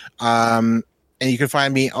 And you can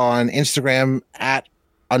find me on Instagram at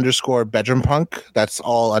 _BedroomPunk. That's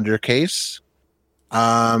all undercase.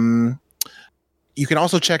 You can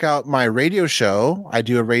also check out my radio show. I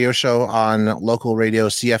do a radio show on local radio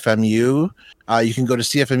CFMU. You can go to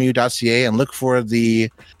cfmu.ca and look for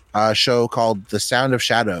the show called The Sound of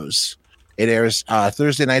Shadows. It airs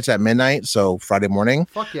Thursday nights at midnight, so Friday morning.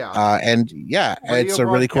 Fuck yeah. And yeah, radio it's a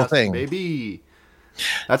really cool thing. Baby.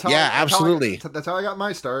 That's how absolutely. That's how I got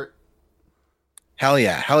my start. Hell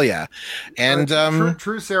yeah. And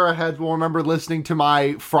true Sarah heads will remember listening to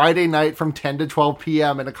my Friday night from 10 to 12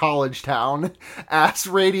 p.m. in a college town ass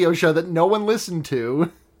radio show that no one listened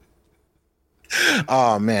to.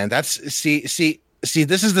 Oh man, See,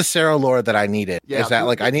 this is the Sarah lore that I needed. Yeah, is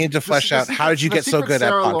that I needed to flesh out how did you get so good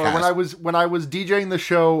Sarah at podcast? When I was DJing the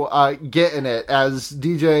show, Getting It as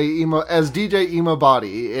DJ Emo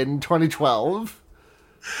Body in 2012.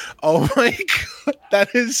 Oh my god,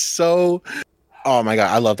 that is so. Oh my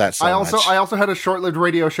god, I love that so much. I also had a short-lived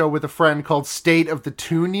radio show with a friend called State of the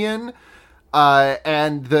Tunian,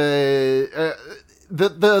 and the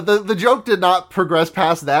joke did not progress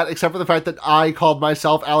past that, except for the fact that I called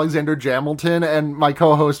myself Alexander Jamilton and my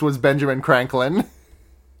co-host was Benjamin Cranklin.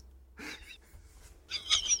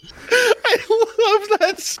 I love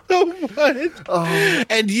that so much. Oh.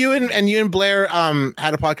 And you and Blair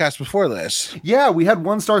had a podcast before this. Yeah, we had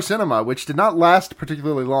One Star Cinema, which did not last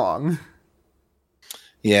particularly long.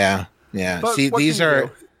 Yeah. But see, these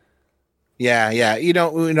are. Yeah. You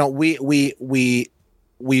know, we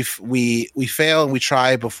fail and we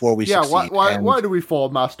try before we succeed. Why do we fall,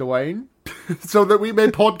 Master Wayne? So that we may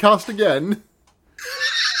podcast again.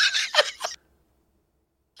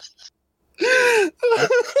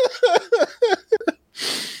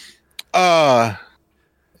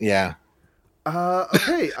 Yeah.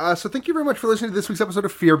 Okay, so thank you very much for listening to this week's episode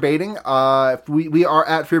of Fear Baiting. We are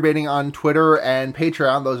at Fear Baiting on Twitter and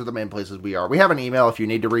Patreon. Those are the main places we are. We have an email if you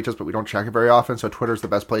need to reach us, but we don't check it very often, so Twitter's the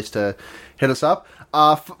best place to hit us up.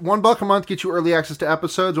 $1 a month gets you early access to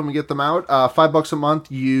episodes when we get them out. $5 a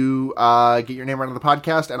month, you get your name right on the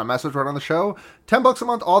podcast and a message right on the show. $10 a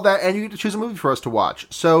month, all that, and you get to choose a movie for us to watch.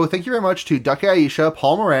 So thank you very much to Ducky Aisha,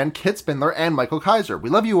 Paul Moran, Kit Spindler, and Michael Kaiser. We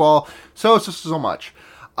love you all so much.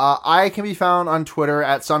 I can be found on Twitter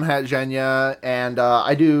at SunhatGenya, and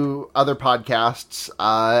I do other podcasts.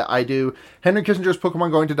 I do Henry Kissinger's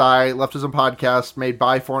Pokemon Going to Die, Leftism podcast made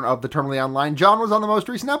by, for, and of the Terminally Online. John was on the most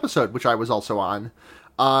recent episode, which I was also on.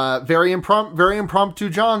 Very impromptu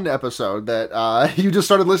John episode that you just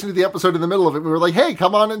started listening to the episode in the middle of it. We were like, hey,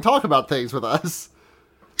 come on and talk about things with us.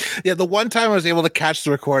 Yeah, the one time I was able to catch the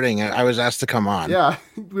recording, I was asked to come on. Yeah,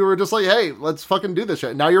 we were just like, hey, let's fucking do this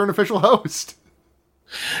shit. Now you're an official host.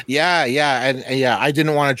 Yeah, and I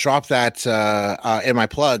didn't want to drop that in my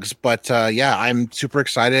plugs, but I'm super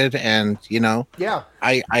excited, and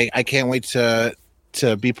I can't wait to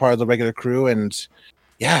be part of the regular crew, and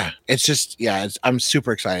it's just I'm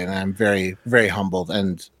super excited, and I'm very, very humbled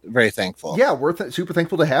and very thankful. Yeah, we're super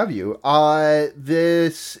thankful to have you.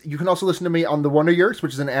 You can also listen to me on The Wonder Years,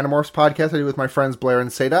 which is an Animorphs podcast I do with my friends Blair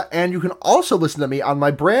and Seda, and you can also listen to me on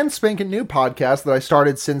my brand spanking new podcast that I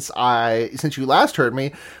started since you last heard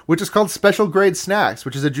me, which is called Special Grade Snacks,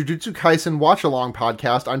 which is a Jujutsu Kaisen watch along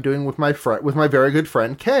podcast I'm doing with my very good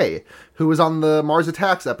friend Kay, who was on the Mars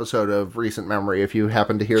Attacks episode of recent memory. If you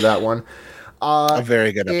happen to hear that one. A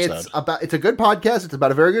very good episode. It's a good podcast. It's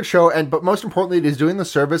about a very good show, but most importantly, it is doing the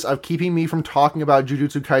service of keeping me from talking about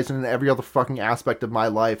Jujutsu Kaisen and every other fucking aspect of my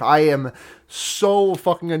life. I am so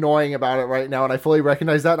fucking annoying about it right now, and I fully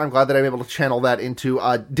recognize that. And I'm glad that I'm able to channel that into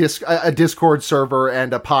a Discord server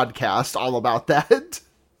and a podcast all about that.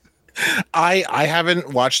 I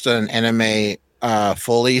haven't watched an anime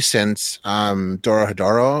fully since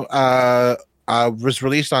Dorohedoro was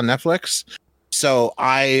released on Netflix. So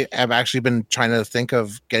I have actually been trying to think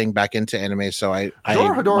of getting back into anime. So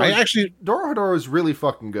Dorohedoro is really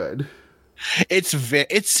fucking good.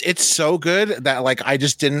 It's so good that like I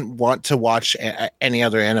just didn't want to watch any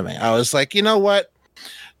other anime. I was like, you know what?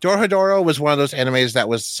 Dorohedoro was one of those animes that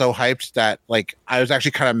was so hyped that like I was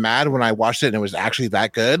actually kind of mad when I watched it and it was actually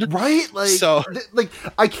that good. Right? Like,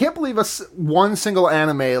 I can't believe one single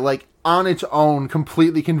anime like on its own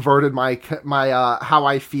completely converted my how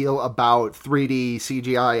I feel about 3D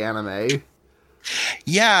CGI anime.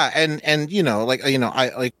 Yeah, and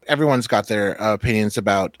I like everyone's got their opinions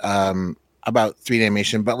about 3D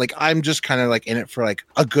animation, but like I'm just kind of like in it for like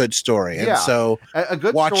a good story. And so a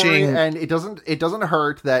good story, and it doesn't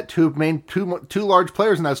hurt that two large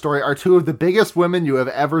players in that story are two of the biggest women you have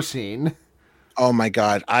ever seen. Oh my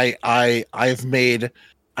god, I've made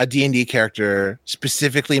a D&D character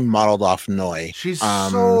specifically modeled off Noi. She's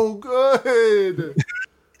so good.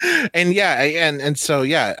 And so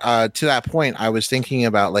to that point, I was thinking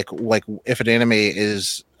about like if an anime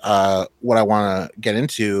is what I want to get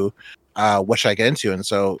into, what should I get into? And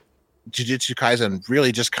so Jujutsu Kaisen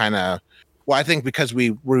really just kind of, well, I think because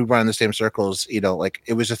we run in the same circles, like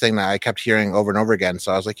it was a thing that I kept hearing over and over again.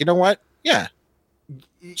 So I was like, you know what? Yeah.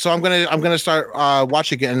 So I'm gonna start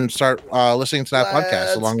watching it and start listening to that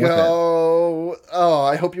podcast along with it. Oh,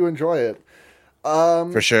 I hope you enjoy it.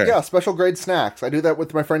 For sure. Yeah, special grade snacks. I do that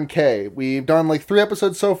with my friend Kay. We've done like 3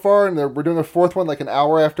 episodes so far, and we're doing the 4th one like an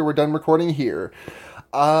hour after we're done recording here.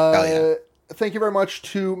 Hell yeah. Thank you very much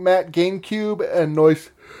to Matt GameCube and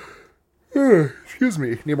Noise. Excuse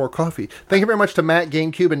me, need more coffee. Thank you very much to Matt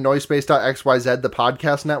GameCube and Noisepace.xyz, the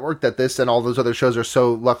podcast network that this and all those other shows are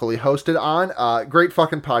so luckily hosted on. Great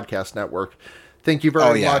fucking podcast network. Thank you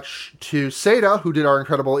very much to Seda, who did our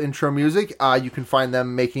incredible intro music. You can find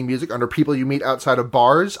them making music under People You Meet Outside of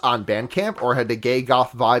Bars on Bandcamp, or head to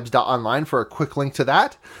gaygothvibes.online for a quick link to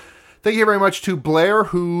that. Thank you very much to Blair,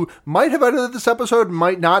 who might have edited this episode,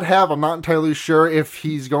 might not have. I'm not entirely sure if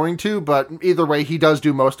he's going to, but either way, he does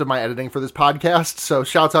do most of my editing for this podcast, so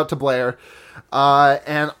shouts out to Blair.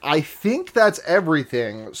 And I think that's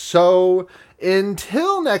everything. So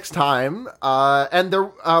until next time,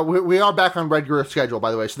 we are back on regular schedule, by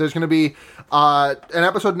the way, so there's going to be an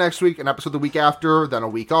episode next week, an episode the week after, then a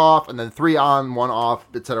week off, and then 3 on, 1 off,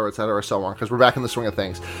 etc., so on, because we're back in the swing of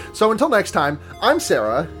things. So until next time, I'm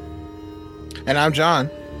Sarah. And I'm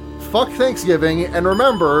John. Fuck Thanksgiving, and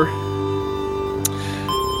remember,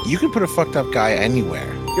 you can put a fucked up guy anywhere.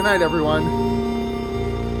 Good night, everyone.